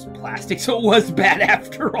that it's just plastic, so it was bad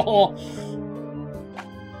after all.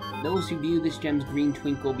 Those who view this gem's green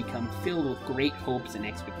twinkle become filled with great hopes and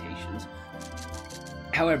expectations.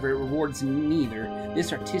 However, it rewards neither.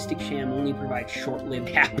 This artistic sham only provides short-lived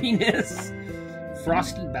happiness.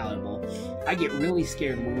 Frosty Valuable. I get really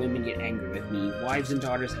scared when women get angry with me. Wives and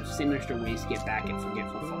daughters have sinister ways to get back at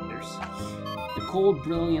forgetful fathers. The cold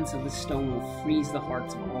brilliance of this stone will freeze the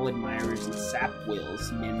hearts of all admirers and sap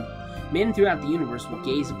wills. Men throughout the universe will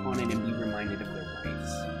gaze upon it and be reminded of their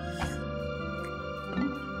wives.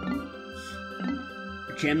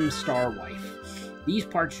 Gem Star Wife. These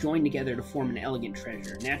parts join together to form an elegant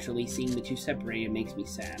treasure. Naturally, seeing the two separated makes me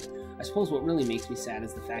sad. I suppose what really makes me sad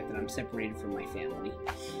is the fact that I'm separated from my family.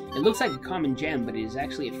 It looks like a common gem, but it is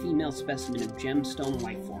actually a female specimen of gemstone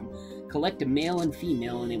lifeform. Collect a male and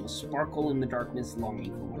female, and they will sparkle in the darkness,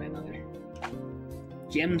 longing for one another.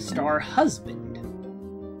 Gemstar Husband.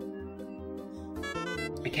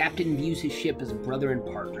 A captain views his ship as a brother and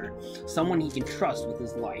partner, someone he can trust with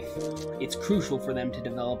his life. It's crucial for them to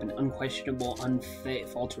develop an unquestionable,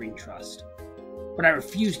 unfaltering trust. But I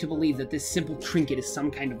refuse to believe that this simple trinket is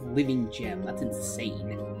some kind of living gem. That's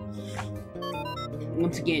insane.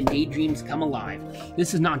 Once again, daydreams come alive.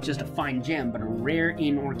 This is not just a fine gem, but a rare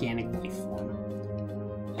inorganic life form.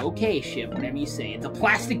 Okay, ship, whatever you say. It's a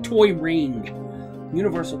plastic toy ring.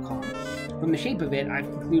 Universal comm. From the shape of it,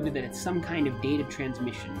 I've concluded that it's some kind of data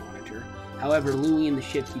transmission monitor. However, Louie and the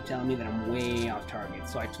ship keep telling me that I'm way off target,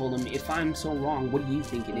 so I told him, if I'm so wrong, what do you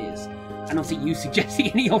think it is? I don't see you suggesting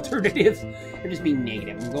any alternatives. They're just being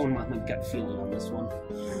negative. I'm going with my gut feeling on this one.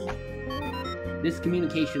 This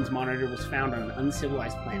communications monitor was found on an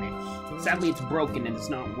uncivilized planet. Sadly, it's broken and does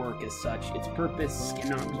not work as such. Its purpose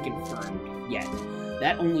cannot be confirmed yet.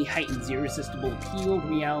 That only heightens irresistible appeal,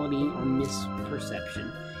 reality, or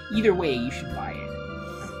misperception. Either way, you should buy it.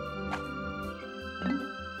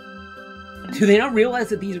 Do they not realize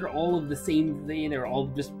that these are all of the same thing? They're all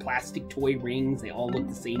just plastic toy rings. They all look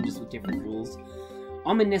the same, just with different rules.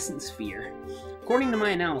 Omniscient sphere. According to my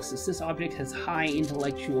analysis, this object has high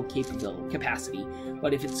intellectual capacity,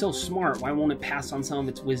 but if it's so smart, why won't it pass on some of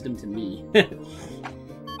its wisdom to me?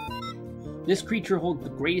 This creature holds the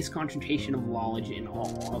greatest concentration of knowledge in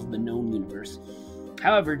all of the known universe.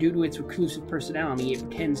 However, due to its reclusive personality, it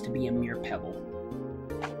pretends to be a mere pebble.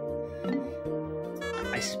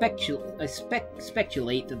 I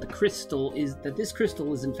speculate that this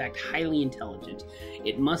crystal is in fact highly intelligent.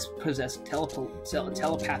 It must possess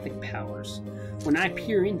telepathic powers. When I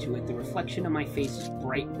peer into it, the reflection of my face is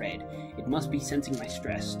bright red. It must be sensing my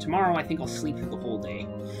stress. Tomorrow, I think I'll sleep through the whole day.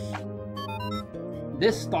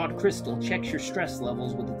 This thought crystal checks your stress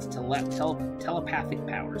levels with its telepathic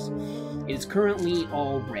powers. It is currently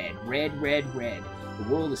all red. Red, red, red. The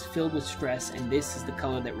world is filled with stress, and this is the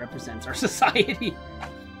color that represents our society.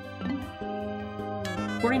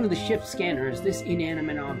 According to the ship's scanners, this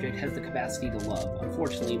inanimate object has the capacity to love.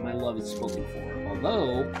 Unfortunately, my love is spoken for.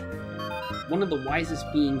 Although one of the wisest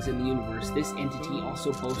beings in the universe, this entity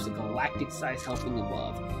also boasts a galactic-sized helping of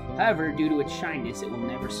love. However, due to its shyness, it will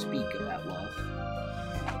never speak of that love.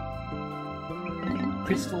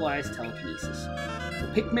 Crystallized telekinesis. The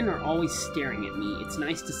Pikmin are always staring at me. It's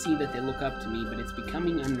nice to see that they look up to me, but it's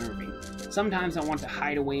becoming unnerving. Sometimes I want to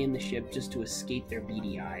hide away in the ship just to escape their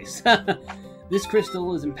beady eyes. This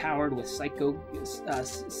crystal is empowered with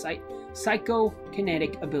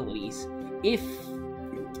psychokinetic abilities. If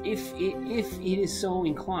it is so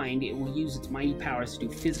inclined, it will use its mighty powers to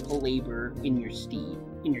do physical labor in your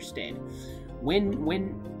stead.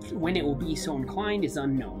 When it will be so inclined is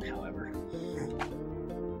unknown, however.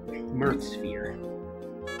 Mirth Sphere.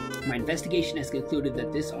 My investigation has concluded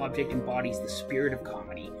that this object embodies the spirit of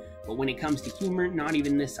comedy, but when it comes to humor, not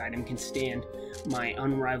even this item can stand my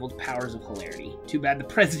unrivaled powers of hilarity. Too bad the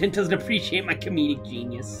president doesn't appreciate my comedic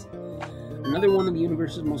genius. Another one of the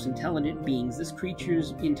universe's most intelligent beings, this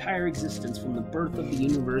creature's entire existence from the birth of the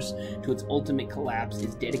universe to its ultimate collapse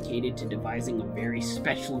is dedicated to devising a very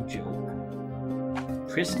special joke.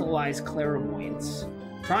 Crystallized clairvoyance.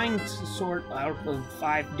 Trying to sort out the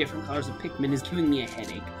 5 different colors of Pikmin is giving me a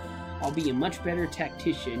headache. I'll be a much better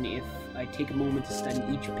tactician if I take a moment to study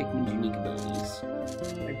each Pikmin's unique abilities.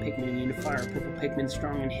 Red Pikmin immune to fire, purple Pikmin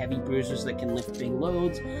strong and heavy bruisers that can lift big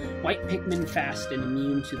loads, white Pikmin fast and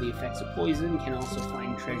immune to the effects of poison, can also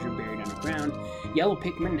find treasure buried underground, yellow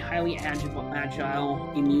Pikmin highly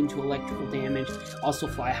agile, immune to electrical damage, also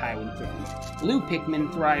fly high when thrown. Blue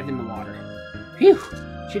Pikmin thrive in the water. Phew!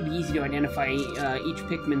 Should be easy to identify each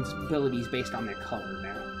Pikmin's abilities based on their color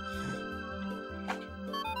now.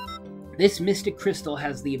 This mystic crystal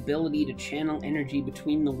has the ability to channel energy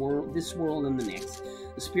between this world and the next.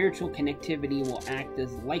 The spiritual connectivity will act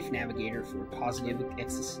as life navigator for a positive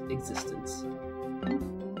existence.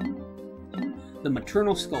 The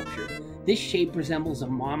maternal sculpture. This shape resembles a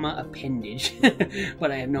mama appendage,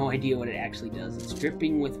 but I have no idea what it actually does. It's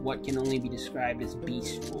dripping with what can only be described as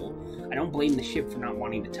beast drool. I don't blame the ship for not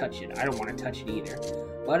wanting to touch it. I don't want to touch it either.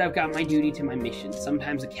 But I've got my duty to my mission.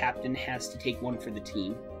 Sometimes a captain has to take one for the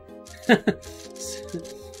team.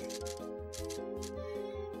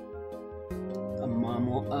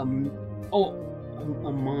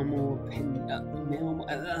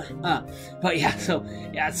 But yeah,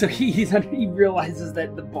 so he realizes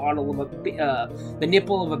that the bottle of the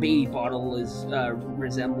nipple of a baby bottle is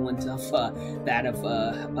resemblant of that of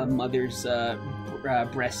a mother's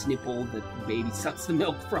breast nipple that the baby sucks the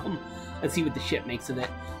milk from. Let's see what the ship makes of it.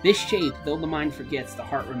 This shape, though the mind forgets, the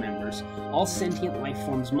heart remembers. All sentient life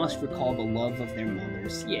forms must recall the love of their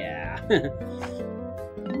mothers. Yeah.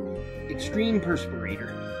 Extreme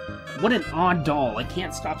Perspirator. What an odd doll. I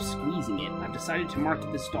can't stop squeezing it. I've decided to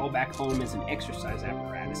market this doll back home as an exercise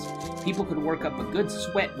apparatus. People could work up a good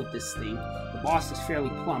sweat with this thing. The boss is fairly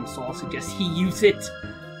plump, so I'll suggest he use it.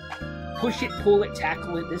 Push it, pull it,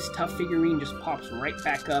 tackle it. This tough figurine just pops right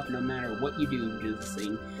back up no matter what you do to this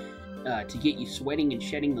thing. To get you sweating and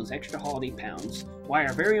shedding those extra holiday pounds. Why,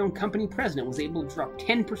 our very own company president was able to drop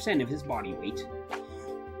 10% of his body weight.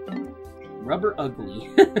 Rubber Ugly.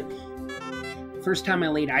 First time I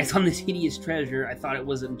laid eyes on this hideous treasure, I thought it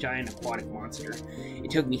was a giant aquatic monster. It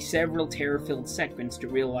took me several terror-filled seconds to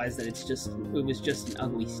realize that it was just an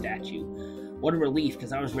ugly statue. What a relief,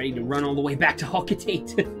 because I was ready to run all the way back to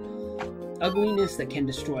Hawketate. Ugliness that can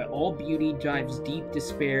destroy all beauty drives deep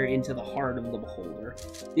despair into the heart of the beholder.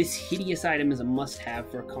 This hideous item is a must-have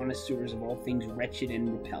for connoisseurs of all things wretched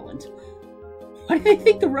and repellent. Why do they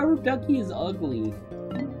think the rubber ducky is ugly?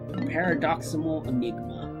 Paradoxical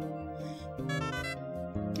enigma.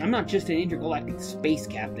 I'm not just an intergalactic space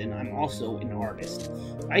captain, I'm also an artist.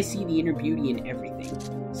 I see the inner beauty in everything.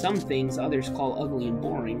 Some things others call ugly and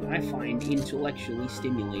boring, I find intellectually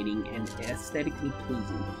stimulating and aesthetically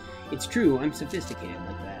pleasing. It's true, I'm sophisticated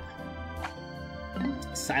like that.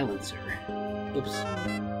 Silencer. Oops.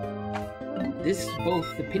 This is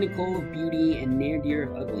both the pinnacle of beauty and near-dear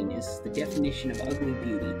of ugliness, the definition of ugly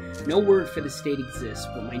beauty. No word for the state exists,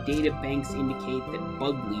 but my data banks indicate that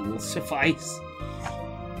bugly will suffice.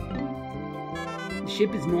 The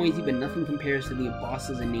ship is noisy, but nothing compares to the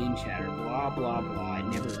boss's inane chatter. Blah, blah, blah. It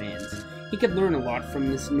never ends. He could learn a lot from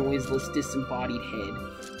this noiseless, disembodied head.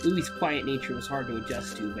 Louie's quiet nature was hard to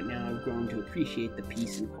adjust to, but now I've grown to appreciate the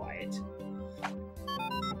peace and quiet.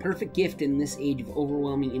 A perfect gift in this age of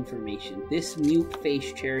overwhelming information. This mute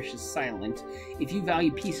face cherishes silence. If you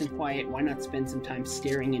value peace and quiet, why not spend some time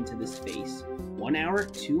staring into this face? 1 hour?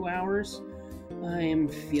 2 hours? I am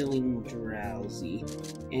feeling drowsy.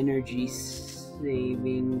 Energy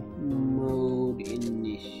saving mode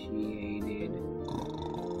initiated.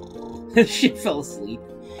 The ship fell asleep.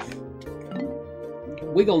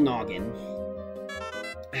 Wiggle Noggin.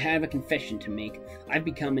 I have a confession to make. I've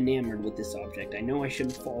become enamored with this object. I know I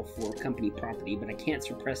shouldn't fall for company property, but I can't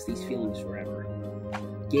suppress these feelings forever.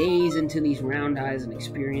 Gaze into these round eyes and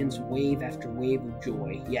experience wave after wave of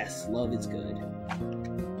joy. Yes, love is good.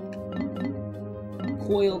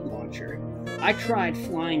 Coiled Launcher. I tried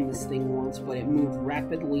flying this thing once, but it moved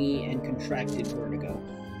rapidly and contracted vertigo.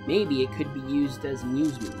 Maybe it could be used as an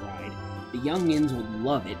amusement ride. The youngins would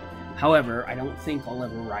love it. However, I don't think I'll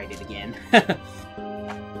ever ride it again.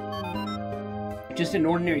 Just an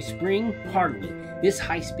ordinary spring? Hardly. This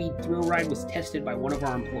high-speed thrill ride was tested by one of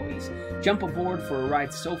our employees. Jump aboard for a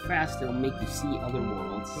ride so fast it'll make you see other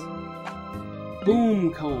worlds.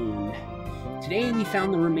 Boom Cone. Today we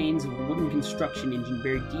found the remains of a wooden construction engine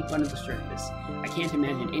buried deep under the surface. I can't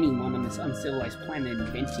imagine anyone on this uncivilized planet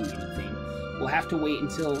inventing anything. We'll have to wait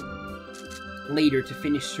until later to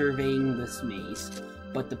finish surveying this maze.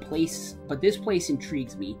 But this place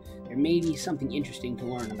intrigues me. There may be something interesting to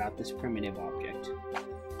learn about this primitive object.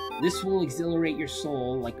 This will exhilarate your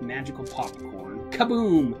soul like magical popcorn.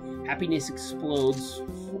 Kaboom! Happiness explodes,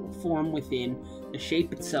 form within. The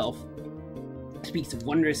shape itself speaks of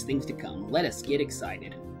wondrous things to come. Let us get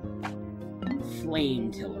excited.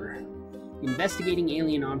 Flame Tiller. Investigating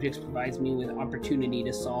alien objects provides me with opportunity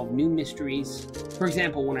to solve new mysteries. For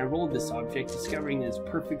example, when I rolled this object, discovering that it's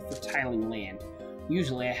perfect for tiling land.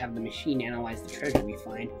 Usually I have the machine analyze the treasure we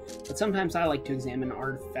find, but sometimes I like to examine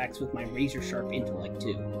artifacts with my razor-sharp intellect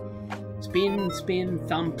too. Spin, spin,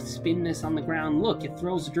 thump, spin this on the ground. Look, it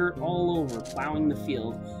throws dirt all over, plowing the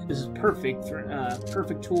field. This is perfect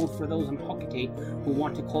tool for those on Hawketate who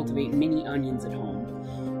want to cultivate mini onions at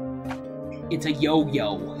home. It's a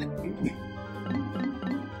yo-yo.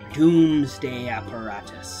 Doomsday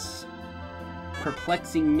apparatus.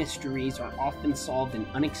 Perplexing mysteries are often solved in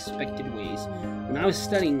unexpected ways. When I was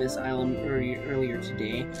studying this island earlier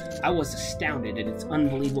today, I was astounded at its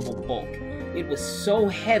unbelievable bulk. It was so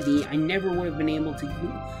heavy, I never would have been able to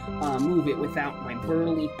move it without my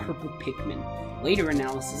burly purple Pikmin. Later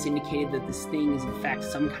analysis indicated that this thing is in fact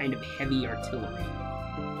some kind of heavy artillery.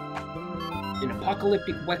 An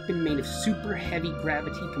apocalyptic weapon made of super heavy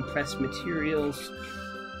gravity compressed materials.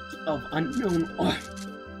 of unknown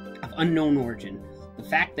origin. The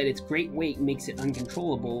fact that its great weight makes it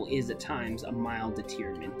uncontrollable is at times a mild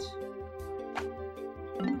deterrent.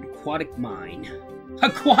 Aquatic mine.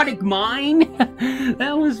 Aquatic mine?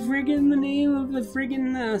 That was friggin' the name of the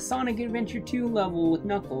friggin' Sonic Adventure 2 level with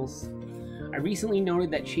Knuckles. I recently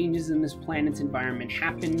noted that changes in this planet's environment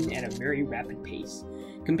happen at a very rapid pace.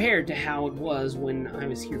 Compared to how it was when I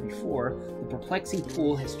was here before, the perplexing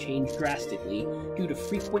pool has changed drastically. Due to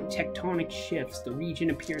frequent tectonic shifts, the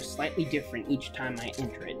region appears slightly different each time I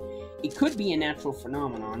enter it. It could be a natural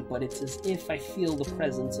phenomenon, but it's as if I feel the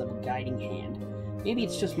presence of a guiding hand. Maybe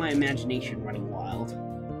it's just my imagination running wild.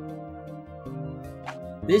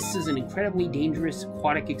 This is an incredibly dangerous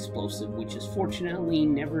aquatic explosive, which is fortunately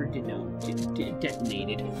never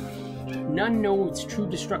detonated. None know its true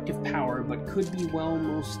destructive power, but could be well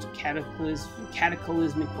most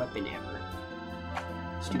cataclysmic weapon ever.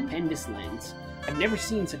 Stupendous lens. I've never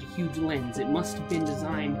seen such a huge lens. It must have been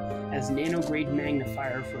designed as nanograde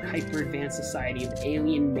magnifier for hyper-advanced society of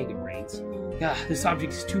alien megabrains. This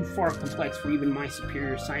object is too far complex for even my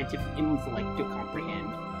superior scientific intellect to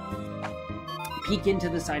comprehend. Peek into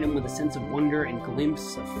this item with a sense of wonder and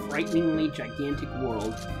glimpse a frighteningly gigantic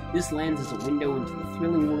world. This lens is a window into the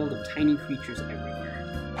thrilling world of tiny creatures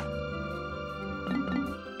everywhere.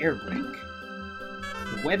 Air break.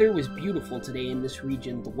 The weather was beautiful today in this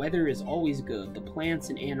region. The weather is always good. The plants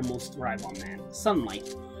and animals thrive on that.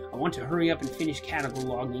 Sunlight. I want to hurry up and finish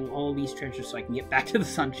cataloging all these treasures so I can get back to the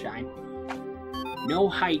sunshine. No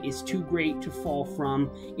height is too great to fall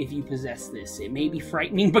from if you possess this. It may be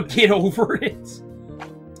frightening, but get over it.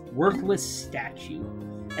 Worthless statue.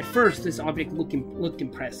 At first, this object looked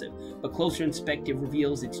impressive, but closer inspection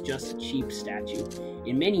reveals it's just a cheap statue.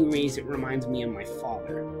 In many ways, it reminds me of my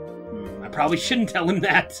father. I probably shouldn't tell him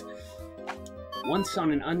that. Once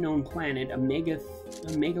on an unknown planet, a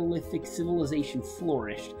megalithic civilization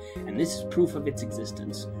flourished, and this is proof of its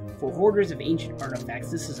existence. For hoarders of ancient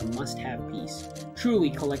artifacts, this is a must-have piece. Truly,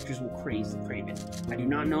 collectors will crave it. I do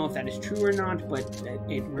not know if that is true or not, but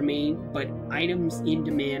items in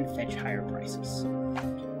demand fetch higher prices.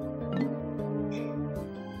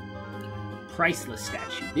 Priceless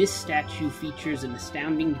statue. This statue features an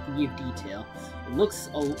astounding degree of detail. It looks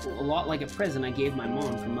a lot like a present I gave my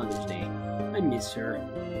mom for Mother's Day. I miss her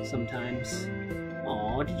sometimes.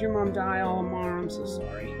 Aw, did your mom die, Olimar? I'm so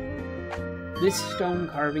sorry. This stone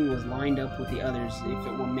carving was lined up with the others if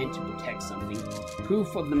it were meant to protect something.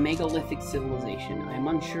 Proof of the megalithic civilization. I am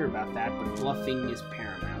unsure about that, but bluffing is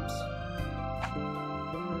paramount.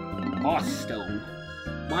 Boss stone.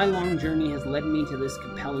 My long journey has led me to this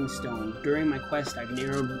compelling stone. During my quest, I've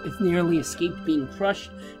nearly escaped being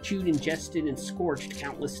crushed, chewed, ingested, and scorched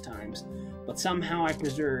countless times. But somehow I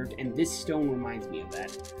persevered, and this stone reminds me of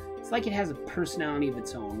that. It's like it has a personality of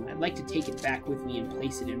its own. I'd like to take it back with me and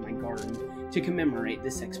place it in my garden to commemorate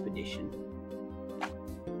this expedition.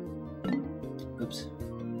 Oops.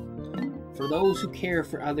 For those who care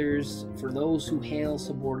for others, for those who hail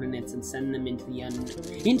subordinates and send them into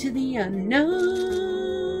the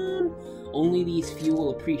unknown, only these few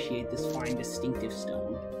will appreciate this fine, distinctive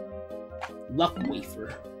stone. Luck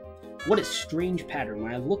wafer. What a strange pattern.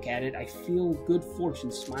 When I look at it, I feel good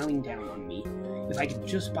fortune smiling down on me. If I could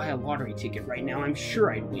just buy a lottery ticket right now, I'm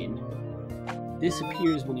sure I'd win. This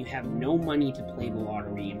appears when you have no money to play the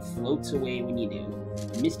lottery and floats away when you do.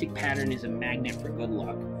 The mystic pattern is a magnet for good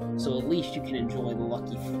luck, so at least you can enjoy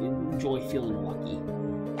feeling lucky.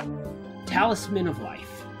 Talisman of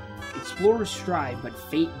life. Explorers strive, but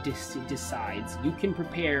fate decides. You can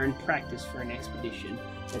prepare and practice for an expedition,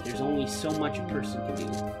 but there's only so much a person can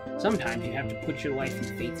do. Sometimes you have to put your life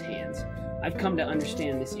in fate's hands. I've come to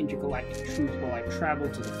understand this intergalactic truth while I've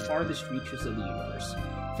traveled to the farthest reaches of the universe.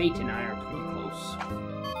 Fate and I are pretty close.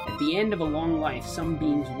 At the end of a long life, some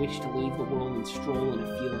beings wish to leave the world and stroll in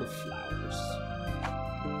a field of flowers.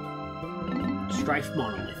 Strife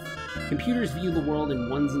monolith. Computers view the world in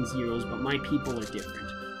ones and zeros, but my people are different.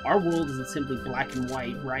 Our world isn't simply black and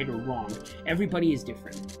white, right or wrong. Everybody is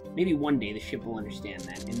different. Maybe one day the ship will understand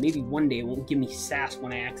that, and maybe one day it won't give me sass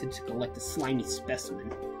when I ask it to collect a slimy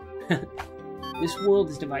specimen. This world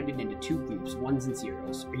is divided into two groups, ones and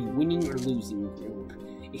zeros. Are you winning or losing group?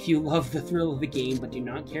 If you love the thrill of the game but do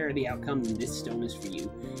not care the outcome, then this stone is for you.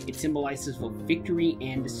 It symbolizes both victory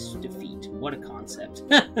and defeat. What a concept.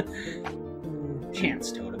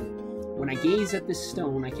 Chance totem. When I gaze at this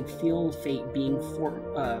stone, I can feel fate being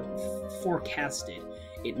forecasted.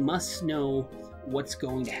 It must know what's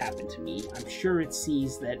going to happen to me. I'm sure it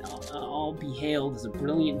sees that I'll be hailed as a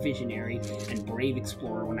brilliant visionary and brave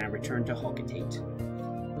explorer when I return to Hulkatate.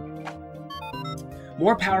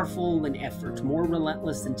 More powerful than effort, more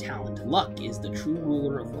relentless than talent, luck is the true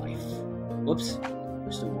ruler of life. Whoops,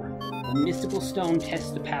 there's some more. The mystical stone tests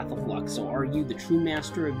the path of luck, so are you the true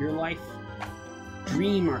master of your life?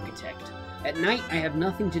 Dream architect. At night, I have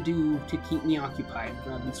nothing to do to keep me occupied.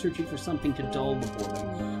 I've been searching for something to dull the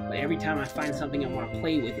boredom, but every time I find something I want to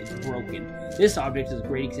play with, it's broken. This object is a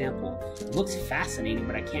great example. It looks fascinating,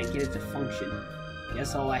 but I can't get it to function.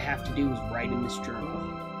 Guess all I have to do is write in this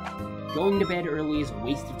journal. Going to bed early is a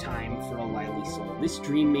waste of time for a lively soul. This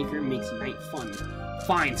dream maker makes night fun.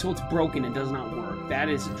 Fine, so it's broken and does not work. That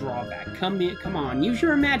is a drawback. Come on, use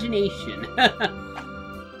your imagination.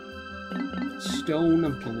 Stone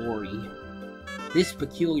of Glory. This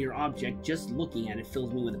peculiar object, just looking at it,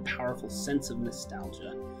 fills me with a powerful sense of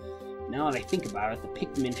nostalgia. Now that I think about it, the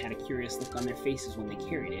Pikmin had a curious look on their faces when they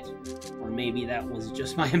carried it. Or maybe that was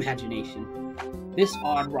just my imagination. This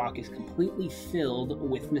odd rock is completely filled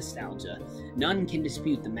with nostalgia. None can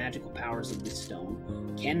dispute the magical powers of this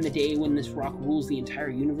stone. Can the day when this rock rules the entire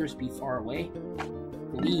universe be far away?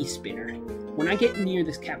 Lee Spinner. When I get near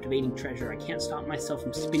this captivating treasure, I can't stop myself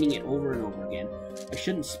from spinning it over and over again. I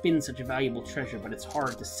shouldn't spin such a valuable treasure, but it's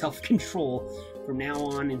hard to self-control. From now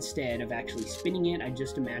on, instead of actually spinning it, I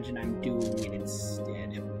just imagine I'm doing it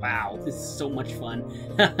instead. Wow, this is so much fun.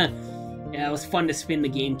 Yeah, it was fun to spin the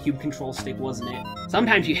GameCube control stick, wasn't it?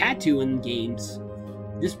 Sometimes you had to in games.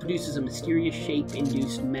 This produces a mysterious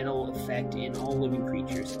shape-induced metal effect in all living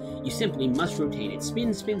creatures. You simply must rotate it.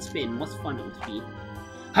 Spin, spin, spin. What's fun it would be.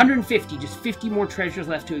 150, just 50 more treasures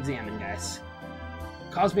left to examine, guys.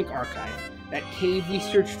 Cosmic Archive. That cave we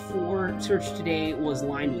searched today was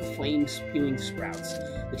lined with flame-spewing sprouts.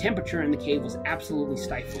 The temperature in the cave was absolutely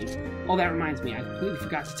stifling. Oh, that reminds me, I completely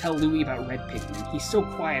forgot to tell Louie about Red Pikmin. He's so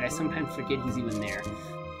quiet, I sometimes forget he's even there.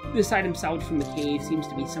 This item salvaged from the cave seems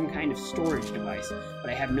to be some kind of storage device, but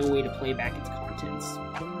I have no way to play back its contents.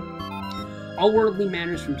 All worldly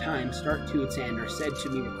matters from time, start to its end, are said to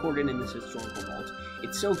be recorded in this historical vault.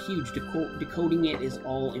 It's so huge, decoding it is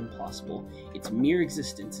all impossible. Its mere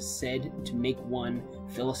existence is said to make one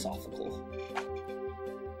philosophical.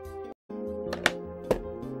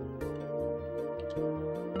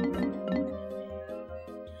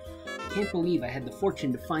 I can't believe I had the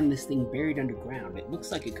fortune to find this thing buried underground. It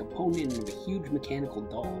looks like a component of a huge mechanical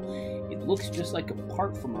doll. It looks just like a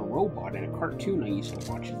part from a robot in a cartoon I used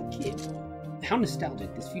to watch as a kid. How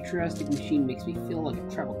nostalgic. This futuristic machine makes me feel like I've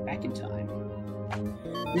traveled back in time.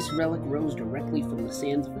 This relic rose directly from the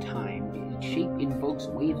sands of time. Its shape invokes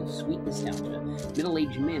waves of sweet nostalgia.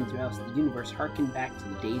 Middle-aged men throughout the universe harken back to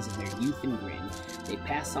the days of their youth and grin. They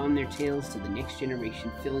pass on their tales to the next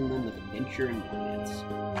generation, filling them with adventure and romance.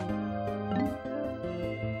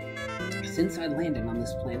 Since I landed on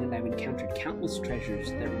this planet, I've encountered countless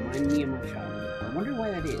treasures that remind me of my childhood. I wonder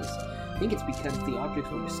why that is. I think it's because the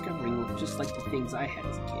objects we're discovering look just like the things I had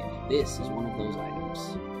as a kid. This is one of those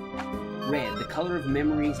items. Red, the color of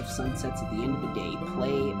memories of sunsets at the end of the day,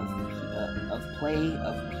 play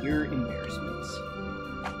of pure embarrassments.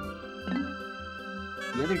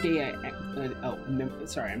 The other day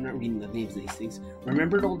sorry, I'm not reading the names of these things.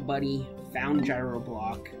 Remembered old buddy, found gyro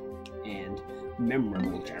block, and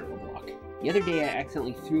memorable gyro block. The other day I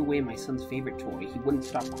accidentally threw away my son's favorite toy. He wouldn't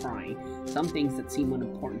stop crying. Some things that seem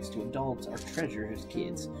unimportant to adults are treasure as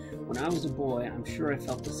kids. When I was a boy, I'm sure I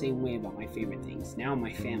felt the same way about my favorite things. Now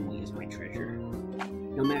my family is my treasure.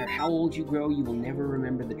 No matter how old you grow, you will never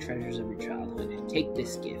remember the treasures of your childhood. Take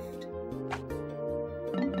this gift.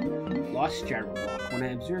 Lost gyro block. When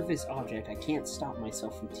I observe this object, I can't stop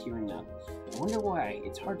myself from tearing up. I wonder why.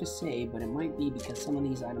 It's hard to say, but it might be because some of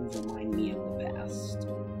these items remind me of the past.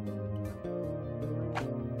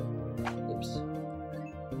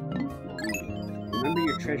 Remember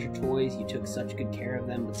your treasure toys? You took such good care of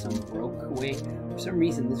them, but some broke away. For some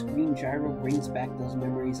reason, this green gyro brings back those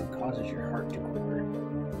memories and causes your heart to quiver.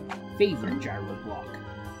 Favorite gyro block.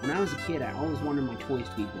 When I was a kid, I always wanted my toys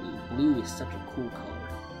to be blue. Blue is such a cool color.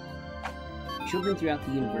 Children throughout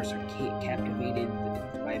the universe are captivated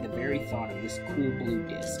by the very thought of this cool blue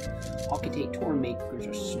disc. Alcatate toy makers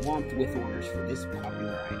are swamped with orders for this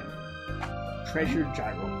popular item. Treasure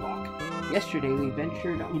gyro block. Yesterday, we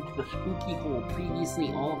ventured into the spooky hole.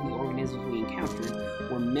 Previously, all of the organisms we encountered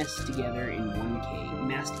were massed together in one cave.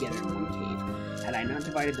 Had I not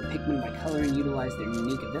divided the Pikmin by color and utilized their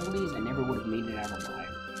unique abilities, I never would have made it out alive.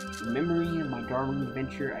 In memory of my darling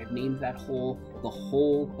adventure, I've named that hole the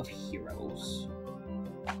Hole of Heroes.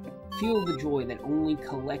 Feel the joy that only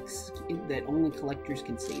collectors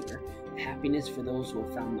can savor. Happiness for those who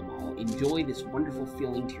have found them all. Enjoy this wonderful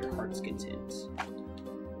feeling to your heart's content.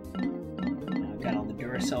 Got all the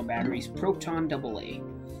Duracell batteries. Proton AA.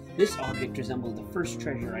 This object resembles the first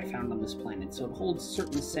treasure I found on this planet, so it holds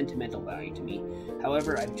certain sentimental value to me.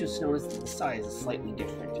 However, I've just noticed that the size is slightly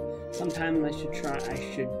different. Sometime I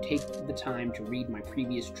should take the time to read my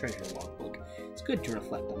previous treasure logbook. It's good to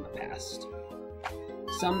reflect on the past.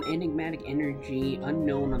 Some enigmatic energy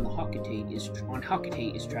unknown on Hecate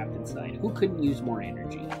is trapped inside. Who couldn't use more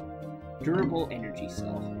energy? Durable energy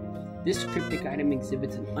cell. This cryptic item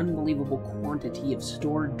exhibits an unbelievable quantity of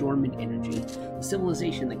stored dormant energy. The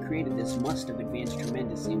civilization that created this must have advanced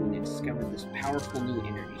tremendously when they discovered this powerful new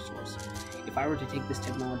energy source. If I were to take this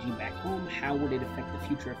technology back home, how would it affect the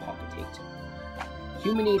future of Hecate?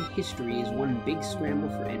 Humanoid history is one big scramble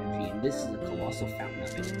for energy, and this is a colossal fountain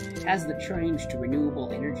of it. Has the change to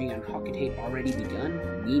renewable energy on Hecate already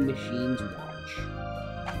begun? We machines watch.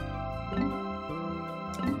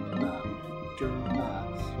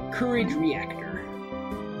 Courage Reactor.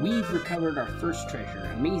 We've recovered our first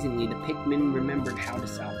treasure. Amazingly, the Pikmin remembered how to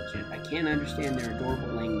salvage it. I can't understand their adorable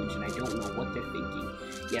language, and I don't know what they're thinking,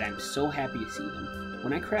 yet I'm so happy to see them.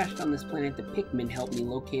 When I crashed on this planet, the Pikmin helped me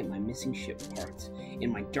locate my missing ship parts.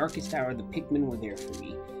 In my darkest hour, the Pikmin were there for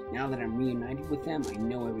me. Now that I'm reunited with them, I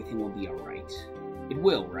know everything will be alright. It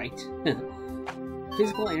will, right?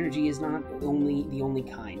 Physical energy is not the only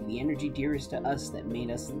kind. The energy dearest to us that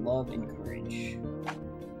made us love and courage.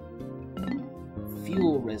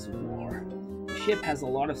 Fuel reservoir. The ship has a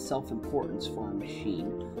lot of self-importance for a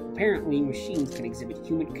machine. Apparently, machines can exhibit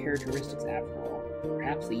human characteristics after all.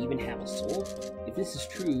 Perhaps they even have a soul? If this is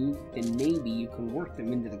true, then maybe you can work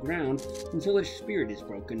them into the ground until their spirit is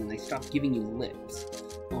broken and they stop giving you lips.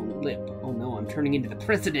 Oh no, I'm turning into the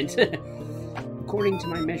president! According to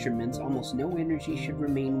my measurements, almost no energy should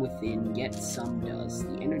remain within, yet some does.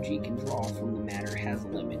 The energy can draw from the matter has a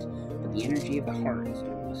limit, but the energy of the heart is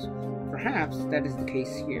endless. Perhaps that is the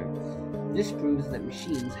case here. This proves that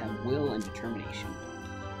machines have will and determination.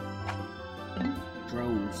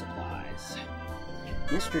 Drone supplies.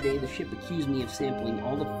 Yesterday, the ship accused me of sampling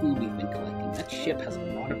all the food we've been collecting. That ship has a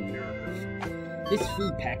lot of nerve. This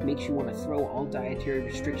food pack makes you want to throw all dietary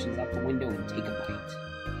restrictions out the window and take a bite.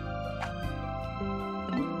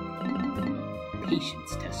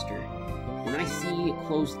 Patience tester. When I see a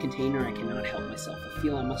closed container, I cannot help myself. I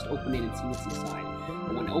feel I must open it and see what's inside.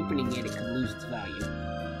 But when opening it, it could lose its value.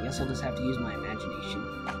 I guess I'll just have to use my imagination.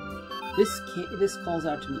 This calls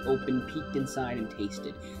out to be opened, peeked inside, and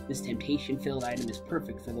tasted. This temptation-filled item is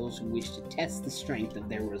perfect for those who wish to test the strength of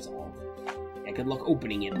their resolve. I could look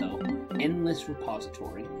opening it, though. Endless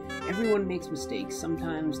repository. Everyone makes mistakes.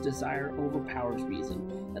 Sometimes desire overpowers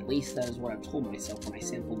reason. At least that is what I've told myself when I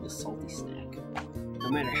sampled this salty snack. No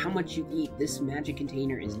matter how much you eat, this magic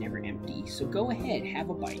container is never empty, so go ahead, have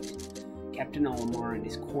a bite. Captain Olimar and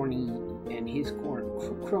his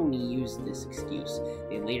crony used this excuse.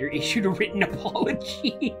 They later issued a written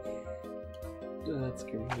apology. That's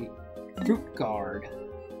great. Fruit Guard.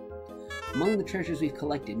 Among the treasures we've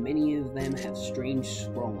collected, many of them have strange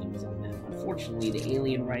scrawlings on them. Unfortunately, the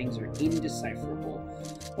alien writings are indecipherable,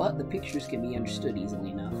 but the pictures can be understood easily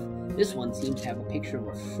enough. This one seems to have a picture of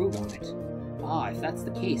a fruit on it. Ah, if that's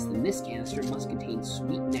the case, then this canister must contain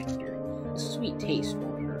sweet nectar. A sweet taste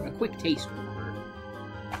a quick taste will hurt.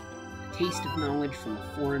 A taste of knowledge from a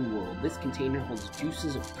foreign world. This container holds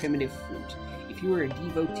juices of primitive fruit. If you are a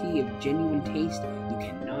devotee of genuine taste, you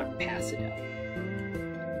cannot pass it up.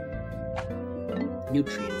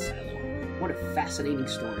 Nutrient silo. What a fascinating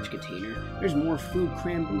storage container. There's more food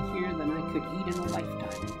crammed in here than I could eat in a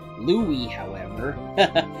lifetime. Louie, however,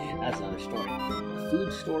 that's another story. A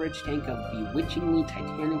food storage tank of bewitchingly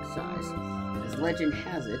titanic size. As legend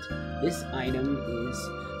has it, this item is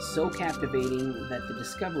so captivating that the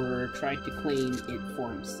discoverer tried to claim it for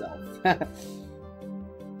himself.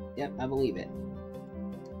 Yep, I believe it.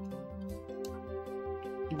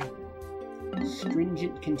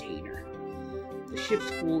 Stringent container. The ship's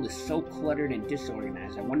hold is so cluttered and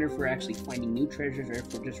disorganized. I wonder if we're actually finding new treasures or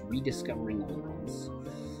if we're just rediscovering old ones.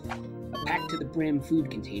 A packed to the brim food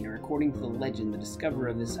container. According to the legend, the discoverer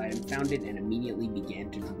of this item found it and immediately began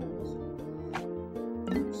to drool.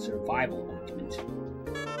 Survival ointment.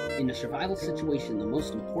 In a survival situation, the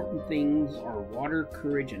most important things are water,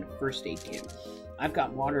 courage, and a first aid kit. I've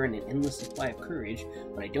got water and an endless supply of courage,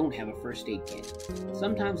 but I don't have a first aid kit.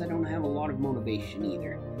 Sometimes I don't have a lot of motivation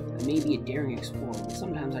either. I may be a daring explorer, but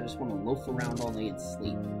sometimes I just want to loaf around all day and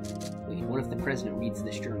sleep. Wait, what if the president reads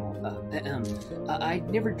this journal? I'd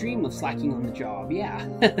never dream of slacking on the job, yeah.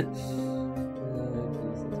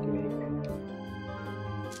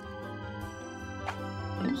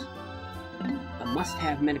 A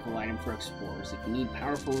must-have medical item for explorers. If you need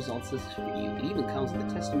powerful results, this is for you. It even comes with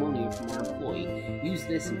a testimonial from our employee. Use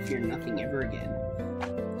this and fear nothing ever again.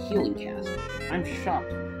 healing cast. I'm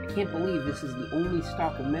shocked. I can't believe this is the only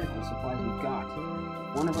stock of medical supplies we've got.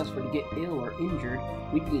 If one of us were to get ill or injured,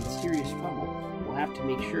 we'd be in serious trouble. We'll have to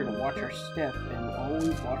make sure to watch our step and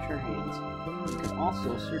always wash our hands. We could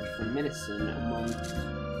also search for medicine among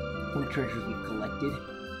the treasures we've collected.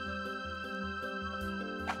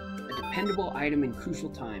 A dependable item in crucial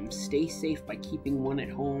times. Stay safe by keeping one at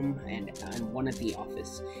home and one at the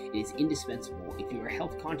office. It is indispensable. If you are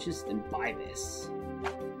health conscious, then buy this.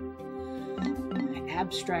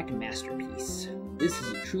 Abstract masterpiece. This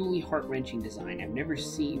is a truly heart-wrenching design. I've never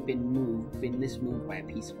been this moved by a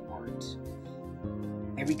piece of art.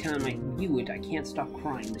 Every time I view it, I can't stop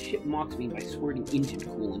crying. The ship mocks me by squirting engine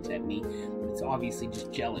coolant at me, but it's obviously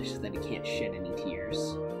just jealous that it can't shed any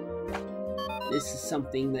tears. This is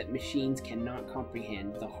something that machines cannot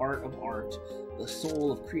comprehend. The heart of art, the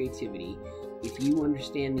soul of creativity. If you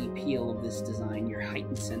understand the appeal of this design, your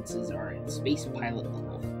heightened senses are at space pilot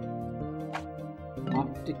level.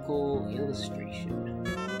 Optical illustration.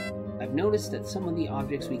 I've noticed that some of the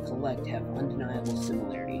objects we collect have undeniable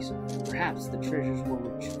similarities. Perhaps the treasures were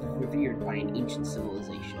revered by an ancient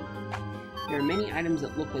civilization. There are many items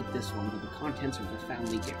that look like this one, but the contents are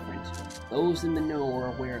profoundly different. Those in the know are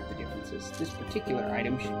aware of the differences. This particular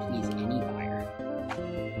item should please any buyer.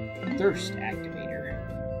 Thirst activator.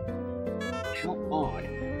 How odd.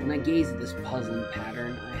 When I gaze at this puzzling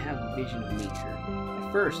pattern, I have a vision of nature.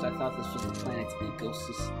 At first, I thought this planet's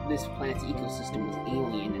ecosystem was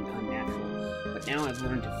alien and unnatural, but now I've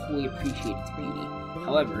learned to fully appreciate its beauty.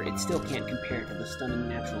 However, it still can't compare to the stunning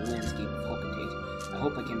natural landscape of Hocotate. I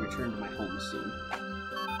hope I can return to my home soon.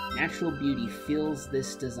 Natural beauty fills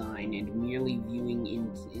this design, and merely viewing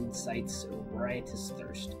incites riotous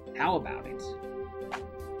thirst. How about it?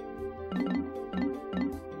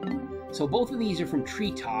 So both of these are from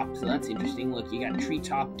Treetop, so that's interesting. Look, you got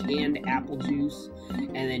Treetop canned apple juice,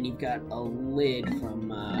 and then you've got a lid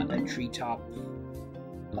from a Treetop,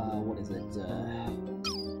 what is it,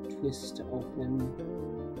 twist to open,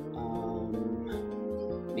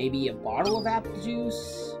 maybe a bottle of apple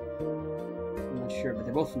juice? I'm not sure, but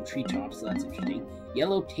they're both from Treetop, so that's interesting.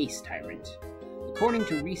 Yellow Taste Tyrant. According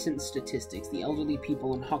to recent statistics, the elderly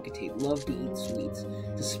people in Hocotate love to eat sweets.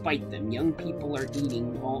 Despite them, young people are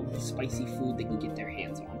eating all the spicy food they can get their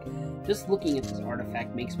hands on. Just looking at this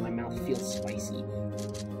artifact makes my mouth feel spicy.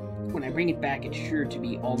 When I bring it back, it's sure to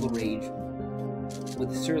be all the rage,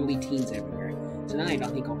 with surly teens everywhere. Tonight, I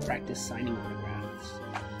think I'll practice signing autographs.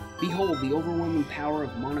 Behold the overwhelming power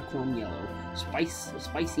of monochrome yellow.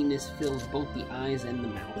 Spiciness fills both the eyes and the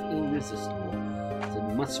mouth. Irresistible. It's a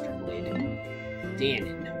mustard lid.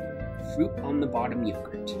 Dannon. Fruit on the bottom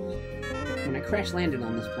yogurt. When I crash landed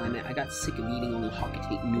on this planet, I got sick of eating only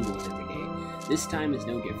Hocotate noodles every day. This time is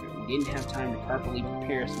no different. We didn't have time to properly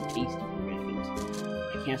prepare some tasty provisions.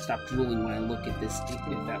 I can't stop drooling when I look at this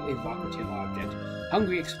evocative object.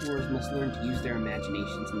 Hungry explorers must learn to use their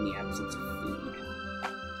imaginations in the absence of food.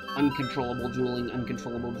 Uncontrollable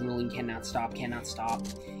drooling, cannot stop.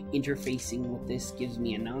 Interfacing with this gives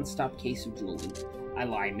me a non-stop case of drooling. I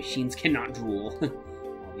lie, machines cannot drool.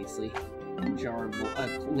 Obviously. A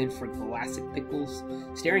lid for classic pickles.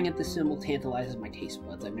 Staring at this symbol tantalizes my taste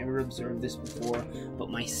buds. I've never observed this before, but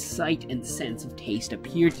my sight and sense of taste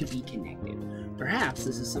appear to be connected. Perhaps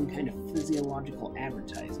this is some kind of physiological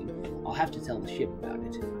advertising. I'll have to tell the ship about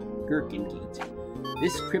it. Gherkin Gate.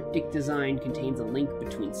 This cryptic design contains a link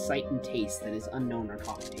between sight and taste that is unknown on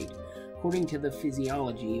Hocotate. According to the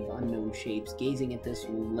physiology of unknown shapes, gazing at this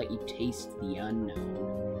will let you taste the unknown.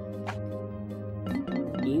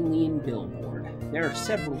 Alien billboard. There are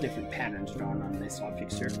several different patterns drawn on this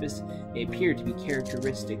object surface. They appear to be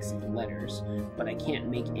characteristics of letters, but I can't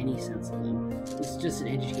make any sense of them. This is just an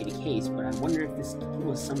educated case, but I wonder if this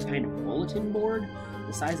was some kind of bulletin board?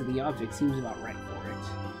 The size of the object seems about right for it.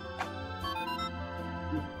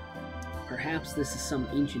 Perhaps this is some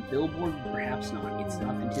ancient billboard, perhaps not. Its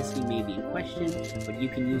authenticity may be in question, but you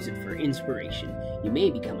can use it for inspiration. You may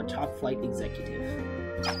become a top-flight executive.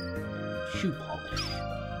 Shoe polish.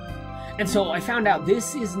 And so I found out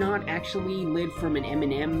this is not actually lid from an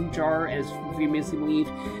M&M jar, as previously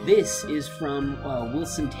believed. This is from a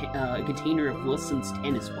container of Wilson's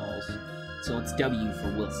tennis balls. So it's W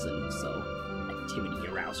for Wilson, so activity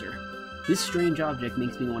arouser. This strange object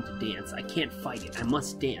makes me want to dance. I can't fight it. I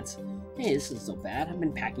must dance. Hey, this isn't so bad. I've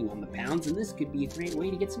been packing on the pounds, and this could be a great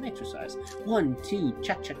way to get some exercise. 1, 2,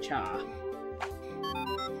 cha-cha-cha.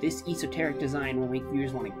 This esoteric design will make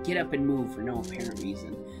viewers want to get up and move for no apparent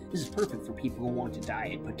reason. This is perfect for people who want to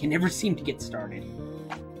diet, but can never seem to get started.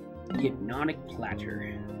 Hypnotic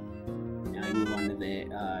platter. Now we move on to the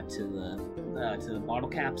bottle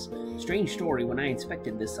caps. Strange story, when I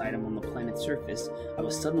inspected this item on the planet's surface, I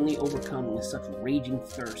was suddenly overcome with such raging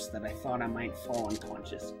thirst that I thought I might fall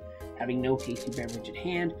unconscious. Having no tasty beverage at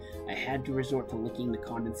hand, I had to resort to licking the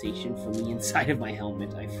condensation from the inside of my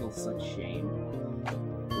helmet. I feel such shame.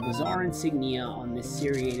 The bizarre insignia on this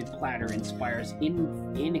serrated platter inspires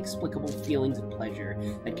inexplicable feelings of pleasure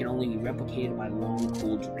that can only be replicated by long,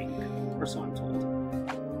 cool drink, or so I'm told.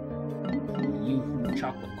 Yoo-hoo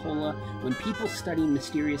chocolate cola. When people study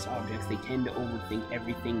mysterious objects, they tend to overthink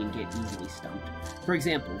everything and get easily stumped. For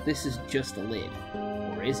example, this is just a lid.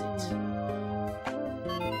 Or is it?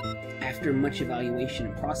 After much evaluation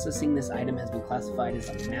and processing, this item has been classified as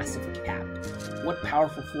a massive cap. What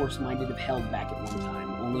powerful force might it have held back at one time?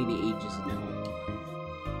 Only the ages know.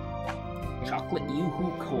 Chocolate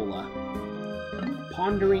Yoo-hoo Cola.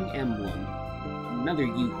 Pondering emblem. Another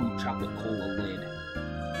Yoo-hoo chocolate cola lid.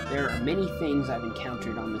 There are many things I've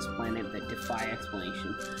encountered on this planet that defy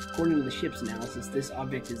explanation. According to the ship's analysis, this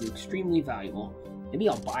object is extremely valuable. Maybe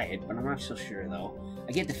I'll buy it, but I'm not so sure though.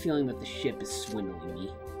 I get the feeling that the ship is swindling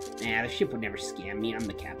me. Nah, the ship would never scam me, I'm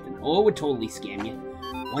the captain. Oh, it would totally scam you.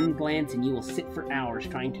 One glance and you will sit for hours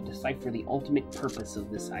trying to decipher the ultimate purpose of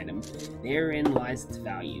this item. Therein lies its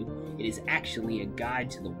value. It is actually a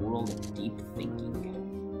guide to the world of deep thinking.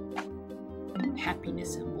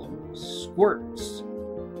 Happiness emblem. Squirts.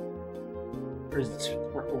 Or is it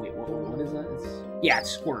squirt? Oh, wait, what is that? Yeah,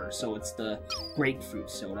 it's squirt, so it's the grapefruit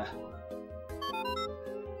soda.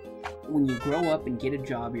 When you grow up and get a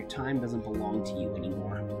job, your time doesn't belong to you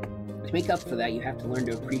anymore. To make up for that, you have to learn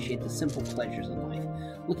to appreciate the simple pleasures in life.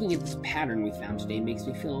 Looking at this pattern we found today makes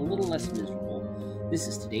me feel a little less miserable. This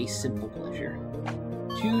is today's simple pleasure.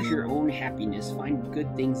 Choose your own happiness, find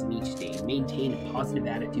good things in each day, maintain a positive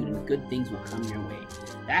attitude, and good things will come your way.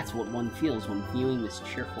 That's what one feels when viewing this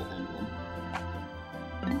cheerful emblem.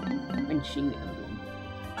 Quenching emblem.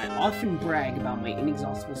 I often brag about my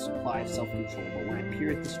inexhaustible supply of self-control, but when I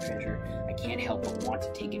peer at this treasure, I can't help but want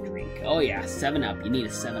to take a drink. Oh yeah, 7-Up. You need a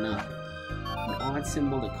 7-Up. An odd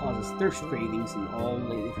symbol that causes thirst cravings in all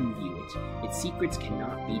who view it. Its secrets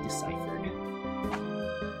cannot be deciphered.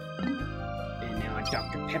 And now a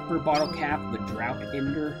Dr. Pepper bottle cap, the Drought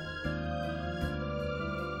Ender.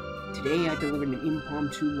 Today I delivered an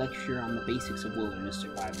impromptu lecture on the basics of wilderness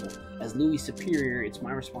survival. As Louie's superior, it's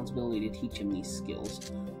my responsibility to teach him these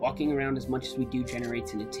skills. Walking around as much as we do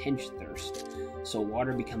generates an intense thirst, so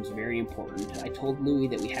water becomes very important. I told Louie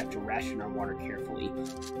that we have to ration our water carefully.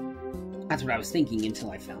 That's what I was thinking until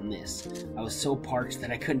I found this. I was so parched that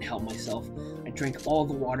I couldn't help myself. I drank all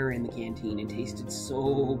the water in the canteen and tasted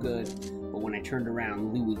so good, but when I turned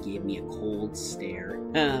around, Louie gave me a cold stare.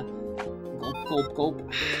 Gulp, gulp, gulp.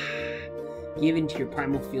 Give in to your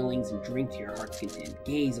primal feelings and drink to your heart's content.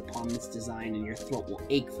 Gaze upon this design and your throat will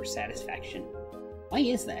ache for satisfaction. Why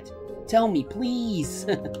is that? Tell me, please!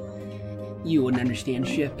 You wouldn't understand,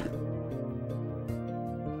 ship.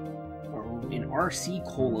 An RC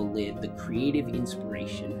Cola lid, the creative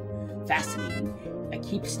inspiration. Fascinating. I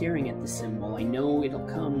keep staring at the symbol. I know it'll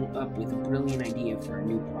come up with a brilliant idea for a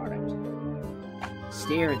new product.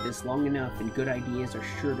 Stare at this long enough and good ideas are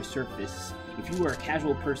sure to surface. If you are a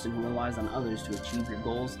casual person who relies on others to achieve your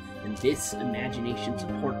goals, then this imagination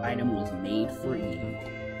support item was made for you.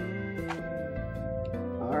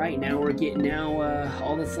 Alright, now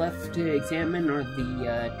all that's left to examine are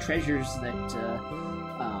the treasures that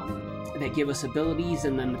give us abilities,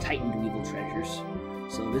 and then the Titan Weevil treasures.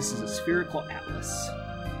 So this is a spherical atlas.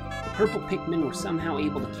 The purple Pikmin were somehow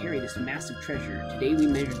able to carry this massive treasure. Today we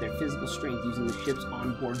measured their physical strength using the ship's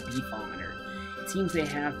onboard beefometer. It seems they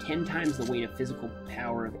have 10 times the weight of physical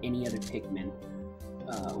power of any other Pikmin.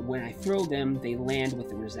 When I throw them, they land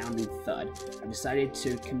with a resounding thud. I decided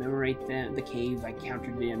to commemorate the cave I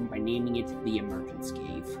countered them by naming it the Emergence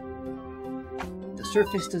Cave. The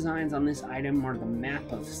surface designs on this item are the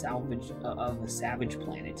map of a savage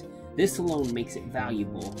planet. This alone makes it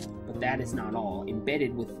valuable, but that is not all.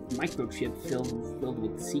 Embedded with microchip filled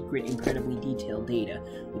with secret, incredibly detailed data.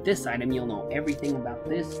 With this item, you'll know everything about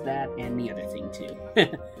this, that, and the other thing too.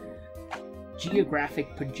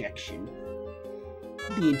 Geographic projection.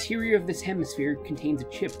 The interior of this hemisphere contains a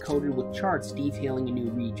chip coated with charts detailing a new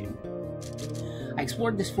region. I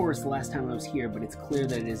explored this forest the last time I was here, but it's clear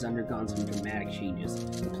that it has undergone some dramatic changes.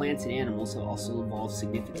 The plants and animals have also evolved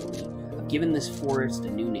significantly. I've given this forest a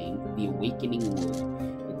new name, the Awakening Wood.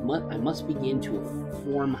 I must begin to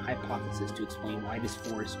form a hypothesis to explain why this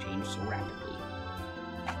forest changed so rapidly.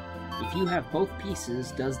 If you have both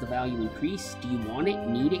pieces, does the value increase? Do you want it,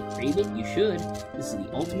 need it, crave it? You should. This is the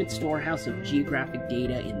ultimate storehouse of geographic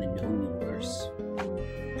data in the known universe.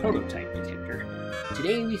 prototype detector.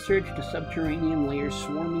 Today we searched a subterranean layer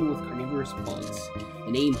swarming with carnivorous bugs.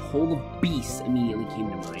 The name Hole of Beasts immediately came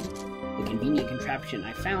to mind. The convenient contraption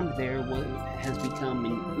I found there has become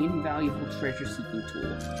an invaluable treasure-seeking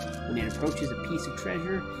tool. When it approaches a piece of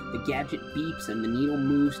treasure, the gadget beeps and the needle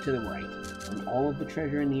moves to the right. When all of the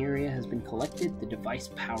treasure in the area has been collected, the device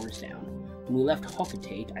powers down. When we left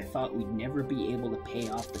Hokotate, I thought we'd never be able to pay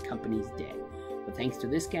off the company's debt. But thanks to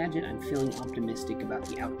this gadget, I'm feeling optimistic about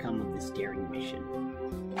the outcome of this daring mission.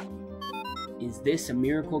 Is this a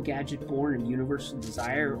miracle gadget born of universal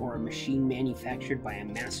desire or a machine manufactured by a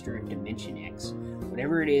master of Dimension X?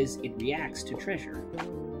 Whatever it is, it reacts to treasure.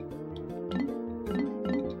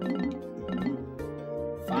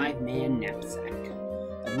 5-man knapsack.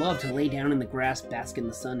 I'd love to lay down in the grass, bask in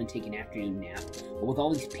the sun, and take an afternoon nap. But with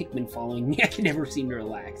all these Pikmin following me, I can never seem to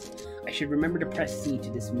relax. I should remember to press C to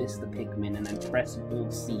dismiss the Pikmin, and then press and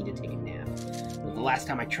hold C to take a nap. But the last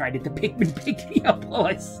time I tried it, the Pikmin picked me up while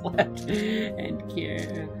I slept, and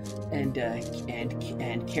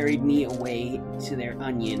carried me away to their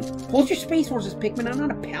onion. Hold your Space Forces, Pikmin! I'm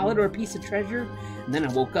not a pallet or a piece of treasure! And then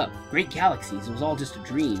I woke up. Great galaxies, it was all just a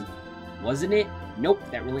dream. Wasn't it? Nope,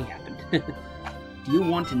 that really happened. Do you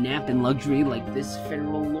want to nap in luxury like this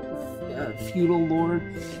feudal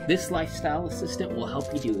lord? This lifestyle assistant will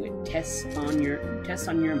help you do it. Tests on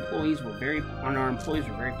our employees were very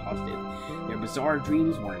positive. Their bizarre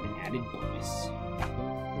dreams were an added bonus.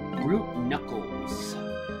 Brute Knuckles.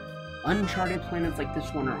 Uncharted planets like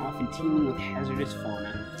this one are often teeming with hazardous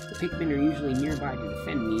fauna. The Pikmin are usually nearby to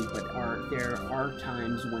defend me, but there are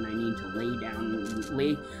times when I need to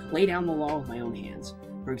lay down the law with my own hands.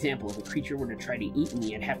 For example, if a creature were to try to eat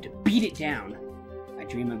me, I'd have to beat it down. I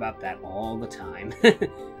dream about that all the time.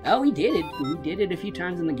 Oh, we did it. We did it a few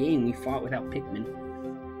times in the game. We fought without Pikmin.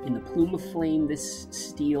 In the plume of flame, this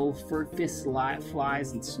steel fist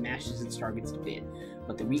flies and smashes its targets to bit.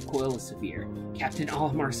 But the recoil is severe. Captain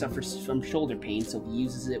Olimar suffers from shoulder pain, so he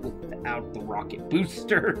uses it without the rocket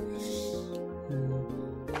booster.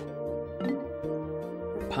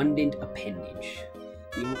 Repugnant appendage.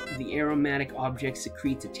 The aromatic object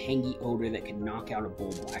secretes a tangy odor that can knock out a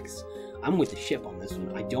bullblax. I'm with the ship on this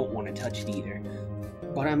one. I don't want to touch it either.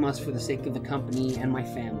 But I must for the sake of the company and my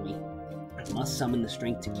family. I must summon the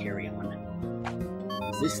strength to carry on.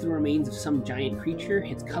 Is this the remains of some giant creature?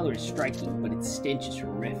 Its color is striking, but its stench is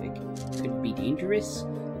horrific. Could it be dangerous?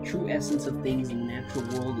 The true essence of things in the natural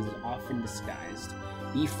world is often disguised.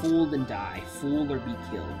 Be fooled and die. Fool or be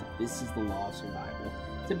killed. This is the law of survival.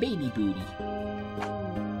 It's a baby booty.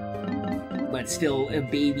 But still, a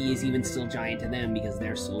baby is even still giant to them because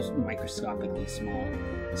they're so microscopically small.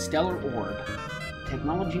 Stellar Orb.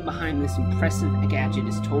 Technology behind this impressive gadget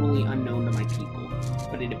is totally unknown to my people,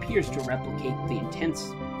 but it appears to replicate the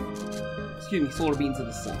intense, solar beams of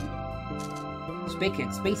the sun.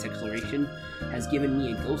 Space exploration has given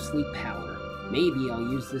me a ghostly pallor. Maybe I'll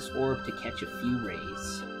use this orb to catch a few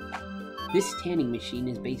rays. This tanning machine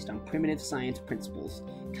is based on primitive science principles.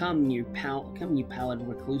 Come, you pallid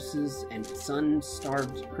recluses and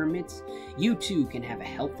sun-starved hermits. You too can have a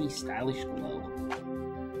healthy, stylish glow.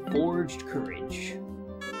 Forged Courage.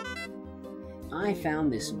 I found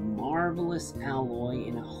this marvelous alloy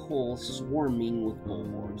in a hole swarming with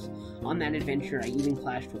bulborbs. On that adventure, I even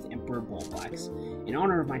clashed with Emperor Bullblax. In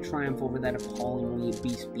honor of my triumph over that appallingly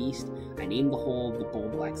obese beast, I named the hole the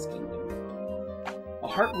Bullblax Kingdom. A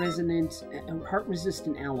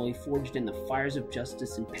heart-resistant alloy forged in the fires of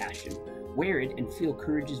justice and passion. Wear it and feel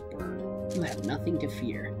courage's burn. You have nothing to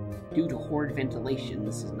fear. Due to horde ventilation,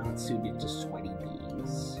 this is not suited to sweaty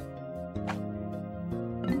beings.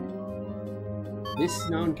 This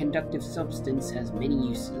non-conductive substance has many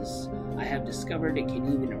uses. I have discovered it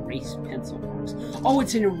can even erase pencil marks. Oh,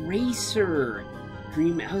 it's an eraser!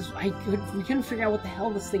 We couldn't figure out what the hell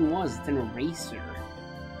this thing was. It's an eraser.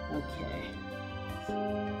 Okay.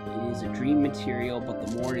 It is a dream material, but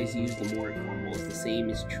the more it is used, the more it crumbles. The same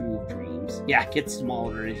is true of dreams. Yeah, it gets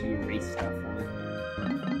smaller as you erase stuff on it.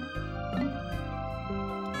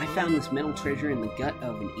 I found this metal treasure in the gut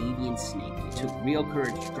of an avian snake. It took real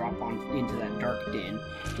courage to drop into that dark den.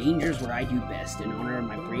 Danger's what I do best. In honor of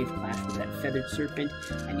my brave clash with that feathered serpent,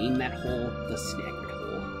 I named that hole the Snaggart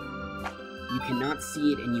Hole. You cannot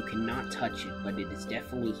see it and you cannot touch it, but it is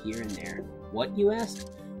definitely here and there. What, you ask?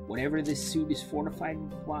 Whatever this suit is fortified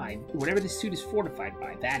by,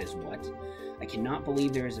 that is what. I cannot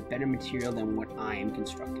believe there is a better material than what I am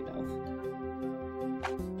constructed of.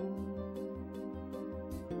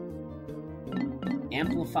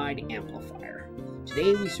 Amplified Amplifier.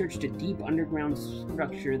 Today we searched a deep underground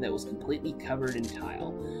structure that was completely covered in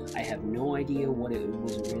tile. I have no idea what it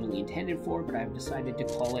was originally intended for, but I've decided to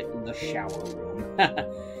call it the shower room.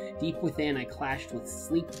 Deep within, I clashed with a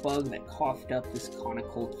sleek bug that coughed up this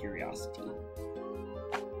conical curiosity.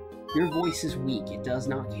 Your voice is weak, it does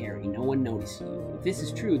not carry, no one notices you. If this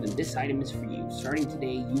is true, then this item is for you. Starting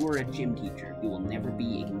today, you are a gym teacher who will never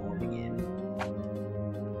be ignored again.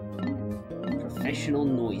 Professional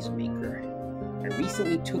noisemaker. I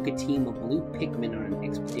recently took a team of blue Pikmin on an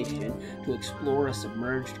expedition to explore a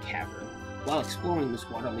submerged cavern. While exploring this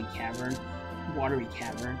watery cavern,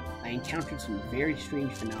 I encountered some very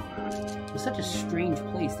strange phenomena. It was such a strange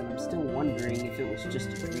place that I'm still wondering if it was just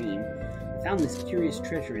a dream. I found this curious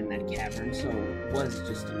treasure in that cavern, so it was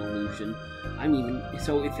just an illusion.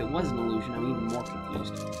 So if it was an illusion, I'm even more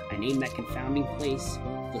confused. I named that confounding place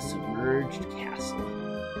the Submerged Castle.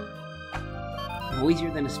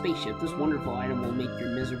 Noisier than a spaceship, this wonderful item will make your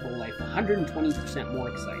miserable life 120% more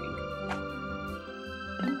exciting.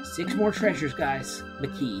 6 more treasures, guys. The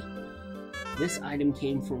key. This item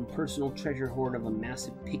came from a personal treasure hoard of a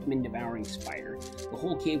massive Pikmin-devouring spider. The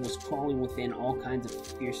whole cave was crawling within all kinds of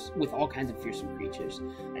fearsome creatures.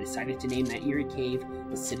 I decided to name that eerie cave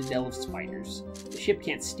the Citadel of Spiders. The ship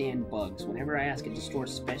can't stand bugs. Whenever I ask it to store a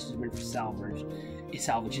specimen for salvage,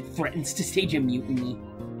 it threatens to stage a mutiny.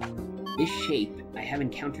 This shape, I have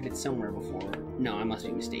encountered it somewhere before. No, I must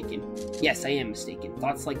be mistaken. Yes, I am mistaken.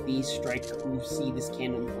 Thoughts like these strike who see this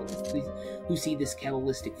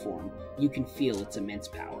catalytic form. You can feel its immense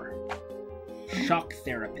power. Shock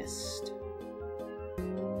Therapist.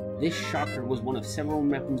 This shocker was one of several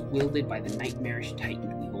weapons wielded by the nightmarish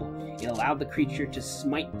Titan Weevil. It allowed the creature to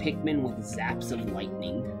smite Pikmin with zaps of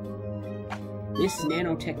lightning. This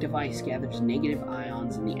nanotech device gathers negative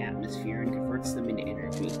ions in the atmosphere and converts them into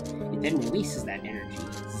energy. It then releases that energy,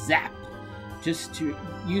 zap, just to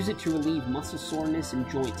use it to relieve muscle soreness and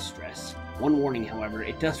joint stress. One warning, however,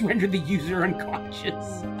 it does render the user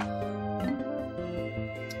unconscious.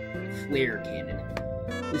 Flare Cannon.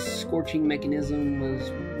 This scorching mechanism was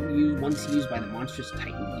once used by the monstrous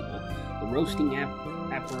Titan Weevil. The roasting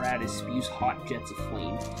apparatus spews hot jets of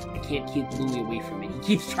flame. I can't keep Louie away from it. He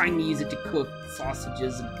keeps trying to use it to cook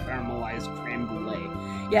sausages and caramelized creme brulee.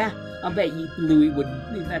 Yeah, I'll bet Louie would.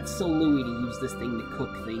 That's so Louie to use this thing to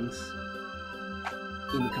cook things.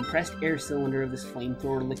 In the compressed air cylinder of this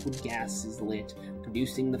flamethrower, liquid gas is lit,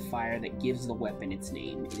 producing the fire that gives the weapon its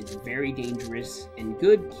name. It is very dangerous, and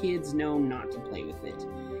good kids know not to play with it.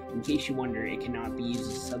 In case you wonder, it cannot be used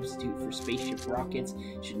as a substitute for spaceship rockets.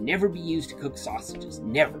 It should never be used to cook sausages.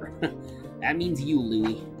 Never. That means you,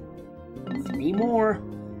 Louie. 3 more.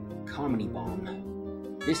 Comedy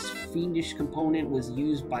Bomb. This fiendish component was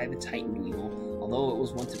used by the Titan Weevil. Although it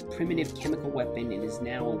was once a primitive chemical weapon, it is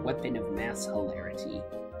now a weapon of mass hilarity.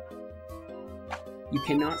 You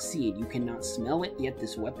cannot see it, you cannot smell it, yet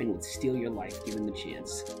this weapon would steal your life given the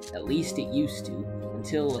chance. At least it used to,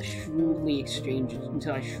 until I shrewdly exchanged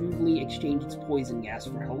its poison gas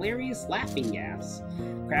for hilarious laughing gas.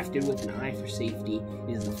 Crafted with an eye for safety,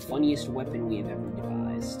 it is the funniest weapon we have ever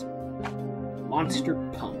devised. Monster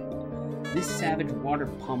Pump. This savage water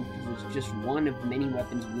pump was just one of many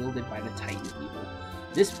weapons wielded by the Titan Weevil.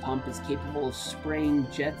 This pump is capable of spraying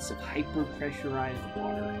jets of hyper-pressurized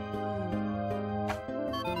water.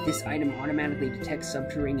 This item automatically detects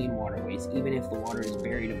subterranean waterways, even if the water is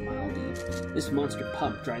buried a mile deep. This monster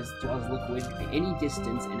pump draws liquid at any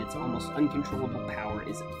distance, and its almost uncontrollable power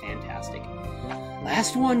is fantastic.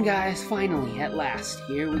 Last one, guys, finally, at last,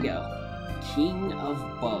 here we go. King of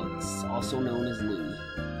Bugs, also known as Louie.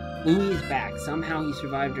 Louie is back. Somehow he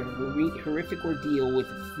survived a horrific ordeal with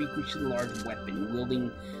the freakishly large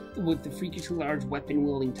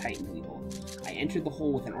weapon-wielding Titan Weevil. I entered the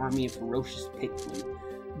hole with an army of ferocious Pikmin,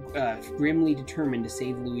 grimly determined to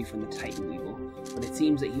save Louie from the Titan Weevil, but it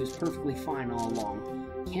seems that he was perfectly fine all along.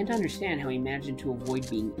 Can't understand how he managed to avoid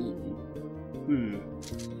being eaten.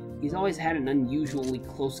 He's always had an unusually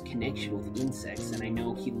close connection with insects, and I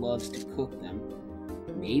know he loves to cook them.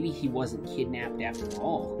 Maybe he wasn't kidnapped after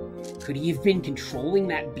all. Could he have been controlling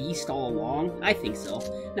that beast all along? I think so.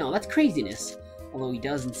 No, that's craziness. Although he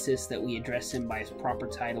does insist that we address him by his proper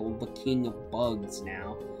title, the King of Bugs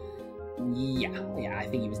now. Yeah, I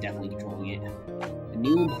think he was definitely controlling it. A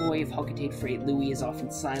new employee of Huckatate Freight, Louie is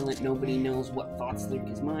often silent. Nobody knows what thoughts lurk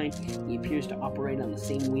his mind. He appears to operate on the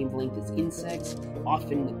same wavelength as insects,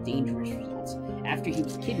 often with dangerous results. After he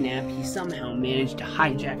was kidnapped, he somehow managed to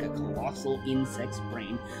hijack a colossal insect's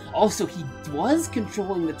brain. Also, he was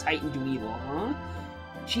controlling the Titan Weevil, huh?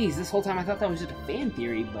 geez, this whole time I thought that was just a fan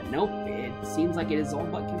theory, but nope, it seems like it is all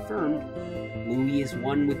but confirmed. Louie is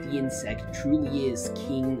one with the insect, truly is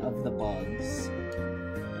king of the bugs.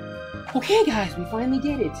 Okay guys, we finally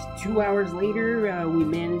did it. 2 hours later, we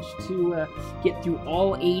managed to get through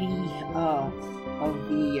all 80 of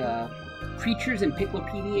the creatures in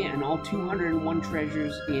Piklopedia and all 201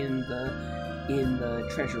 treasures in the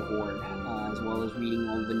treasure hoard, as well as reading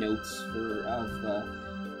all the notes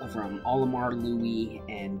from Olimar, Louie,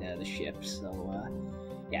 and the ship.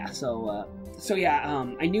 So yeah,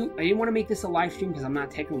 I knew I didn't want to make this a live stream because I'm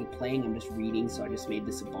not technically playing, I'm just reading, so I just made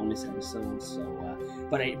this a bonus episode. So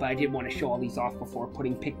but I did want to show all these off before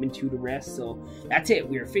putting Pikmin 2 to rest. So that's it,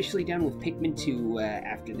 we're officially done with Pikmin 2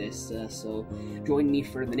 after this. So join me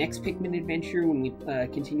for the next Pikmin adventure when we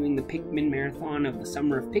continuing the Pikmin marathon of the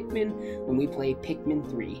Summer of Pikmin, when we play Pikmin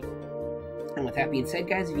 3. And with that being said,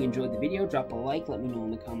 guys, if you enjoyed the video, drop a like, let me know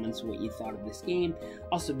in the comments what you thought of this game.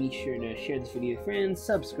 Also, be sure to share this video with friends,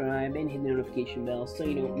 subscribe, and hit the notification bell so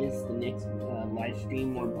you don't miss the next live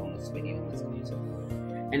stream or bonus video in this case.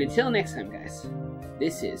 And until next time, guys,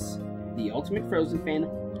 this is the Ultimate Frozen Fan,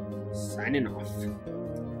 signing off.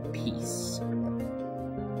 Peace.